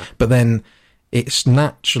thinks. Yeah. But then it's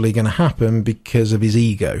naturally going to happen because of his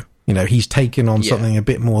ego. He's taken on something a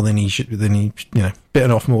bit more than he should,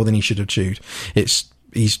 bitten off more than he should have chewed.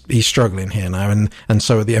 He's struggling here now, and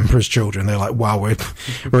so are the Emperor's Children. They're like, wow, we're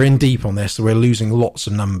in deep on this. We're losing lots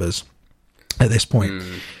of numbers at this point.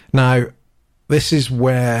 Now, this is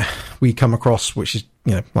where we come across, which is,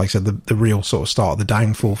 like I said, the real sort of start of the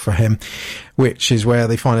downfall for him, which is where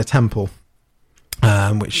they find a temple,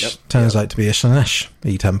 which turns out to be a Slanesh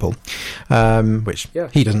temple, which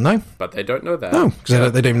he doesn't know. But they don't know that. No,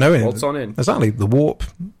 because they don't even know anything. Waltz on in. Exactly. The warp,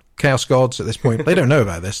 Chaos Gods at this point, they don't know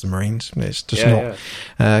about this, the Marines. It's just not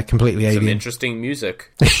completely alien. Some interesting music.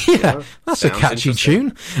 That's a catchy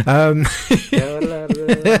tune. Sounds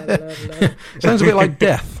a bit like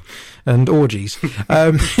death and orgies.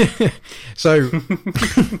 So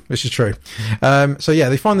this is true.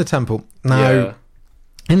 They find the temple. Now,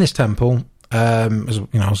 in this temple,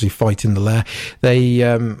 obviously fighting the lair,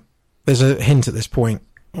 there's a hint at this point,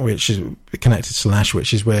 which is connected to Slanesh,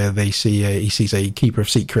 which is where he sees a Keeper of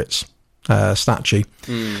Secrets statue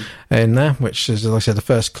in there, which is, like I said, the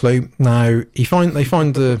first clue. Now, he finds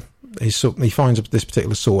this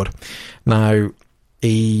particular sword. Now,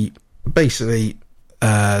 he basically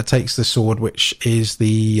takes the sword, which is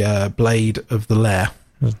the blade of the lair.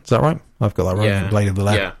 Is that right? I've got that right. Yeah. Blade of the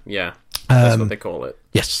lair. Yeah. That's what they call it.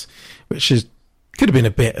 Yes, which could have been a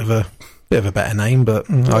bit of a better name, but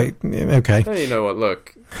okay. Hey, you know what?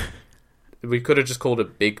 Look, we could have just called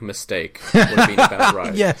it Big Mistake. Would have been about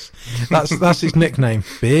right. Yes, that's his nickname.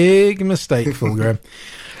 Big Mistake, Fulgrim.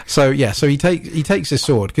 So he takes his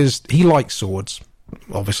sword because he likes swords.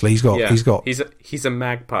 Obviously, he's a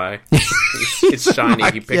magpie. It's shiny.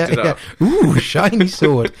 He picked it up. Ooh, shiny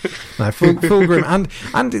sword. No, Fulgrim,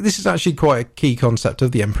 and this is actually quite a key concept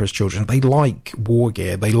of the Emperor's Children. They like war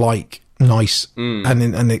gear. They like nice,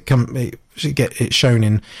 and it's shown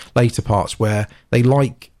in later parts where they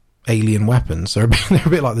like alien weapons. They're a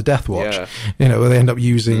bit like the Death Watch, where they end up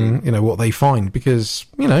using what they find, because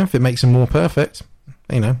if it makes them more perfect,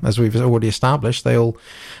 as we've already established,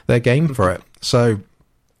 they're game for it. So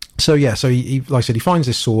he, like I said, he finds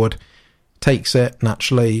this sword, takes it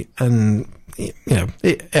naturally, and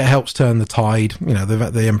it helps turn the tide.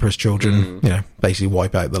 The Emperor's Children, basically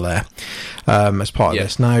wipe out the lair as part of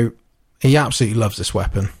this. Now, he absolutely loves this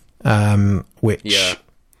weapon, which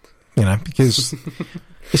because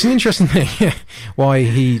It's an interesting thing why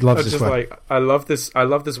he loves this weapon. I love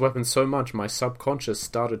this weapon so much. My subconscious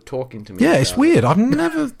started talking to me. Yeah, it's weird. I've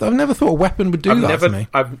never thought a weapon would do that to me.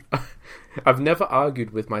 I've never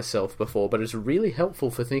argued with myself before, but it's really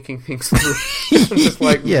helpful for thinking things through. I'm just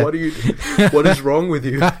like, what is wrong with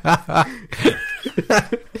you?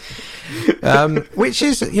 Which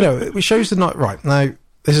is, which shows the night. Right now,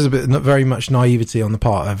 this is a bit very much naivety on the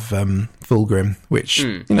part of Fulgrim, which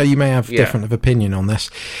you may have different of opinion on this.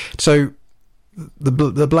 So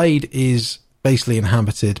the blade is basically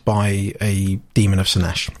inhabited by a demon of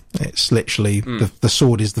Sinesh. It's literally the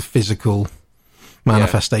sword is the physical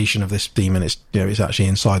manifestation of this demon. It's actually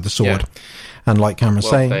inside the sword, and like Cameron's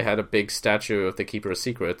saying, they had a big statue of the Keeper of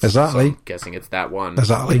Secrets. Exactly, so I'm guessing it's that one.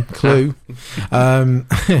 Exactly, clue.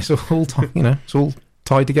 It's all it's all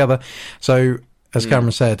tied together. So, as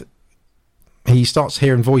Cameron said, he starts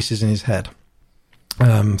hearing voices in his head.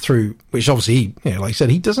 Through which obviously like I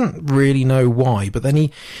said, he doesn't really know why, but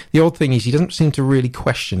then the odd thing is he doesn't seem to really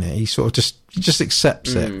question it. He sort of just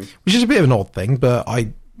accepts it, which is a bit of an odd thing, but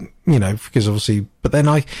because obviously,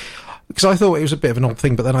 because I thought it was a bit of an odd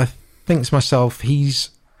thing, but then I think to myself, he's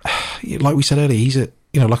like we said earlier, he's like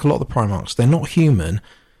a lot of the Primarchs, they're not human.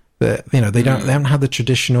 They haven't had the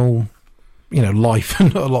traditional life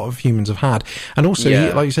that a lot of humans have had, and also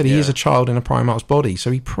like you said, he is a child in a Primarch's body, so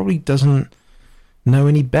he probably doesn't know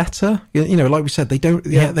any better. Like we said, they don't.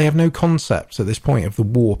 They have no concept at this point of the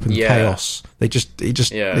warp and chaos. It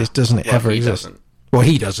doesn't ever exist. Well,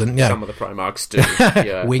 he doesn't. Yeah, some of the Primarchs do.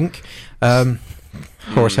 Yeah. Wink.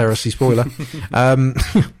 Horus Heresy spoiler.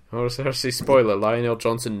 Horus Heresy spoiler. Lionel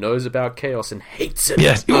Johnson knows about chaos and hates it.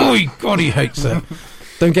 Yes. Oh God, he hates it.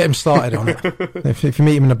 Don't get him started on it. If you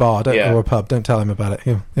meet him in a bar or a pub, don't tell him about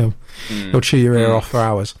it. He'll chew your ear off for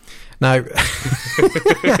hours. Now,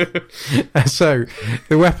 so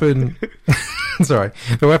the weapon. Sorry,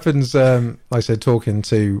 the weapon's. Like I said, talking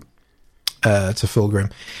to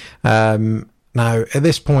Fulgrim. Now, at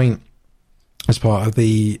this point, as part of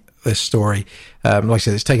this story, like I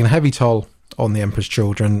said, it's taken a heavy toll on the Emperor's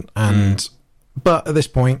children, but at this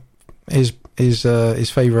point, his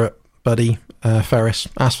favourite buddy, Ferris,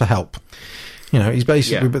 asks for help. He's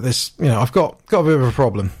basically, but this, I've got a bit of a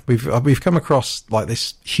problem. We've come across like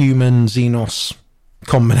this human Xenos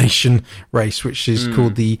combination race, which is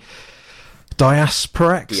called the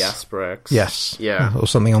Diasporex. Yes. Yeah. Or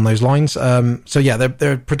something on those lines.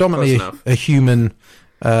 They're predominantly a human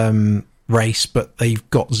race, but they've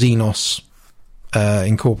got Xenos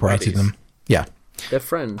incorporated them. Yeah. They're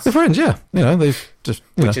friends. Yeah. They've just...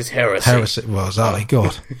 Which is heresy. Well, exactly.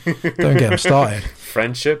 God. Don't get them started.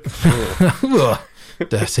 Friendship.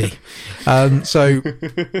 Dirty.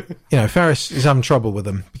 Ferris is having trouble with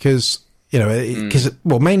them because,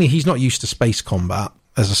 mainly he's not used to space combat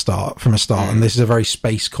from a start, and this is a very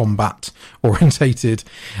space combat orientated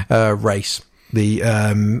race.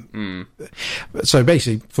 So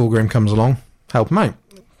basically, Fulgrim comes along, help him out.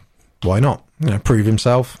 Why not? Prove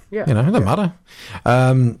himself. Yeah. It doesn't matter.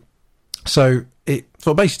 So it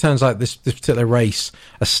basically turns out this particular race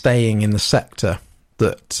are staying in the sector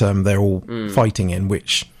that they're all fighting in,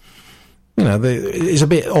 which is a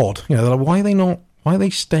bit odd. They're like, why are they not? Why are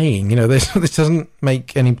they staying? This doesn't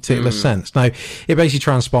make any particular sense. Now, it basically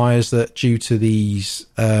transpires that due to these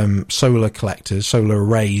solar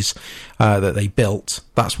arrays that they built,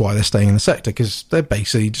 that's why they're staying in the sector, because they've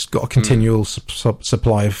basically just got a continual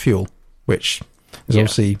supply of fuel, which is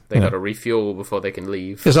obviously... They got to refuel before they can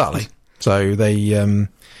leave. Exactly. So they,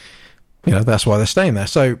 that's why they're staying there.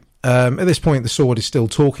 So at this point, the sword is still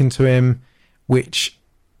talking to him, which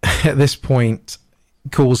at this point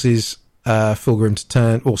causes... Fulgrim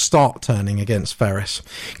to start turning against Ferris,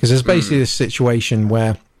 because there's basically this situation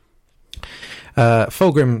where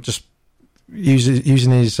Fulgrim just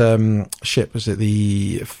using his ship, was it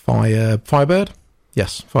the Firebird?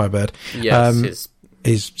 Yes, Firebird. Yes,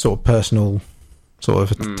 his sort of personal sort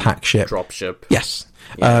of attack ship, drop ship. Yes,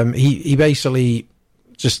 he basically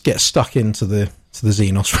just gets stuck into the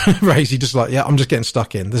Xenos race. He just like, I'm just getting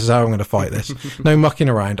stuck in. This is how I'm going to fight this. No mucking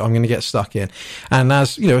around. I'm going to get stuck in. And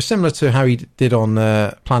as similar to how he did on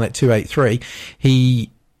Planet 283,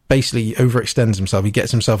 he basically overextends himself. He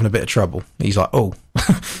gets himself in a bit of trouble. He's like,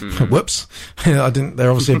 whoops. They're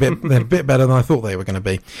obviously they're a bit better than I thought they were going to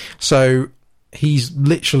be. So he's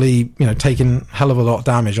literally, taking a hell of a lot of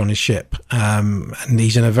damage on his ship. And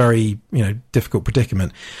he's in a very, difficult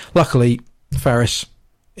predicament. Luckily, Ferris,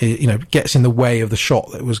 gets in the way of the shot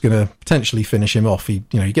that was going to potentially finish him off. He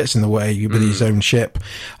gets in the way with his own ship.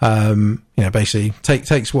 Basically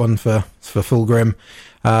takes one for Fulgrim,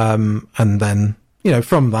 and then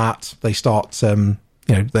from that they start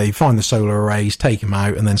they find the solar arrays, take them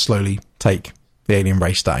out, and then slowly take the alien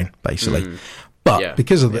race down, basically. But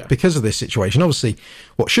because of this situation, obviously,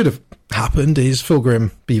 what should have happened is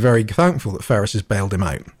Fulgrim be very thankful that Ferris has bailed him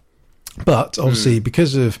out. But obviously,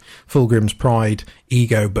 because of Fulgrim's pride,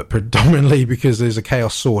 ego, but predominantly because there's a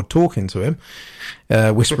Chaos Sword talking to him,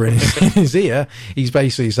 whispering in his ear, he's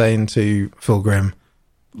basically saying to Fulgrim,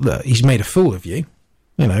 "Look, he's made a fool of you.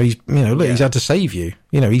 He's he's had to save you.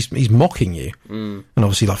 He's mocking you." And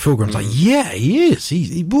obviously, like Fulgrim's like, "Yeah, he is.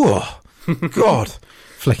 He God."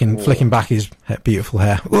 Flicking back his beautiful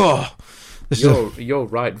hair. Oh, your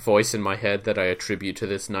right voice in my head that I attribute to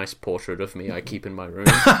this nice portrait of me I keep in my room.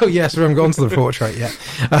 Oh yes, we haven't gone to the portrait yet.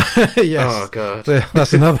 Yes. Oh god,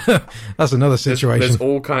 that's another situation.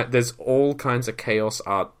 There's all kinds of chaos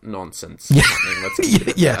art nonsense happening. Let's keep it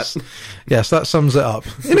at that. Yes, that sums it up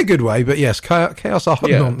in a good way. But yes, chaos art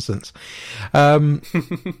nonsense.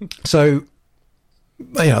 So.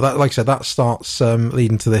 That, like I said, that starts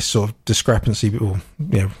leading to this sort of discrepancy, or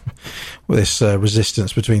with this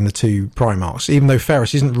resistance between the two Primarchs. Even though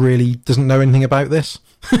Ferris doesn't know anything about this.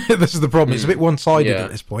 This is the problem. It's a bit one-sided at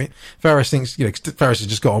this point. Ferris thinks, Ferris has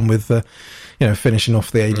just got on with, finishing off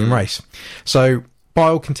the alien race. So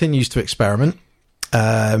Bile continues to experiment,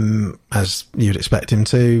 as you'd expect him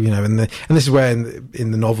to. And this is where in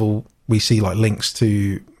the novel we see like links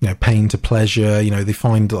to pain to pleasure. They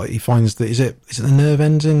find he finds that is it the nerve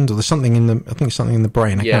ending, or there's something in the, I think it's something in the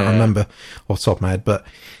brain. I can't remember off the top of my head, but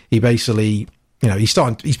he basically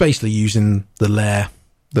he's basically using the lair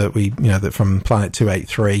that that from Planet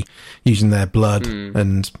 283, using their blood,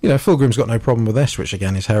 and Fulgrim's got no problem with this, which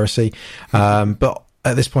again is heresy. But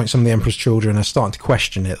at this point, some of the Emperor's children are starting to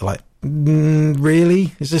question it, like,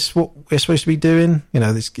 really, is this what we're supposed to be doing?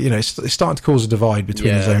 It's starting to cause a divide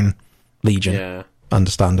between his own legion,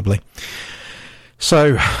 understandably.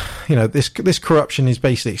 So, this corruption is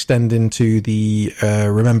basically extending to the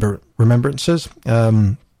remembrances.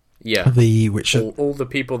 All the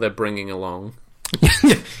people they're bringing along.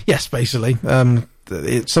 Yes, basically. Some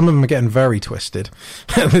of them are getting very twisted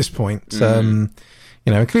at this point.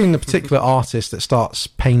 Including the particular artist that starts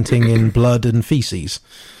painting in blood and feces.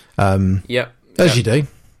 As you do. As you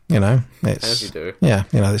do. Yeah,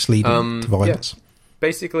 it's leading to violence. Yeah.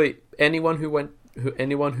 Basically, anyone who went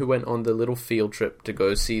on the little field trip to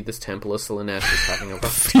go see this Temple of Selenesh is having a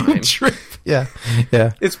rough time. Trip. Yeah.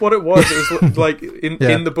 It's what it was. It was like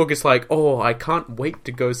in the book. It's like, oh, I can't wait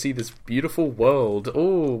to go see this beautiful world.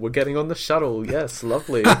 Oh, we're getting on the shuttle. Yes,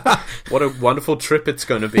 lovely. What a wonderful trip it's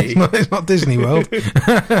going to be. It's not Disney World.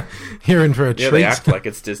 You're in for a treat. Yeah, they act like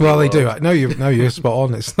it's Disney. Well, World. They do. No, you're spot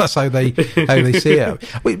on. That's how they see it.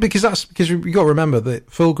 Because you got to remember that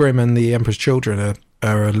Fulgrim and the Emperor's children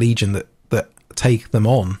are a legion that take them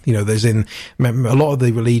on. There's a lot of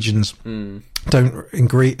the legions don't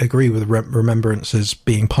agree with remembrances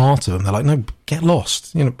being part of them. They're like, no, get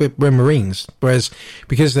lost. We're Marines. Whereas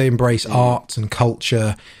because they embrace art and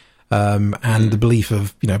culture, and the belief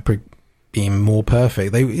of being more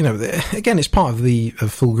perfect, they again, it's part of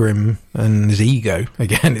Fulgrim and his ego.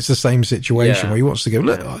 Again, it's the same situation where he wants to go,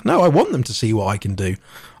 look, no, I want them to see what I can do.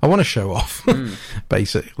 I want to show off,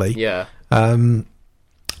 basically. Yeah.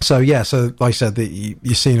 So like I said, that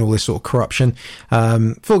you're seeing all this sort of corruption.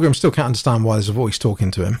 Fulgrim still can't understand why there's a voice talking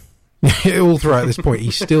to him. All throughout this point, he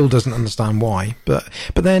still doesn't understand why. But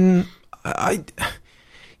then I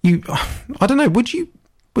don't know. Would you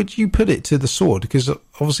put it to the sword? Because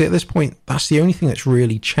obviously at this point, that's the only thing that's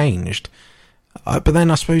really changed. But then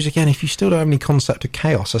I suppose again, if you still don't have any concept of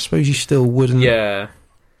chaos, I suppose you still wouldn't. Yeah,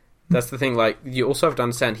 that's the thing. Like, you also have to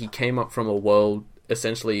understand, he came up from a world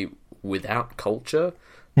essentially without culture.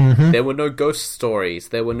 Mm-hmm. There were no ghost stories,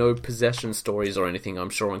 there were no possession stories or anything, I'm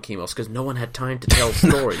sure, on Chemos, because no one had time to tell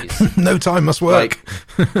stories. No time must work.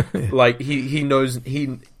 Like he knows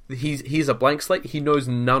he's a blank slate. He knows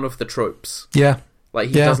none of the tropes. Yeah. Like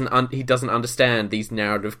he doesn't understand these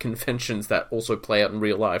narrative conventions that also play out in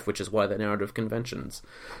real life, which is why they're narrative conventions.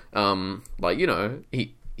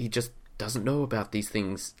 He just doesn't know about these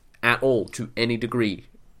things at all, to any degree.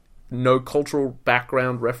 No cultural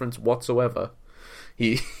background reference whatsoever.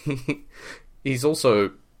 He's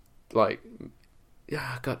also like,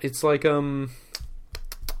 it's like brain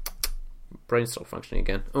stopped functioning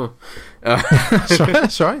again.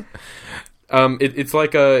 That's right. It's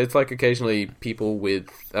like occasionally people with,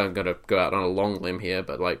 I'm gonna go out on a long limb here,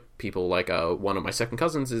 but like people like one of my second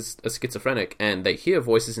cousins is a schizophrenic, and they hear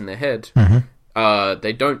voices in their head. Mm-hmm.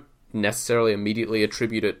 They don't necessarily immediately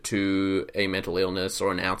attribute it to a mental illness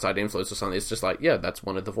or an outside influence or something. It's just like, yeah, that's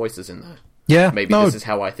one of the voices in there. Yeah, maybe this is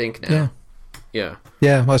how I think now. Yeah.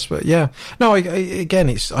 Yeah, I suppose, yeah. No, again,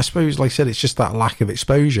 I suppose, like I said, it's just that lack of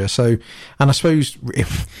exposure. So, and I suppose,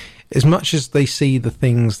 as much as they see the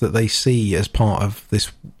things that they see as part of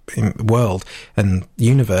this world and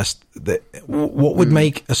universe, that what would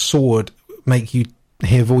make a sword make you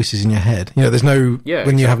hear voices in your head? You know, there's no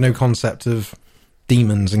when you have no concept of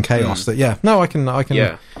demons and chaos. That I can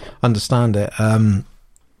understand it.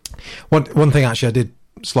 One thing actually I did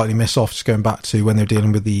slightly miss off, just going back to when they're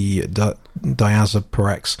dealing with the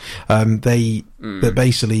Diazoparex. That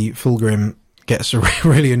basically Fulgrim gets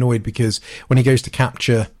really annoyed because when he goes to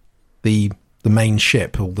capture the main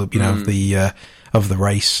ship, or of the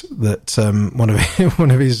race, that one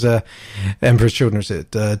of his Emperor's children, is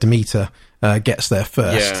it Demeter, gets there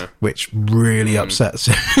first, which really upsets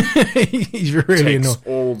him. He's really annoyed.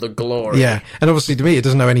 All the glory. Yeah, and obviously Demeter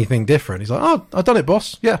doesn't know anything different. He's like, "Oh, I've done it,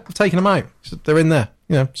 boss. Yeah, I've taken them out. They're in there.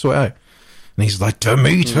 You know, sort it out." And he's like,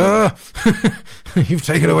 "Demeter, you've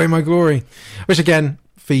taken away my glory," which again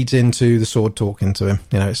feeds into the sword talking to him.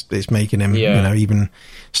 You know, it's making him, even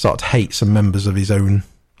start to hate some members of his own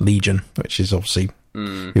legion, which is obviously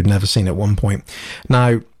you'd never seen at one point.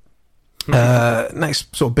 Now,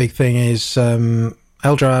 next sort of big thing is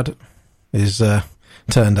Eldrad is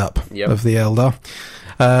turned up of the Eldar.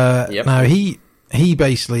 Now he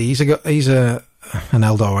basically he's an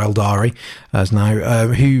Eldar or Eldari as now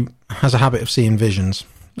who has a habit of seeing visions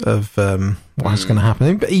of what's going to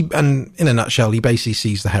happen. But and in a nutshell, he basically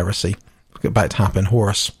sees the heresy about to happen,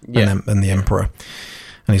 Horus and the Emperor,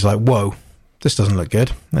 and he's like, "Whoa, this doesn't look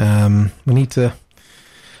good. We need to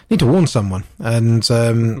warn someone." And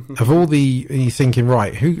of all you're thinking,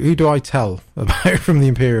 right, who do I tell about from the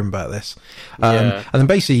Imperium about this? And then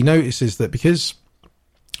basically he notices that because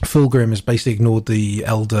Fulgrim has basically ignored the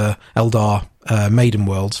Eldar maiden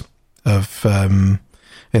worlds of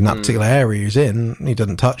in that particular area he's in, he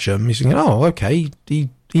doesn't touch them. He's thinking, oh, okay, he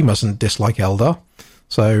mustn't dislike Eldar.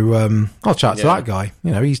 So I'll chat to that guy.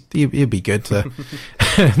 You know, he'll be good to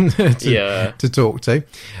to talk to.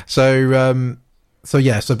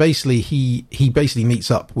 So basically he basically meets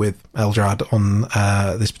up with Eldrad on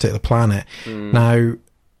this particular planet. Now, you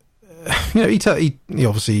know, he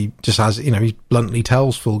obviously just has, you know, he bluntly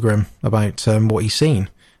tells Fulgrim about what he's seen.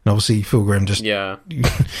 And obviously Fulgrim just...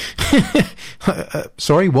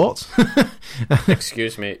 sorry, what?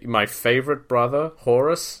 Excuse me. My favourite brother,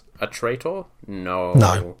 Horus, a traitor? No.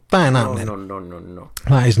 No. No.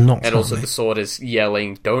 That is not And funny. also the sword is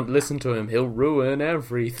yelling, don't listen to him, he'll ruin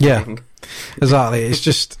everything. Yeah, exactly.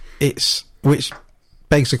 Which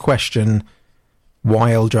begs the question, why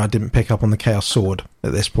Eldrad didn't pick up on the Chaos Sword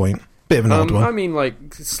at this point. Bit of an odd one. I mean, like,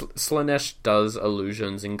 Slaanesh does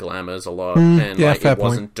illusions and glamours a lot, and like it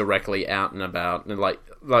wasn't directly out and about, and like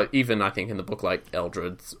even I think in the book, like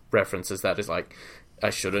Eldred references that is like, I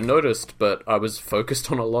should have noticed, but I was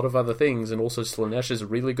focused on a lot of other things, and also Slaanesh is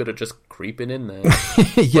really good at just creeping in there.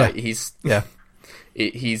 Like, he's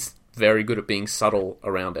very good at being subtle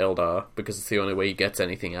around Eldar because it's the only way he gets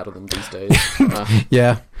anything out of them these days.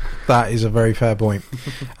 Yeah, that is a very fair point.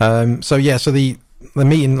 So the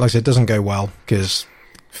meeting, like I said, doesn't go well because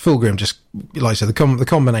Fulgrim just, like I said, the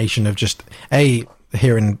combination of just A,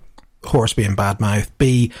 hearing Horus being badmouth,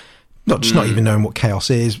 B, not even knowing what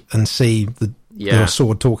chaos is, and C, the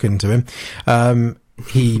sword talking to him.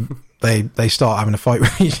 They start having a fight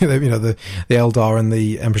with each other. You know, the Eldar and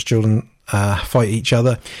the Emperor's children fight each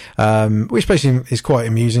other, which basically is quite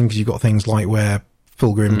amusing because you've got things like where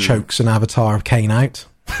Fulgrim chokes an avatar of Cain out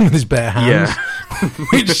with his bare hands,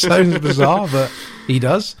 which sounds bizarre, but he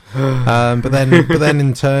does. But then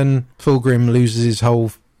in turn, Fulgrim loses his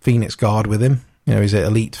whole Phoenix Guard with him. You know, his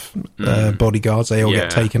elite bodyguards. They all get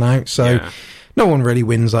taken out. So no one really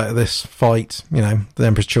wins out of this fight. You know, the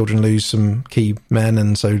Emperor's children lose some key men,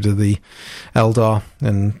 and so do the Eldar.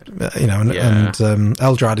 And and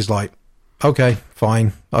Eldrad is like, okay,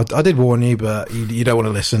 fine. I did warn you, but you don't want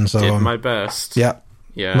to listen. So did my best. Yeah.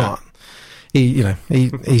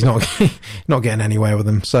 He's not not getting anywhere with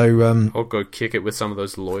them. So I'll go kick it with some of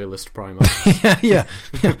those loyalist Primarchs. yeah.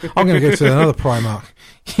 I'm going to go to another Primarch.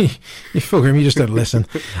 You Fulgrim, you just don't listen.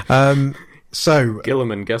 So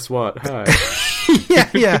Gilliman, guess what? Hi.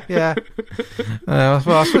 yeah.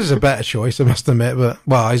 Well, I suppose it's a better choice, I must admit.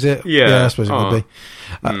 But is it? Yeah, I suppose it would be.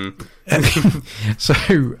 So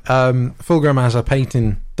Fulgrim has a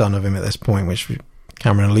painting done of him at this point, which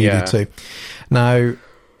Cameron alluded to. Now.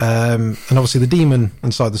 And obviously the demon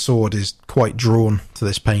inside the sword is quite drawn to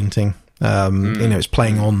this painting. You know, it's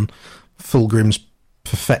playing on Fulgrim's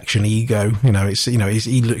perfection ego. You know,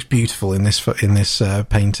 he looks beautiful in this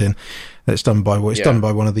painting that's done by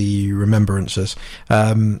one of the remembrancers.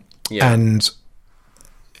 And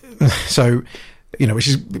so,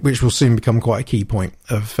 which will soon become quite a key point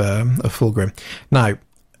of Fulgrim. Now,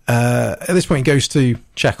 at this point, he goes to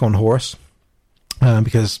check on Horus,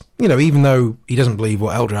 because, even though he doesn't believe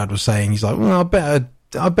what Eldrad was saying, he's like, well, I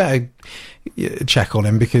better check on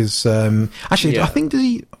him, because, actually, I think,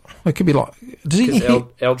 it could be like, does he?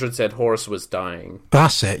 Eldred said Horus was dying.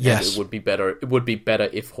 That's it. Yes, it would be better. It would be better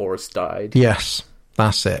if Horus died. Yes,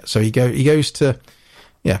 that's it. So he goes to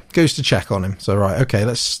check on him. So right, okay,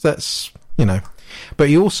 let's but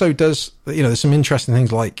he also does. There's some interesting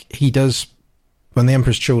things, like he does when the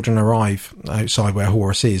Emperor's children arrive outside where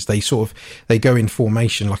Horus is. They go in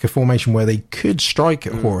formation, like a formation where they could strike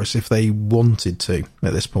at Horus if they wanted to.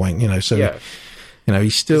 At this point, so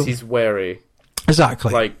he's still he's wary.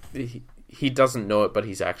 Exactly. Like, he doesn't know it, but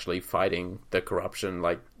he's actually fighting the corruption.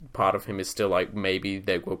 Like, part of him is still like, maybe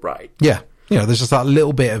they were right. Yeah. There's just that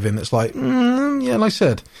little bit of him that's like, like I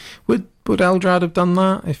said, would Eldrad have done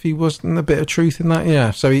that if he wasn't a bit of truth in that? Yeah.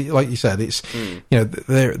 So, like you said, it's,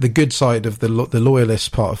 the good side of the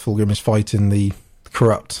loyalist part of Fulgrim is fighting the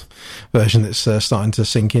corrupt version that's starting to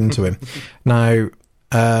sink into him. Now,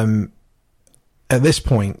 at this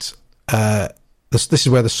point, this is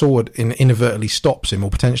where the sword inadvertently stops him, or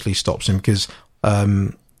potentially stops him, because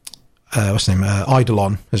what's his name?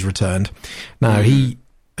 Eidolon has returned. Now he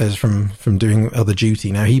is from doing other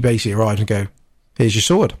duty. Now he basically arrives and go, "Here's your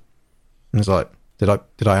sword." And he's like, "Did I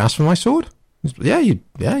ask for my sword?" Yeah, you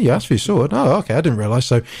asked for your sword. Oh, okay, I didn't realise.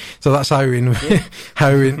 So that's how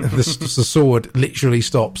the sword literally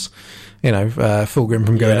stops, Fulgrim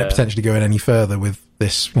from potentially going any further with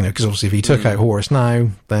this, because obviously if he took out Horus now,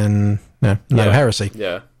 then no heresy.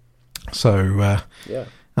 Yeah. So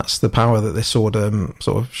that's the power that this sword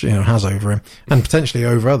has over him, and potentially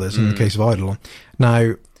over others in the case of Eidolon.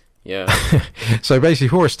 Now, so basically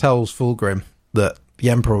Horus tells Fulgrim that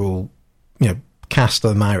the Emperor will, cast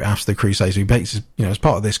them out after the Crusades. So he takes, as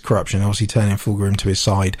part of this corruption, obviously turning Fulgrim to his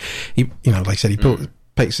side. He, like I said, he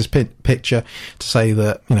takes this picture to say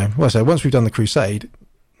that, once we've done the Crusade,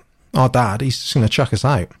 our dad, he's just going to chuck us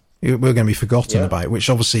out. We're going to be forgotten about, which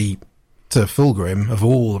obviously to Fulgrim, of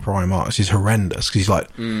all the Primarchs, is horrendous, because he's like,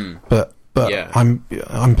 but I'm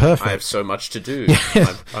perfect. I have so much to do.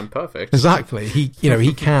 I'm perfect. Exactly. He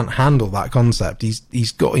can't handle that concept.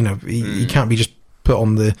 He's got, he can't be just put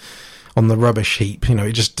on the rubbish heap.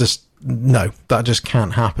 It just no, that just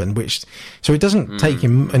can't happen. So it doesn't take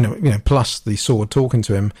him, plus the sword talking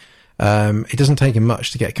to him, it doesn't take him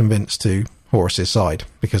much to get convinced to Horus's side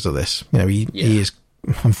because of this. He is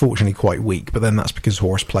unfortunately quite weak, but then that's because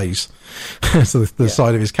Horus plays so the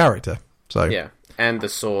side of his character. So and the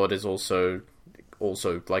sword is also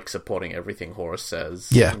like supporting everything Horus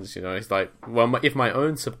says. Yeah, he's like, well, if my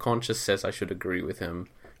own subconscious says I should agree with him,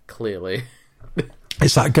 clearly.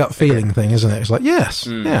 It's that gut feeling thing, isn't it? It's like, yes,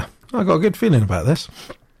 I got a good feeling about this.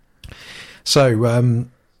 So,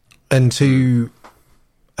 and to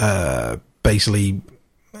basically,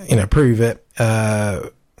 prove it,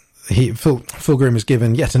 Fulgrim is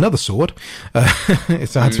given yet another sword to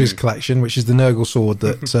add to his collection, which is the Nurgle sword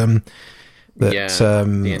that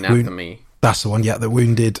the anatomy. That's the one, that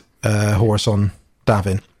wounded Horus on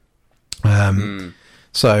Davin.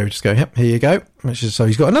 So just go, yep, here you go. So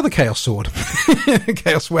he's got another Chaos sword,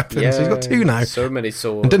 Chaos weapons. Yeah, so he's got two now. So many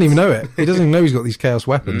swords. And didn't even know it. He doesn't even know he's got these Chaos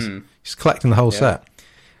weapons. He's collecting the whole set.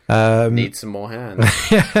 Need some more hands.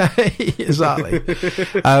 Yeah, exactly.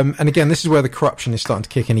 And again, this is where the corruption is starting to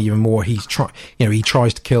kick in even more. He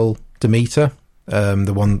tries to kill Demeter,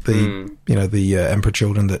 the Emperor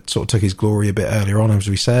children that sort of took his glory a bit earlier on, as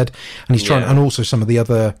we said, and he's trying, and also some of the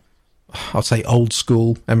other, I'd say, old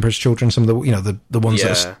school Emperor's children, some of the the ones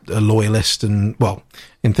that are loyalist, and well,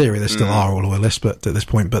 in theory they still are all loyalist, but at this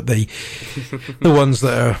point, but the ones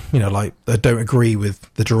that are that don't agree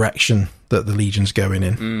with the direction that the Legion's going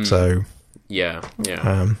in. So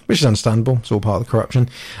which is understandable. It's all part of the corruption.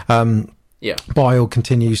 Bile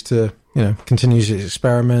continues his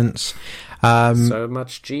experiments. So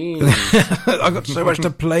much genes. I've got so much to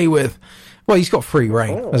play with. Well, he's got free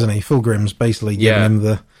reign, hasn't he? Fulgrim's basically giving him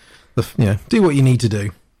the do what you need to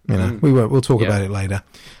do. We'll talk about it later.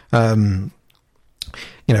 At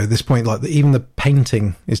this point, even the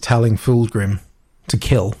painting is telling Fulgrim to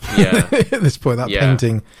kill. At this point, that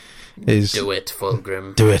painting is, do it,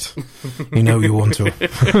 Fulgrim. Do it. You want to.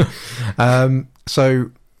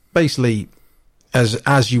 So basically,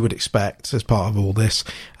 as you would expect, as part of all this,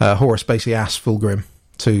 Horus basically asks Fulgrim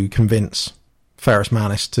to convince Ferrus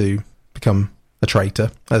Manus to become a traitor,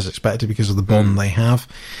 as expected, because of the bond they have.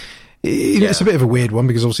 It's a bit of a weird one,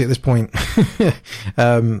 because obviously at this point, the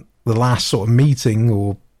last sort of meeting,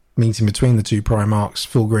 or meeting between the two Primarchs,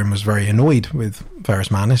 Fulgrim was very annoyed with Ferrus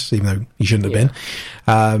Manus, even though he shouldn't have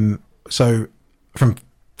been. So from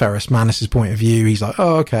Ferrus Manus's point of view, he's like,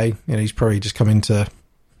 oh, okay, he's probably just coming to,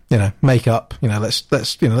 make up, let's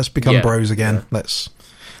become bros again. Yeah.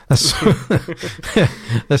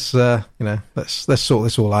 Let's sort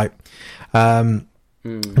this all out.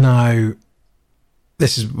 Now,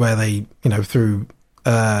 this is where they, through,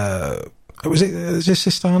 is this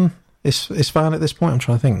Isfahan at this point? I'm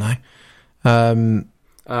trying to think now.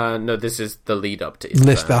 No, this is the lead up to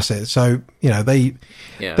Isfahan. That's it. So, they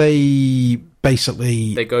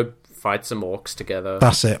basically... They go fight some orcs together.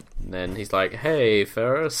 That's it. And then he's like, hey,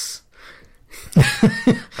 Ferrus,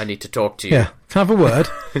 I need to talk to you. Yeah, can I have a word?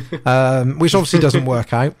 Which obviously doesn't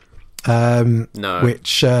work out. No.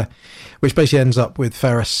 Which basically ends up with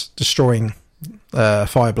Ferrus destroying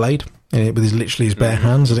Fireblade with his bare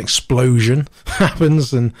hands. An explosion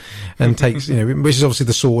happens and takes, which is obviously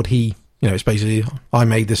the sword it's basically, I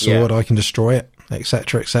made this sword, I can destroy it,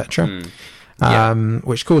 etc., etc.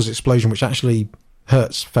 Which causes explosion, which actually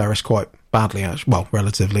hurts Ferrus quite badly. Well,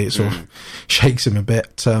 relatively, it sort of shakes him a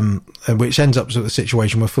bit, which ends up with a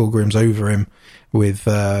situation where Fulgrim's over him with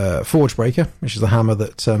Forgebreaker, which is the hammer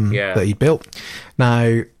that he built.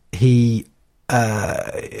 Now he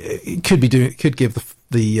could give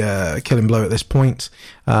the killing blow at this point,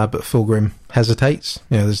 but Fulgrim hesitates.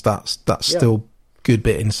 There's that still good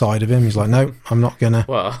bit inside of him. He's like, no, I'm not gonna.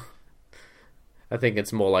 Well, I think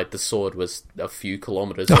it's more like the sword was a few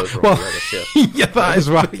kilometers over on the other ship. Yeah, that is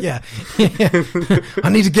right. Yeah. I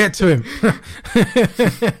need to get to him.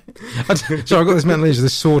 So I've got this mental image of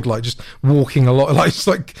this sword, like just walking along, like just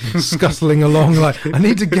like scuttling along. Like, I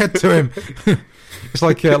need to get to him. It's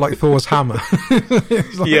like Thor's hammer.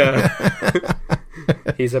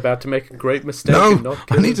 He's about to make a great mistake. No, and not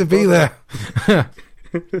I need to be there.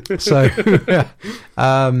 So,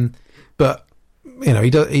 but he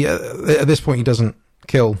does. At this point, he doesn't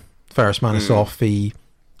kill Ferrus Manus off. He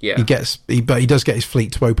does get his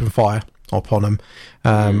fleet to open fire upon him,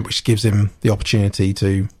 which gives him the opportunity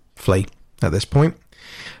to flee. At this point,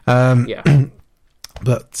 but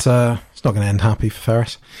it's not going to end happy for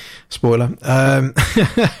Ferrus. Spoiler.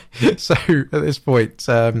 So at this point,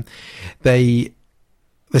 this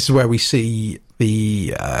is where we see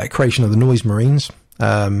the creation of the Noise Marines.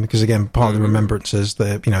 Because again, part of the remembrances,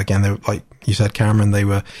 again, they're, like you said, Cameron, they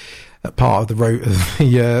were part of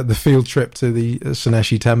the field trip to the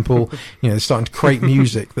Sineshi Temple. They're starting to create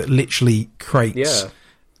music that literally creates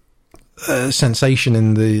a sensation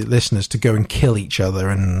in the listeners to go and kill each other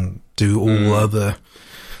and do all other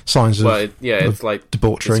signs it's like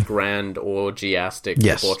debauchery. It's grand orgiastic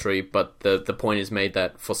debauchery, but the point is made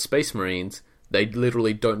that for Space Marines, they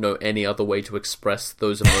literally don't know any other way to express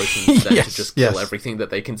those emotions than to just kill everything that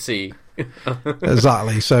they can see.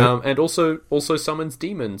 Exactly. So, and also summons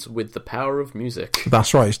demons with the power of music.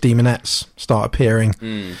 That's right. It's demonettes start appearing,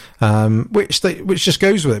 which just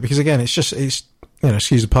goes with it, because again, it's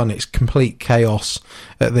excuse the pun, it's complete chaos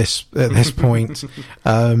at this point.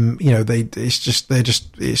 They're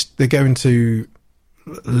going to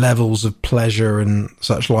levels of pleasure and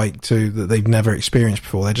such like that they've never experienced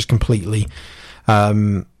before. They're just completely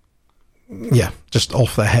just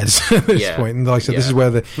off their heads at this point. And like I said, this is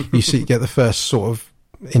where you get the first sort of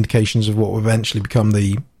indications of what will eventually become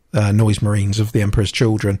the Noise Marines of the Emperor's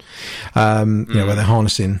Children, where they're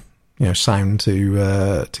harnessing sound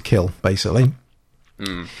to kill, basically.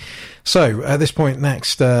 So at this point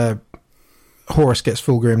next, Horus gets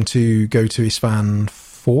Fulgrim to go to Isfahan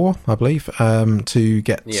 4, I believe, to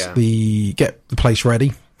get the place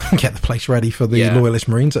ready. Get the place ready for the Loyalist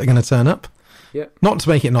Marines that are going to turn up. Yeah. Not to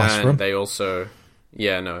make it nice for them. They also,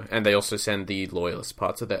 and they also send the Loyalist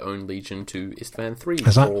parts of their own legion to Isfahan 3.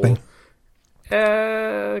 Exactly.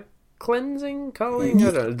 For, cleansing, culling?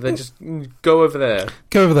 I don't know. They just go over there.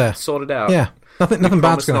 Go over there. Sort it out. Yeah. Nothing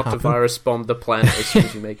bad's going to happen. Not to virus bomb the planet as soon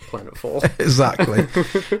as you make planet fall. Exactly.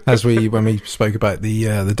 When we spoke about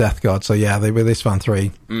the Death Guard. So they were Isfahan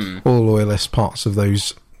 3. All Loyalist parts of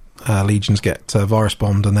those legions get virus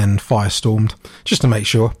bombed and then firestormed, just to make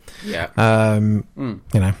sure. Yeah.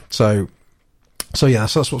 So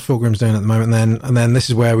that's what Fulgrim's doing at the moment. And then this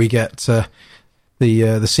is where we get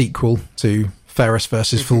the sequel to Ferrus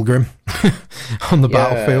versus Fulgrim on the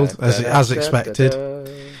battlefield, as expected.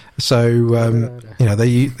 So they're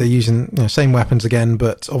using using weapons again,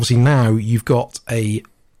 but obviously now you've got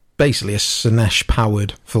basically a Sinesh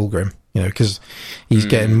powered Fulgrim. Because he's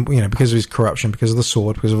getting, because of his corruption, because of the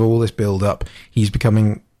sword, because of all this build up, he's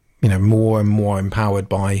becoming, more and more empowered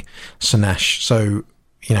by Sinesh. So,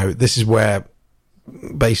 this is where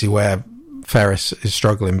Ferrus is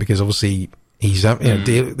struggling, because obviously he's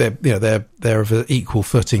they're of an equal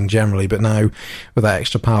footing generally, but now with that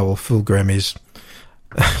extra power, Fulgrim is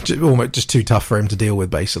almost just too tough for him to deal with,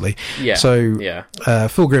 basically. Yeah. So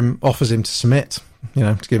Fulgrim offers him to submit,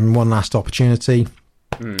 to give him one last opportunity,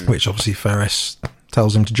 which obviously Ferris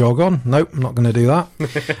tells him to jog on. Nope, I'm not going to do that,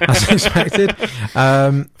 as expected.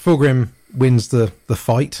 Fulgrim wins the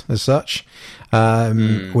fight as such,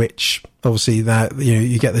 which obviously that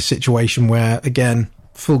you get this situation where again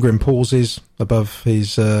Fulgrim pauses above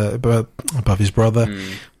his brother.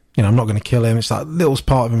 I'm not going to kill him. It's that little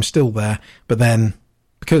part of him still there, but then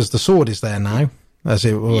because the sword is there now, he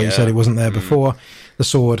said it wasn't there before, the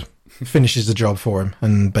sword finishes the job for him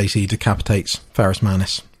and basically decapitates Ferrus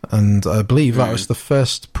Manus. And I believe that was the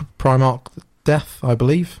first Primarch death, I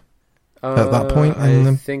believe, at that point.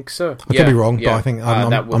 I think so. I could be wrong, but I think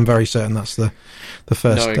I'm very certain that's the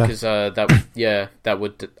first death. No, because that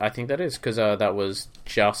would I think that is, because that was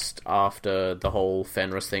just after the whole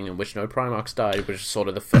Fenris thing in which no Primarchs died, which is sort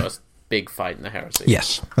of the first big fight in the Heresy.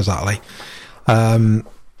 Yes, exactly. And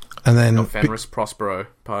then Fenris Prospero,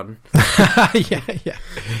 pardon. yeah.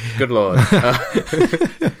 Good lord.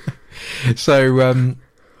 So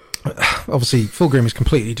obviously Fulgrim is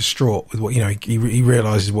completely distraught with what he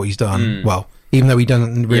realizes what he's done. Well, even though he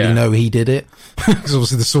doesn't really know he did it, because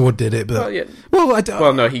obviously the sword did it. But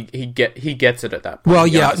no, he gets it at that point. Well,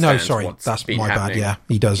 yeah, no, sorry, that's my bad. Yeah,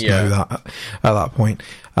 he does know that at that point.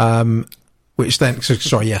 Which then,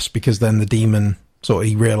 because then the demon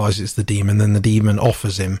he realizes it's the demon. Then the demon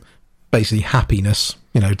offers him basically happiness.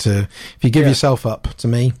 If you give yourself up to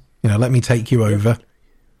me, let me take you over.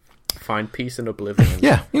 Find peace and oblivion.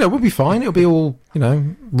 Yeah, we'll be fine. It'll be all,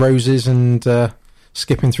 roses and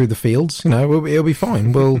skipping through the fields. It'll be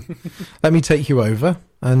fine. Let me take you over,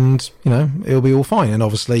 and it'll be all fine. And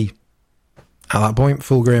obviously, at that point,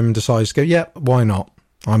 Fulgrim decides to go. Yeah, why not?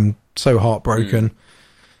 I'm so heartbroken.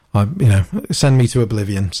 Send me to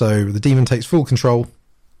oblivion. So the demon takes full control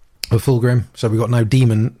of Fulgrim. So we've got now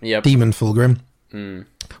demon Fulgrim,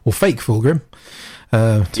 or fake Fulgrim.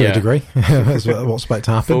 To a degree. That's what's about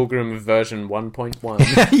to happen. Fulgrim version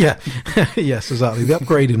 1.1. Yeah. Yes, exactly. The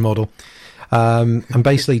upgraded model. And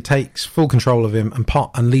basically takes full control of him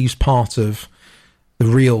and leaves part of the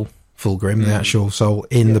real Fulgrim, the actual soul,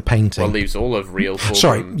 in the painting. Well, leaves all of real Fulgrim.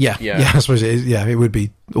 Sorry, yeah, I suppose it is. Yeah, it would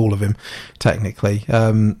be all of him, technically.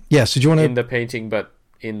 So do you want to... In the painting, but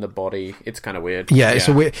in the body. It's kind of weird. Yeah, it's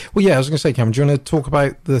a weird... Well, yeah, I was going to say, Cameron, do you want to talk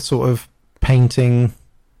about the sort of painting...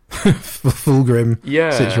 Fulgrim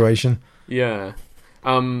situation? Yeah.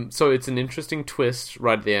 So it's an interesting twist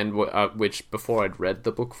right at the end, which before I'd read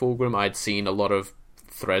the book Fulgrim, I'd seen a lot of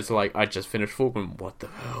threads like, I just finished Fulgrim, what the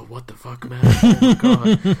hell, what the fuck, man, oh my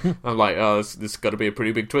god. I'm like, oh, this got to be a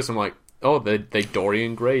pretty big twist. I'm like, oh, they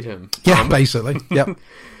Dorian Grayed him. Yeah, basically, yep.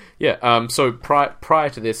 Yeah, so prior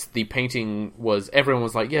to this, the painting everyone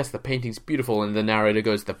was like, yes, the painting's beautiful, and the narrator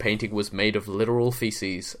goes, the painting was made of literal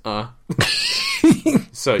feces.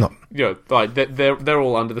 So, like, they're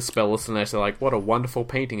all under the spell of Slanesh. They're like, what a wonderful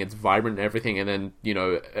painting, it's vibrant and everything, and then,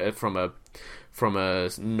 from a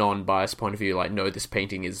non-biased point of view, like, no, this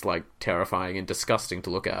painting is, like, terrifying and disgusting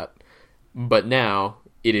to look at. But now,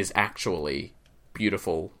 it is actually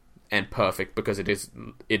beautiful and perfect, because it is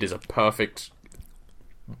a perfect...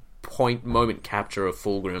 moment capture of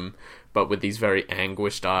Fulgrim, but with these very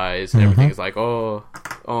anguished eyes, and everything is like, oh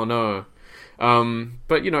no.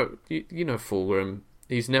 But Fulgrim,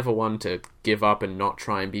 he's never one to give up and not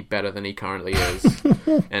try and be better than he currently is.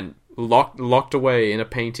 And locked away in a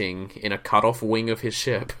painting in a cut-off wing of his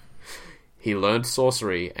ship, he learned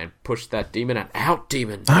sorcery and pushed that demon out,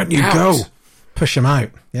 demon! Out you go! Push him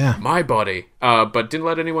out, yeah. My body. But didn't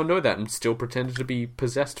let anyone know that, and still pretended to be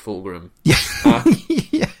possessed Fulgrim. Yeah.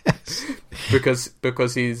 Yes.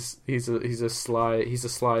 Because he's a sly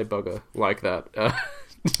bugger like that.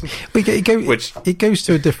 It goes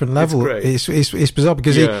to a different level. It's bizarre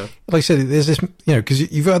because like I said, there's this,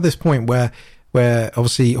 because you've got this point where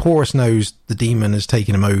obviously Horus knows the demon has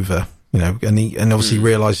taken him over, and obviously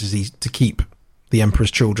realizes to keep the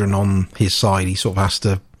Emperor's children on his side, he sort of has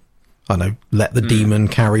to, I don't know, let the demon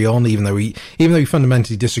carry on, even though he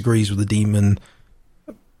fundamentally disagrees with the demon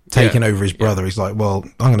taking over his brother. He's like, well,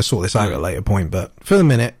 I'm going to sort this out at a later point, but for the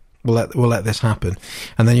minute, we'll let this happen.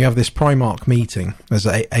 And then you have this Primarch meeting. There's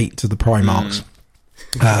 8 of the Primarchs.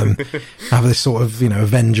 Have this sort of,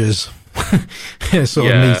 Avengers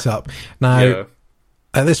sort of meet up. Now,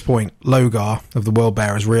 at this point, Logar of the World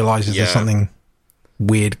Bearers realizes there's something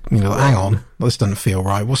weird. Hang on, this doesn't feel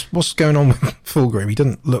right. What's going on with Fulgrim? He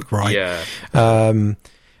doesn't look right. Yeah. And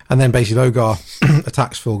then basically Logar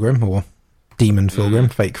attacks Fulgrim, or demon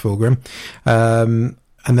Fulgrim, fake Fulgrim.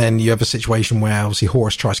 and then you have a situation where obviously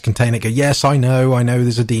Horus tries to contain it. Go, yes, I know,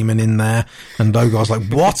 there's a demon in there, and Logar's like,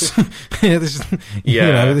 what?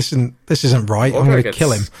 this isn't right. I'm going to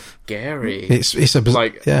kill him. Scary. It's a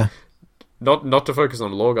like Not to focus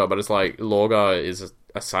on Logar, but it's like Logar is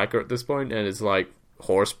a psyker at this point, and it's like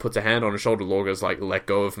Horus puts a hand on his shoulder. Logar's like, let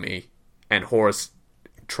go of me, and Horus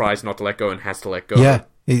tries not to let go and has to let go. Yeah,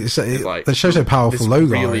 that shows how powerful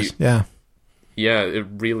Logar is. Yeah, it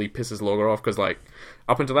really pisses Logar off because, like,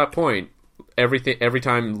 up until that point, every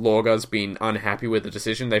time Logar's been unhappy with the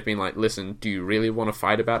decision, they've been like, listen, do you really want to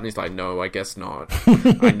fight about it? And he's like, no, I guess not.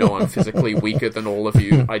 I know I'm physically weaker than all of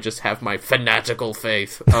you. I just have my fanatical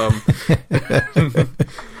faith.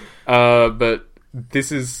 But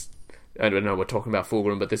this is... I don't know, we're talking about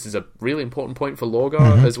Fulgrim, but this is a really important point for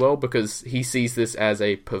Logar as well, because he sees this as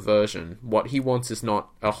a perversion. What he wants is not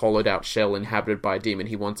a hollowed out shell inhabited by a demon.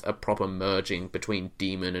 He wants a proper merging between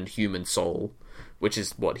demon and human soul, which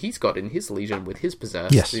is what he's got in his legion with his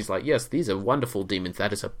possessed. Yes. He's like, yes, these are wonderful demons.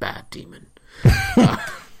 That is a bad demon.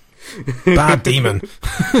 Bad demon.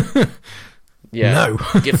 Yeah. No.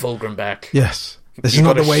 Give Fulgrim back. Yes. This You've is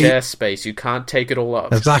not got the way. Share space. You can't take it all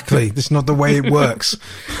up. Exactly. This is not the way it works.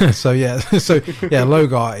 So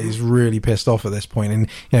Logar is really pissed off at this point, and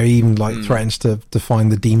he even threatens to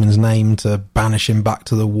find the demon's name to banish him back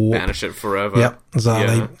to the warp. Banish it forever. Yep,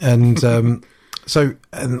 exactly. Yeah. And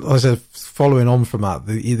and like I said, following on from that,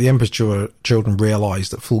 the Emperor's children realise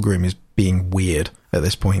that Fulgrim is being weird at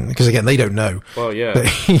this point, because again they don't know that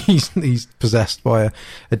he's possessed by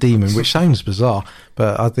a demon, which sounds bizarre,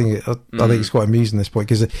 but I think it's quite amusing at this point,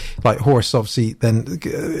 because like Horus obviously then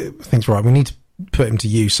thinks, right, we need to put him to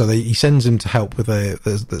use, so he sends him to help with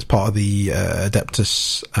that's part of the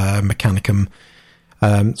Adeptus Mechanicum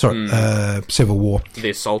Civil War, the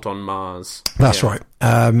assault on Mars. That's right.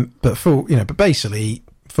 But basically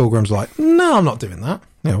Fulgrim's like, no, I'm not doing that.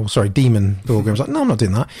 Demon Fulgrim's like, no, I'm not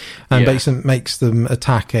doing that. And basically makes them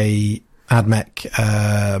attack a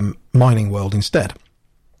Admech mining world instead.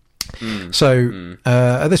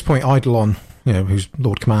 At this point, Eidolon, who's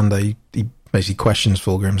Lord Commander, he basically questions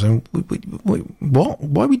Fulgrim, saying, what?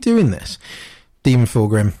 Why are we doing this? Demon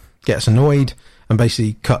Fulgrim gets annoyed and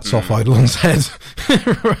basically cuts off Eidolon's head.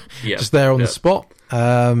 Just there on the spot.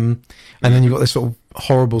 And then you've got this sort of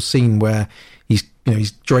horrible scene where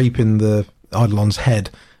he's draping the Eidolon's head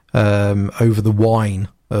over the wine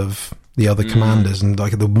of the other commanders, and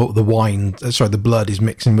like the blood is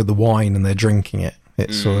mixing with the wine and they're drinking it.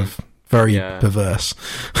 It's sort of very perverse.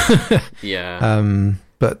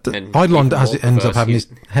 But Eidolon ends up having his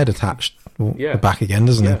head attached back again,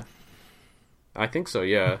 doesn't he? I think so,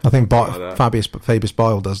 yeah. I think Fabius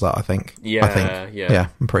Bile does that, I think. Yeah,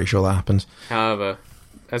 I'm pretty sure that happens. However,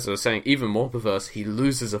 as I was saying, even more perverse, he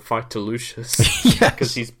loses a fight to Lucius.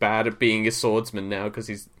 Because he's bad at being a swordsman now, because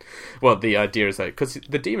the idea is that, because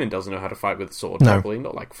the demon doesn't know how to fight with a sword properly,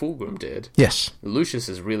 not like Fulgrim did. Yes. Lucius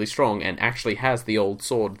is really strong, and actually has the old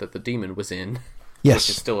sword that the demon was in. Yes.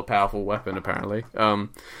 Which is still a powerful weapon, apparently.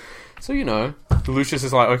 Lucius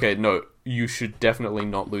is like, okay, no, you should definitely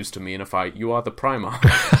not lose to me in a fight. You are the Primarch.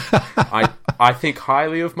 I think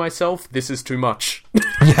highly of myself. This is too much.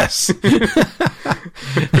 Yes.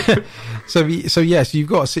 So yes, you've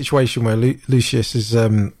got a situation where Lucius has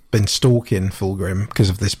been stalking Fulgrim because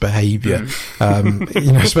of this behaviour.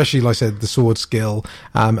 Especially, like I said, the sword skill,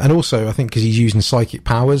 and also I think because he's using psychic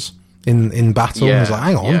powers in battle. I was like,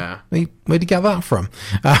 hang on, where'd he get that from?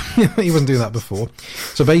 He wasn't doing that before.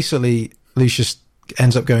 So basically, Lucius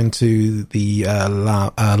ends up going to the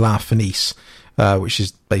La Fenice, which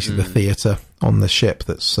is basically the theatre on the ship.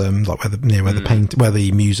 That's like where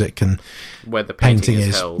the music and where the painting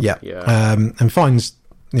is held. And finds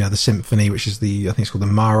the symphony, which is I think it's called the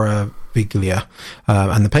Maraviglia,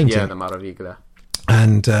 and the painting. Yeah, the Maraviglia.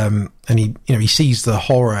 And he sees the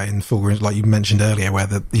horror in Fulgrim's, like you mentioned earlier, where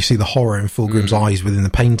you see the horror in Fulgrim's eyes within the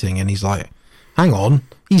painting, and he's like, hang on,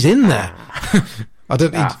 he's in there.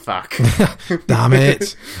 Fuck. Damn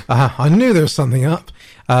it. I knew there was something up.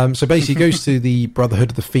 So basically he goes to the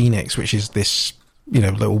Brotherhood of the Phoenix, which is this,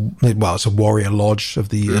 it's a warrior lodge of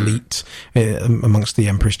the elite amongst the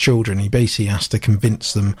Emperor's children. He basically has to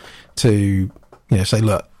convince them to, say,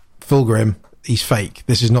 look, Fulgrim, he's fake.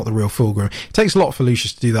 This is not the real Fulgrim. It takes a lot for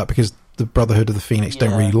Lucius to do that, because the Brotherhood of the Phoenix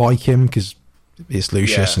don't really like him, because it's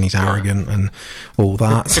Lucius and he's arrogant and all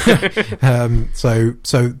that.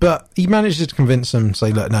 But he manages to convince them,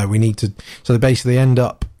 say, look, no, we need to. So they basically end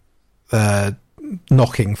up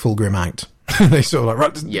knocking Fulgrim out. They sort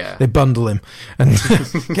of they bundle him and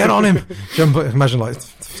get on him. Imagine like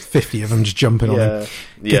 50 of them just jumping on him.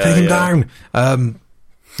 Take him down.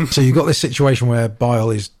 So you've got this situation where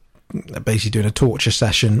Bile is basically doing a torture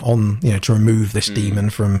session on, to remove this demon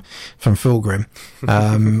from Fulgrim.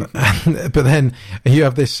 But then you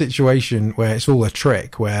have this situation where it's all a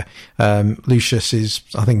trick, where Lucius is,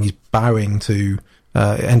 I think he's bowing to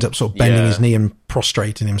end up sort of bending his knee and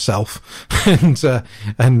prostrating himself.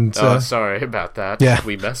 and sorry about that. Yeah,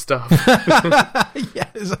 we messed up. Yeah,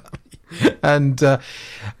 exactly. And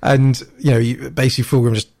basically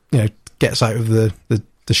Fulgrim just gets out of the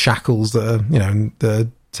shackles that are the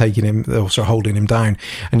taking him, or sort of holding him down,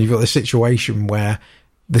 and you've got this situation where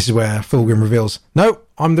this is where Fulgrim reveals, no,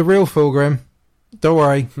 I'm the real Fulgrim. Don't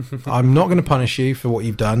worry, I'm not going to punish you for what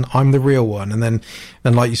you've done. I'm the real one. And then,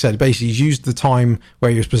 like you said, basically he's used the time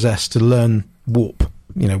where he was possessed to learn warp,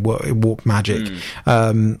 warp magic.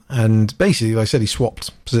 And basically, like I said, he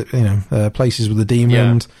swapped, places with the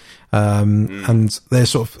demon. And their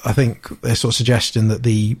I think their suggestion that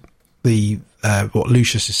the what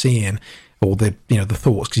Lucius is seeing, or the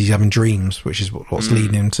thoughts, because he's having dreams, which is what's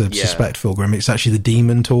leading him to suspect Fulgrim. It's actually the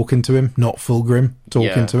demon talking to him, not Fulgrim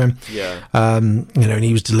talking to him. And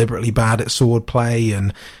he was deliberately bad at sword play,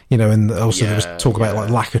 and and also there was talk about like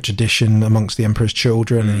lack of tradition amongst the Emperor's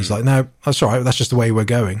children, and he's like, no, that's all right, that's just the way we're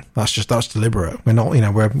going. That's deliberate. We're not,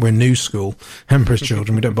 we're new school Emperor's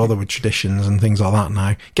children. We don't bother with traditions and things like that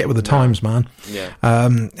now. Get with the times, man. We've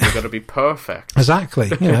got to be perfect. Exactly.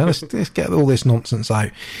 Let's get all this nonsense out.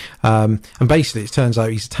 And basically, it turns out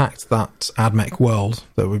he's attacked that Admech world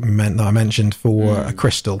that I mentioned for a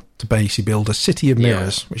crystal to basically build a city of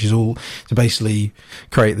mirrors, which is all to basically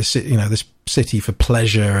create this city for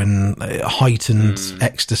pleasure and heightened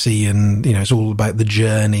ecstasy, and it's all about the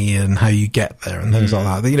journey and how you get there and things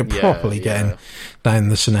like that. Properly getting down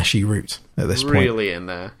the Sineshi route at this point. Really in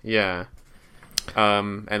there,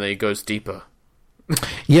 and then he goes deeper.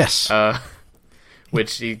 Yes.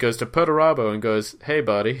 Which he goes to Perturabo and goes, "Hey,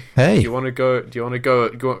 buddy, hey, do you want to go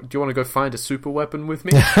find a super weapon with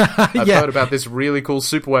me? I've heard about this really cool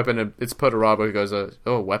super weapon." And it's Perturabo who goes,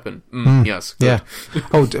 "Oh, weapon, yes, good." Yeah."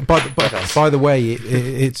 Oh, by the way,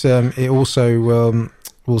 it also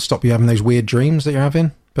will stop you having those weird dreams that you're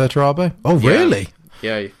having, Perturabo. Oh, really?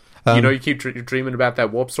 Yeah. You keep dreaming about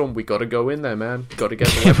that warp storm. We got to go in there, man. Got to get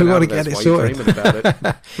the weapon out of there. That's why you're dreaming about it.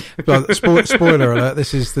 Well, spoiler alert: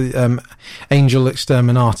 this is the Angel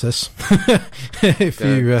Exterminatus. If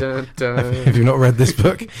you've not read this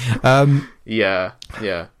book, yeah.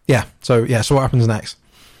 So what happens next?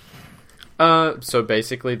 So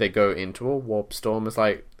basically, they go into a warp storm. It's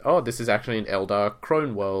like, oh, this is actually an Eldar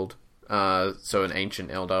Crone world. So an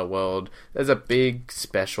ancient Eldar world. There's a big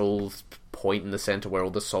special point in the center where all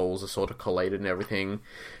the souls are sort of collated and everything,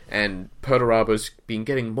 and Perturabo's been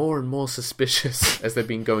getting more and more suspicious as they've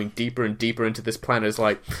been going deeper and deeper into this planet. It's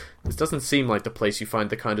like, this doesn't seem like the place you find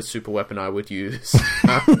the kind of super weapon I would use,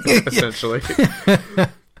 essentially.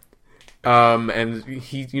 And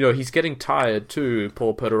he's getting tired too,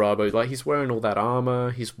 poor Perturabo. Like, he's wearing all that armor,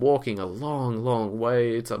 he's walking a long, long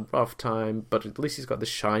way, it's a rough time, but at least he's got this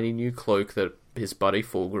shiny new cloak that his buddy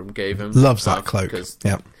Fulgrim gave him. Loves that cloak.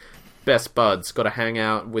 Best buds, got to hang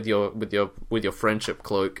out with your friendship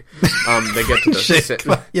cloak. They get to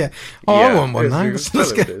the I want one now. Let's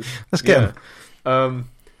get him.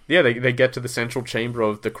 They get to the central chamber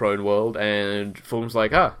of the Crone world, and Fulgrim's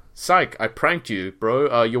like, psych, I pranked you,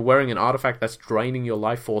 bro. You're wearing an artifact that's draining your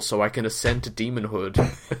life force, so I can ascend to demonhood.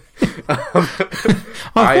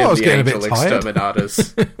 I am the Angel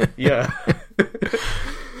Exterminatus. Yeah.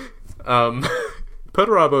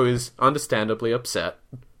 Perturabo is understandably upset.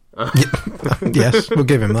 Yes, we'll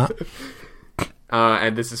give him that.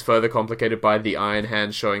 And this is further complicated by the Iron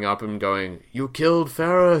Hand showing up and going, "You killed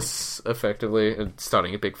Ferris," effectively, and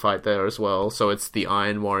starting a big fight there as well. So it's the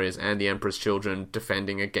Iron Warriors and the Emperor's children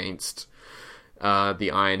defending against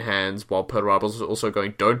the Iron Hands, while Perturabo's also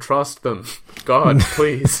going, "Don't trust them. God,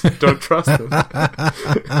 please, don't trust them."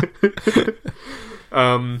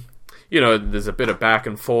 There's a bit of back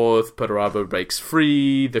and forth. Perturabo breaks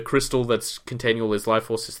free. The crystal that's containing all his life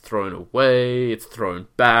force is thrown away. It's thrown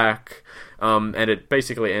back. And it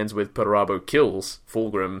basically ends with Perturabo kills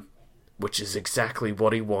Fulgrim, which is exactly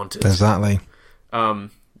what he wanted. Exactly.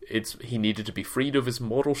 He needed to be freed of his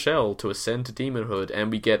mortal shell to ascend to demonhood,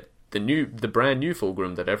 and we get the brand new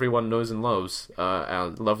Fulgrim that everyone knows and loves,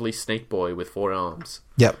 our lovely snake boy with 4 arms.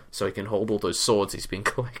 Yep. So he can hold all those swords he's been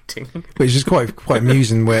collecting. Which is quite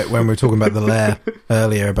amusing when we were talking about the lair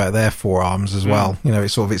earlier about their 4 arms as well.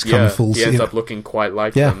 It's come full. He ends up looking quite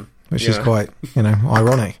like them. Which is quite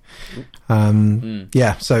ironic.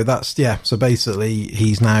 So that's so basically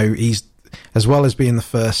he's as well as being the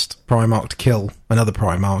first Primarch to kill another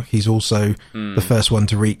Primarch, he's also the first one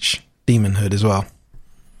to reach demonhood as well.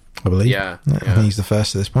 I believe. Yeah. He's the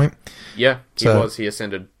first at this point. Yeah, he was. He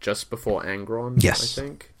ascended just before Angron, yes, I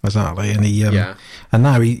think. Exactly. And and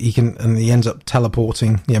now he can, and he ends up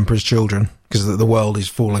teleporting the Emperor's children because the world is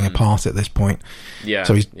falling apart at this point. Yeah.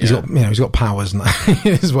 So he's got, he's got powers now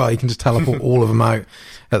as well. He can just teleport all of them out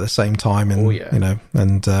at the same time, and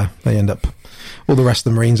and they end up, all the rest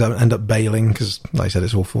of the Marines end up bailing because, like I said,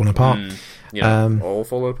 it's all falling apart. All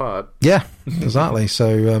falling apart. Yeah, exactly.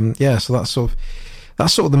 So so that's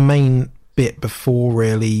sort of the main bit before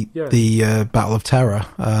really the Battle of Terror,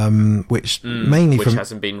 which mainly which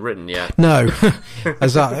hasn't been written yet. No,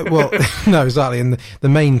 exactly. Well, no, exactly. And the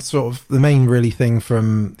main really thing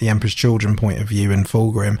from the Emperor's Children point of view in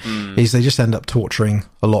Fulgrim is they just end up torturing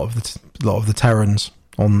a lot of the Terrans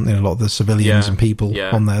on, a lot of the civilians and people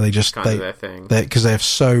on there. They just their thing, because they've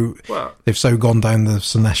so gone down the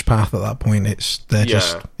Slanesh path at that point. They're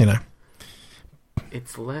just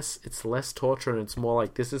It's less torture, and it's more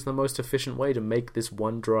like, this is the most efficient way to make this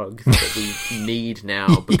one drug that we need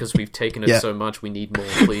now because we've taken it so much. We need more,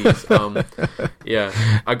 please. I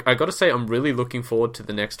got to say, I'm really looking forward to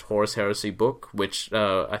the next Horus Heresy book, which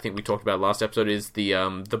I think we talked about last episode. Is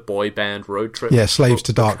the boy band road trip? Yeah, Slaves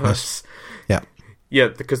to Darkness. Yeah,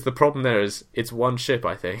 because the problem there is it's one ship,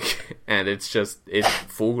 I think, and it's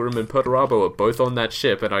Fulgrim and Perturabo are both on that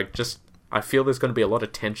ship, and I feel there's going to be a lot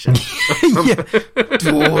of tension.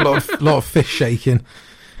 A lot of fish shaking,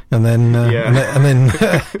 and then and then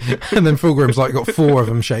Fulgrim's like got 4 of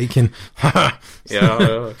them shaking. I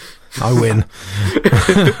win.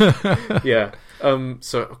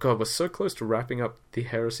 So God, we're so close to wrapping up the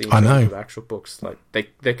Heresy in terms of actual books. Like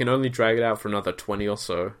they can only drag it out for another 20 or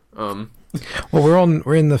so. Well,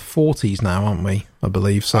 we're in the 40s now, aren't we? I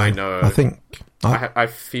believe so. I know. I think. I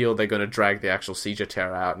feel they're going to drag the actual Siege of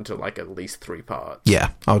Terror out into like at least 3 parts.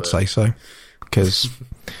 Yeah, I would say so. Because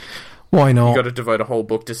why not? You got to devote a whole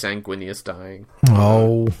book to Sanguinius dying.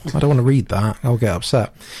 Oh, I don't want to read that. I'll get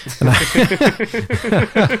upset.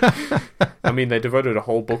 I mean, they devoted a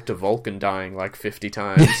whole book to Vulcan dying like 50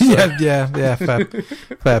 times. So. Yeah.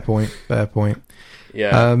 Fair point.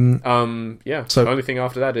 Yeah. So the only thing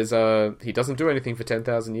after that is he doesn't do anything for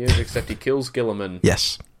 10,000 years except he kills Guilliman.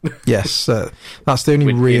 Yes. That's the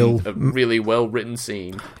only real, a really well written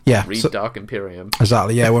scene. Yeah. Read Dark Imperium.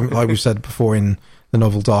 Exactly. Yeah. Like we've said before, in the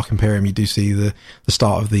novel Dark Imperium, you do see the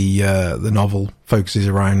start of the novel focuses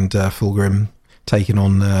around Fulgrim taking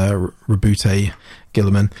on Rebute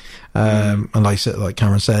Guilliman, and like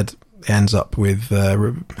Cameron said, it ends up with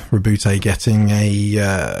Rebute getting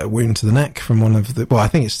a wound to the neck from one of the. Well, I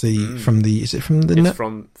think it's from the. Is it from the? It's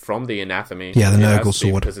from the anathemy. Yeah, the Nurgle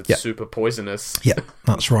sword, because it's super poisonous. Yeah,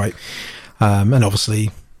 that's right. And obviously,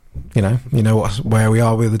 you know where we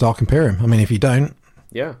are with the Dark Imperium. I mean, if you don't,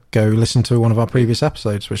 go listen to one of our previous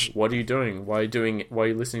episodes. What are you doing? Why are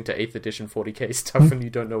you listening to 8th edition 40k stuff and you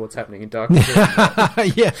don't know what's happening in Dark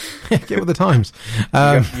Imperium? Yeah, get with the times.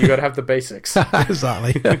 You got to have the basics.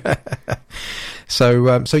 Exactly. So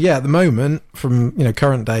at the moment, from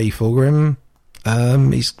current day Fulgrim,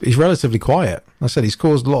 he's relatively quiet. Like I said, he's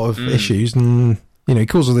caused a lot of issues, and he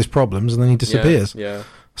caused all these problems, and then he disappears. Yeah.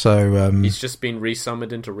 So he's just been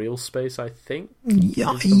resummoned into real space, I think.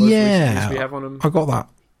 Yeah. We have on him. I got that.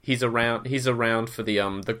 He's around for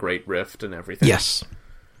the Great Rift and everything. Yes.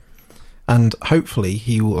 And hopefully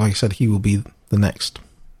he will, like I said, he will be the next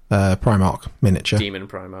Primarch miniature. Demon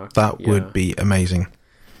Primarch. That would be amazing.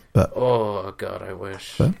 But oh God, I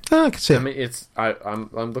wish. But, I could see it. I mean,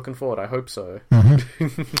 I'm looking forward. I hope so.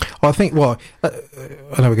 Mm-hmm. I think. Well, I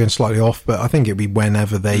know we're going slightly off, but I think it'd be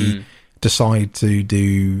whenever they decide to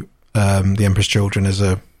do the Emperor's Children as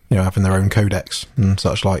a having their own codex and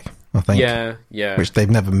such like. I think. Yeah. Which they've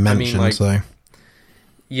never mentioned. So.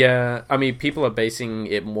 Yeah, I mean, people are basing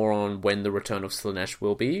it more on when the Return of Slanesh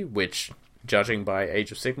will be, which, judging by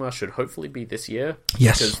Age of Sigmar, should hopefully be this year.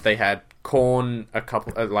 Yes. Because they had Khorne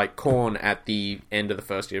Khorne at the end of the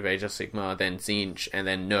first year of Age of Sigmar, then Tzeentch, and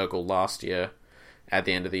then Nurgle last year at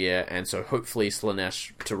the end of the year, and so hopefully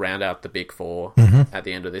Slanesh to round out the big 4 at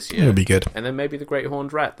the end of this year. It'll be good. And then maybe the Great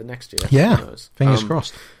Horned Rat the next year. Yeah, fingers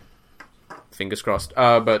crossed. Fingers crossed.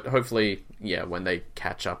 But hopefully, when they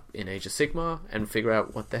catch up in Age of Sigmar and figure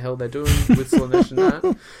out what the hell they're doing with Slanesh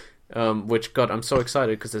and that. Which, God, I'm so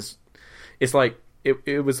excited because it's like,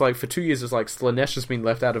 it was like, for 2 years, it was like Slanesh has been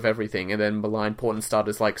left out of everything, and then Malign Portenstad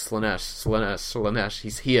is like, Slanesh,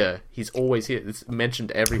 he's here. He's always here. It's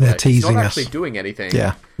mentioned everywhere. They're teasing he's not us. actually doing anything.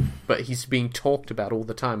 Yeah. But he's being talked about all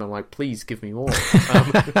the time. I'm like, please give me more.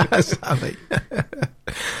 Sadly. I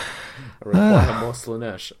require more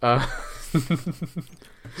Slanesh.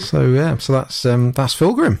 So that's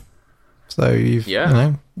Fulgrim. So you've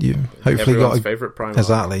hopefully got a favorite Primarch.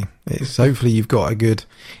 Exactly. It's hopefully you've got a good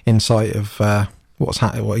insight of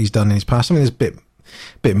what he's done in his past. I mean, there's a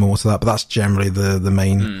bit more to that, but that's generally the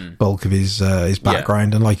main bulk of his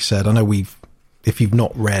background. And like you said, I know if you've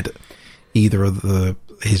not read either of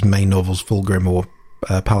his main novels, Fulgrim or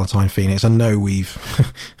Palatine Phoenix, I know we've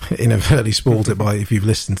inadvertently spoiled it by if you've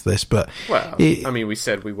listened to this, but we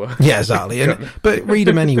said we were. Yeah, exactly. But read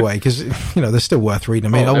them anyway, because they're still worth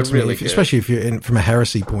reading. I mean, ultimately, especially if you're in from a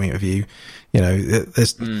heresy point of view,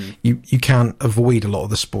 there's you can't avoid a lot of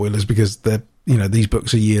the spoilers because they're these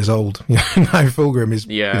books are years old. Now Fulgrim is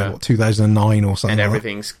 2009 or something, and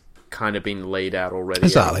everything's kind of been laid out already.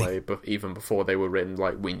 Exactly. Anyway, but even before they were written,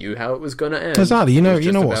 like, we knew how it was going to end. Exactly. You know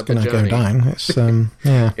what's going to go down. It's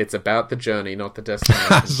it's about the journey, not the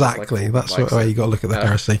destination. Exactly. That's the way you got to look at the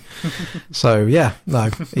heresy. So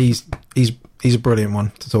he's a brilliant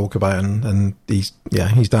one to talk about, and he's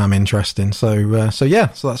damn interesting. So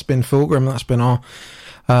that's been Fulgrim. That's been our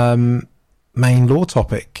main lore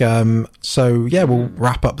topic. We'll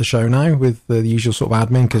wrap up the show now with the usual sort of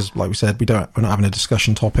admin, because like we said, we're not having a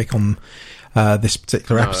discussion topic on this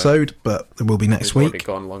particular episode, but there will be next week. Already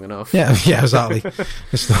gone long enough. Yeah, exactly.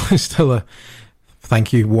 It's still a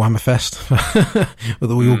thank you, Warhammer Fest,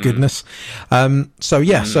 with all your goodness.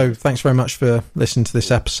 So thanks very much for listening to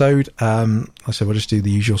this episode. Like I said, we'll just do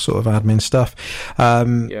the usual sort of admin stuff.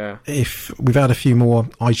 If we've had a few more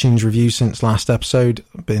iTunes reviews since last episode,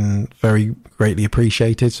 been very greatly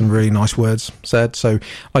appreciated. Some really nice words said. So,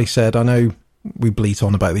 like I said, I know we bleat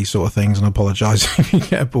on about these sort of things, and I apologise if you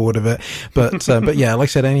get bored of it. But yeah, like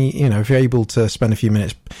I said, if you're able to spend a few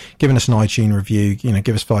minutes giving us an iTunes review,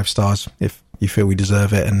 give us 5 stars if you feel we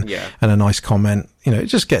deserve it, and a nice comment. It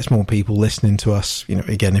just gets more people listening to us.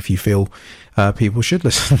 Again, if you feel people should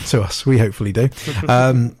listen to us, we hopefully do.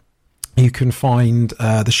 You can find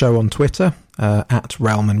the show on Twitter at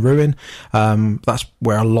Realm and Ruin. That's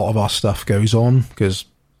where a lot of our stuff goes on, because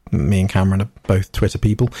me and Cameron are both Twitter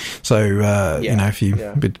people. So if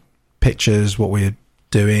you pictures, what we're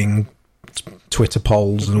doing, Twitter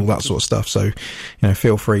polls and all that sort of stuff. So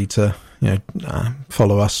feel free to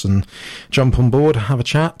follow us and jump on board, have a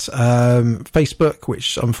chat. Facebook,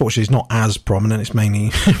 which unfortunately is not as prominent, it's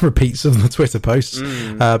mainly repeats of the Twitter posts,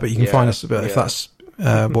 but you can find us if that's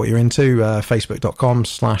what you're into,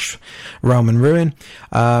 facebook.com/Realm and Ruin.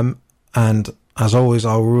 And as always,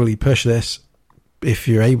 I'll really push this. If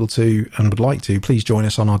you're able to and would like to, please join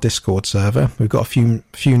us on our Discord server. We've got a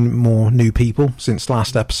few more new people since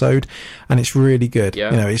last episode, and it's really good.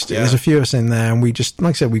 There's a few of us in there, and we just,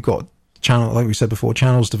 like I said, we've got like we said before,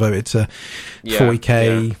 channels devoted to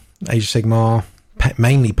 40k, Age of Sigmar,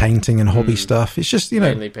 mainly painting and hobby stuff. It's just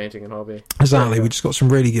mainly painting and hobby. Exactly. We just got some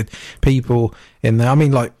really good people in there. I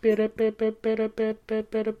mean, like,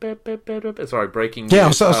 sorry, breaking news. Yeah, I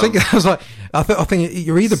was thinking. I think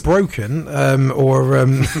you're either broken or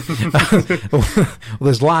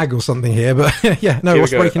there's lag or something here. But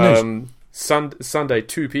what's breaking news? Sunday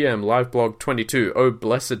 2 p.m. live blog 22. Oh,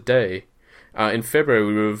 blessed day. In February,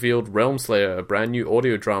 we revealed Realm Slayer, a brand new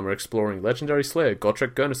audio drama exploring legendary slayer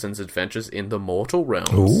Gotrek Gurnason's adventures in the Mortal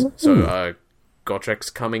Realms. Ooh. So, Gotrek's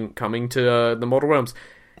coming to the Mortal Realms.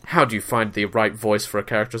 How do you find the right voice for a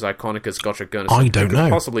character as iconic as Gotrek Gurnason? I don't know.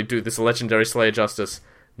 Possibly do this legendary slayer justice.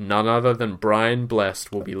 None other than Brian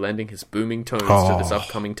Blessed will be lending his booming tones to this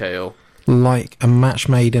upcoming tale. Like a match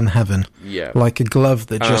made in heaven. Yeah. Like a glove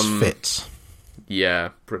that just fits. Yeah,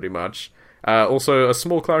 pretty much. Also, a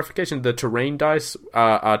small clarification, the terrain dice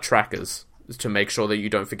are trackers to make sure that you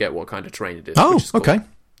don't forget what kind of terrain it is. Oh, which is cool. Okay.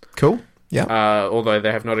 Cool. Yeah. Although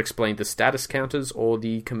they have not explained the status counters or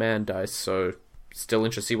the command dice, so still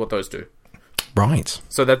interested to see what those do. Right.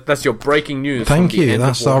 So that's your breaking news. Thank you.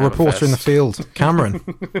 That's our reporter in the field, Cameron.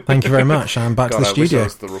 Thank you very much. I'm back to the studio. I wish I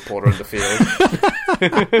was the reporter in the field.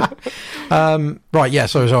 Right, yeah,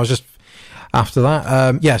 so I was just after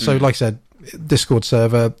that. So like I said, Discord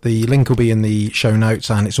server, the link will be in the show notes,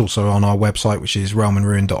 and it's also on our website, which is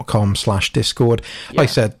realmandruin.com/discord. Like I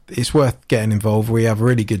said, it's worth getting involved. We have a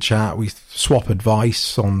really good chat. We swap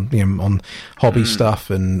advice on on hobby stuff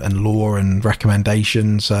and lore and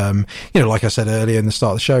recommendations. Like I said earlier in the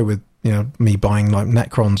start of the show, with me buying like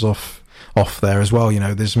Necrons off there as well.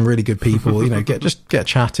 There's some really good people. Get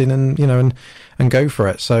chatting and and go for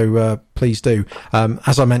it. So please do.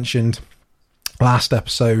 As I mentioned last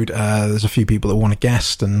episode, there's a few people that want a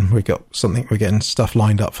guest, and we're getting stuff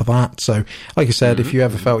lined up for that. So like I said, if you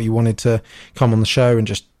ever felt you wanted to come on the show and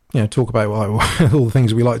just talk about all the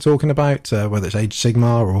things we like talking about, whether it's Age of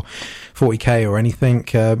Sigmar or 40k or anything,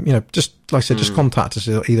 just like I said, just contact us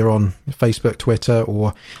either on Facebook, Twitter,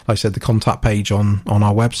 or like I said, the contact page on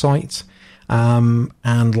our website.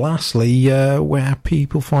 And lastly, where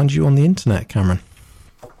people find you on the internet, Cameron?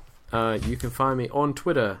 You can find me on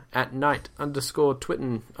Twitter at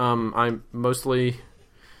 @knight_twitten. I'm mostly...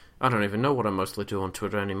 I don't even know what I mostly do on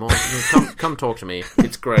Twitter anymore. Come talk to me.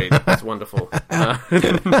 It's great. It's wonderful.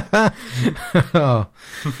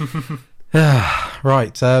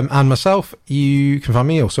 Right. And myself, you can find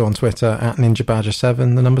me also on Twitter at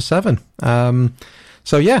NinjaBadger7, the number 7.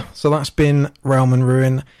 So that's been Realm and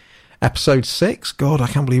Ruin episode 6. God, I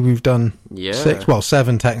can't believe we've done 6. Well,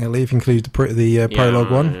 7 technically, if you include the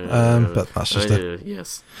prologue one. But that's just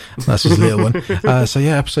that's just a little one.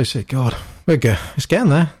 Episode 6. God, it's getting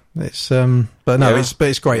there. It's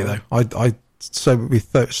it's great though. I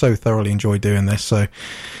so thoroughly enjoy doing this. So,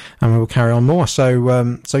 and we'll carry on more.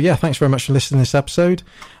 So thanks very much for listening to this episode,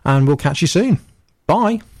 and we'll catch you soon.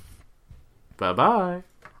 Bye. Bye.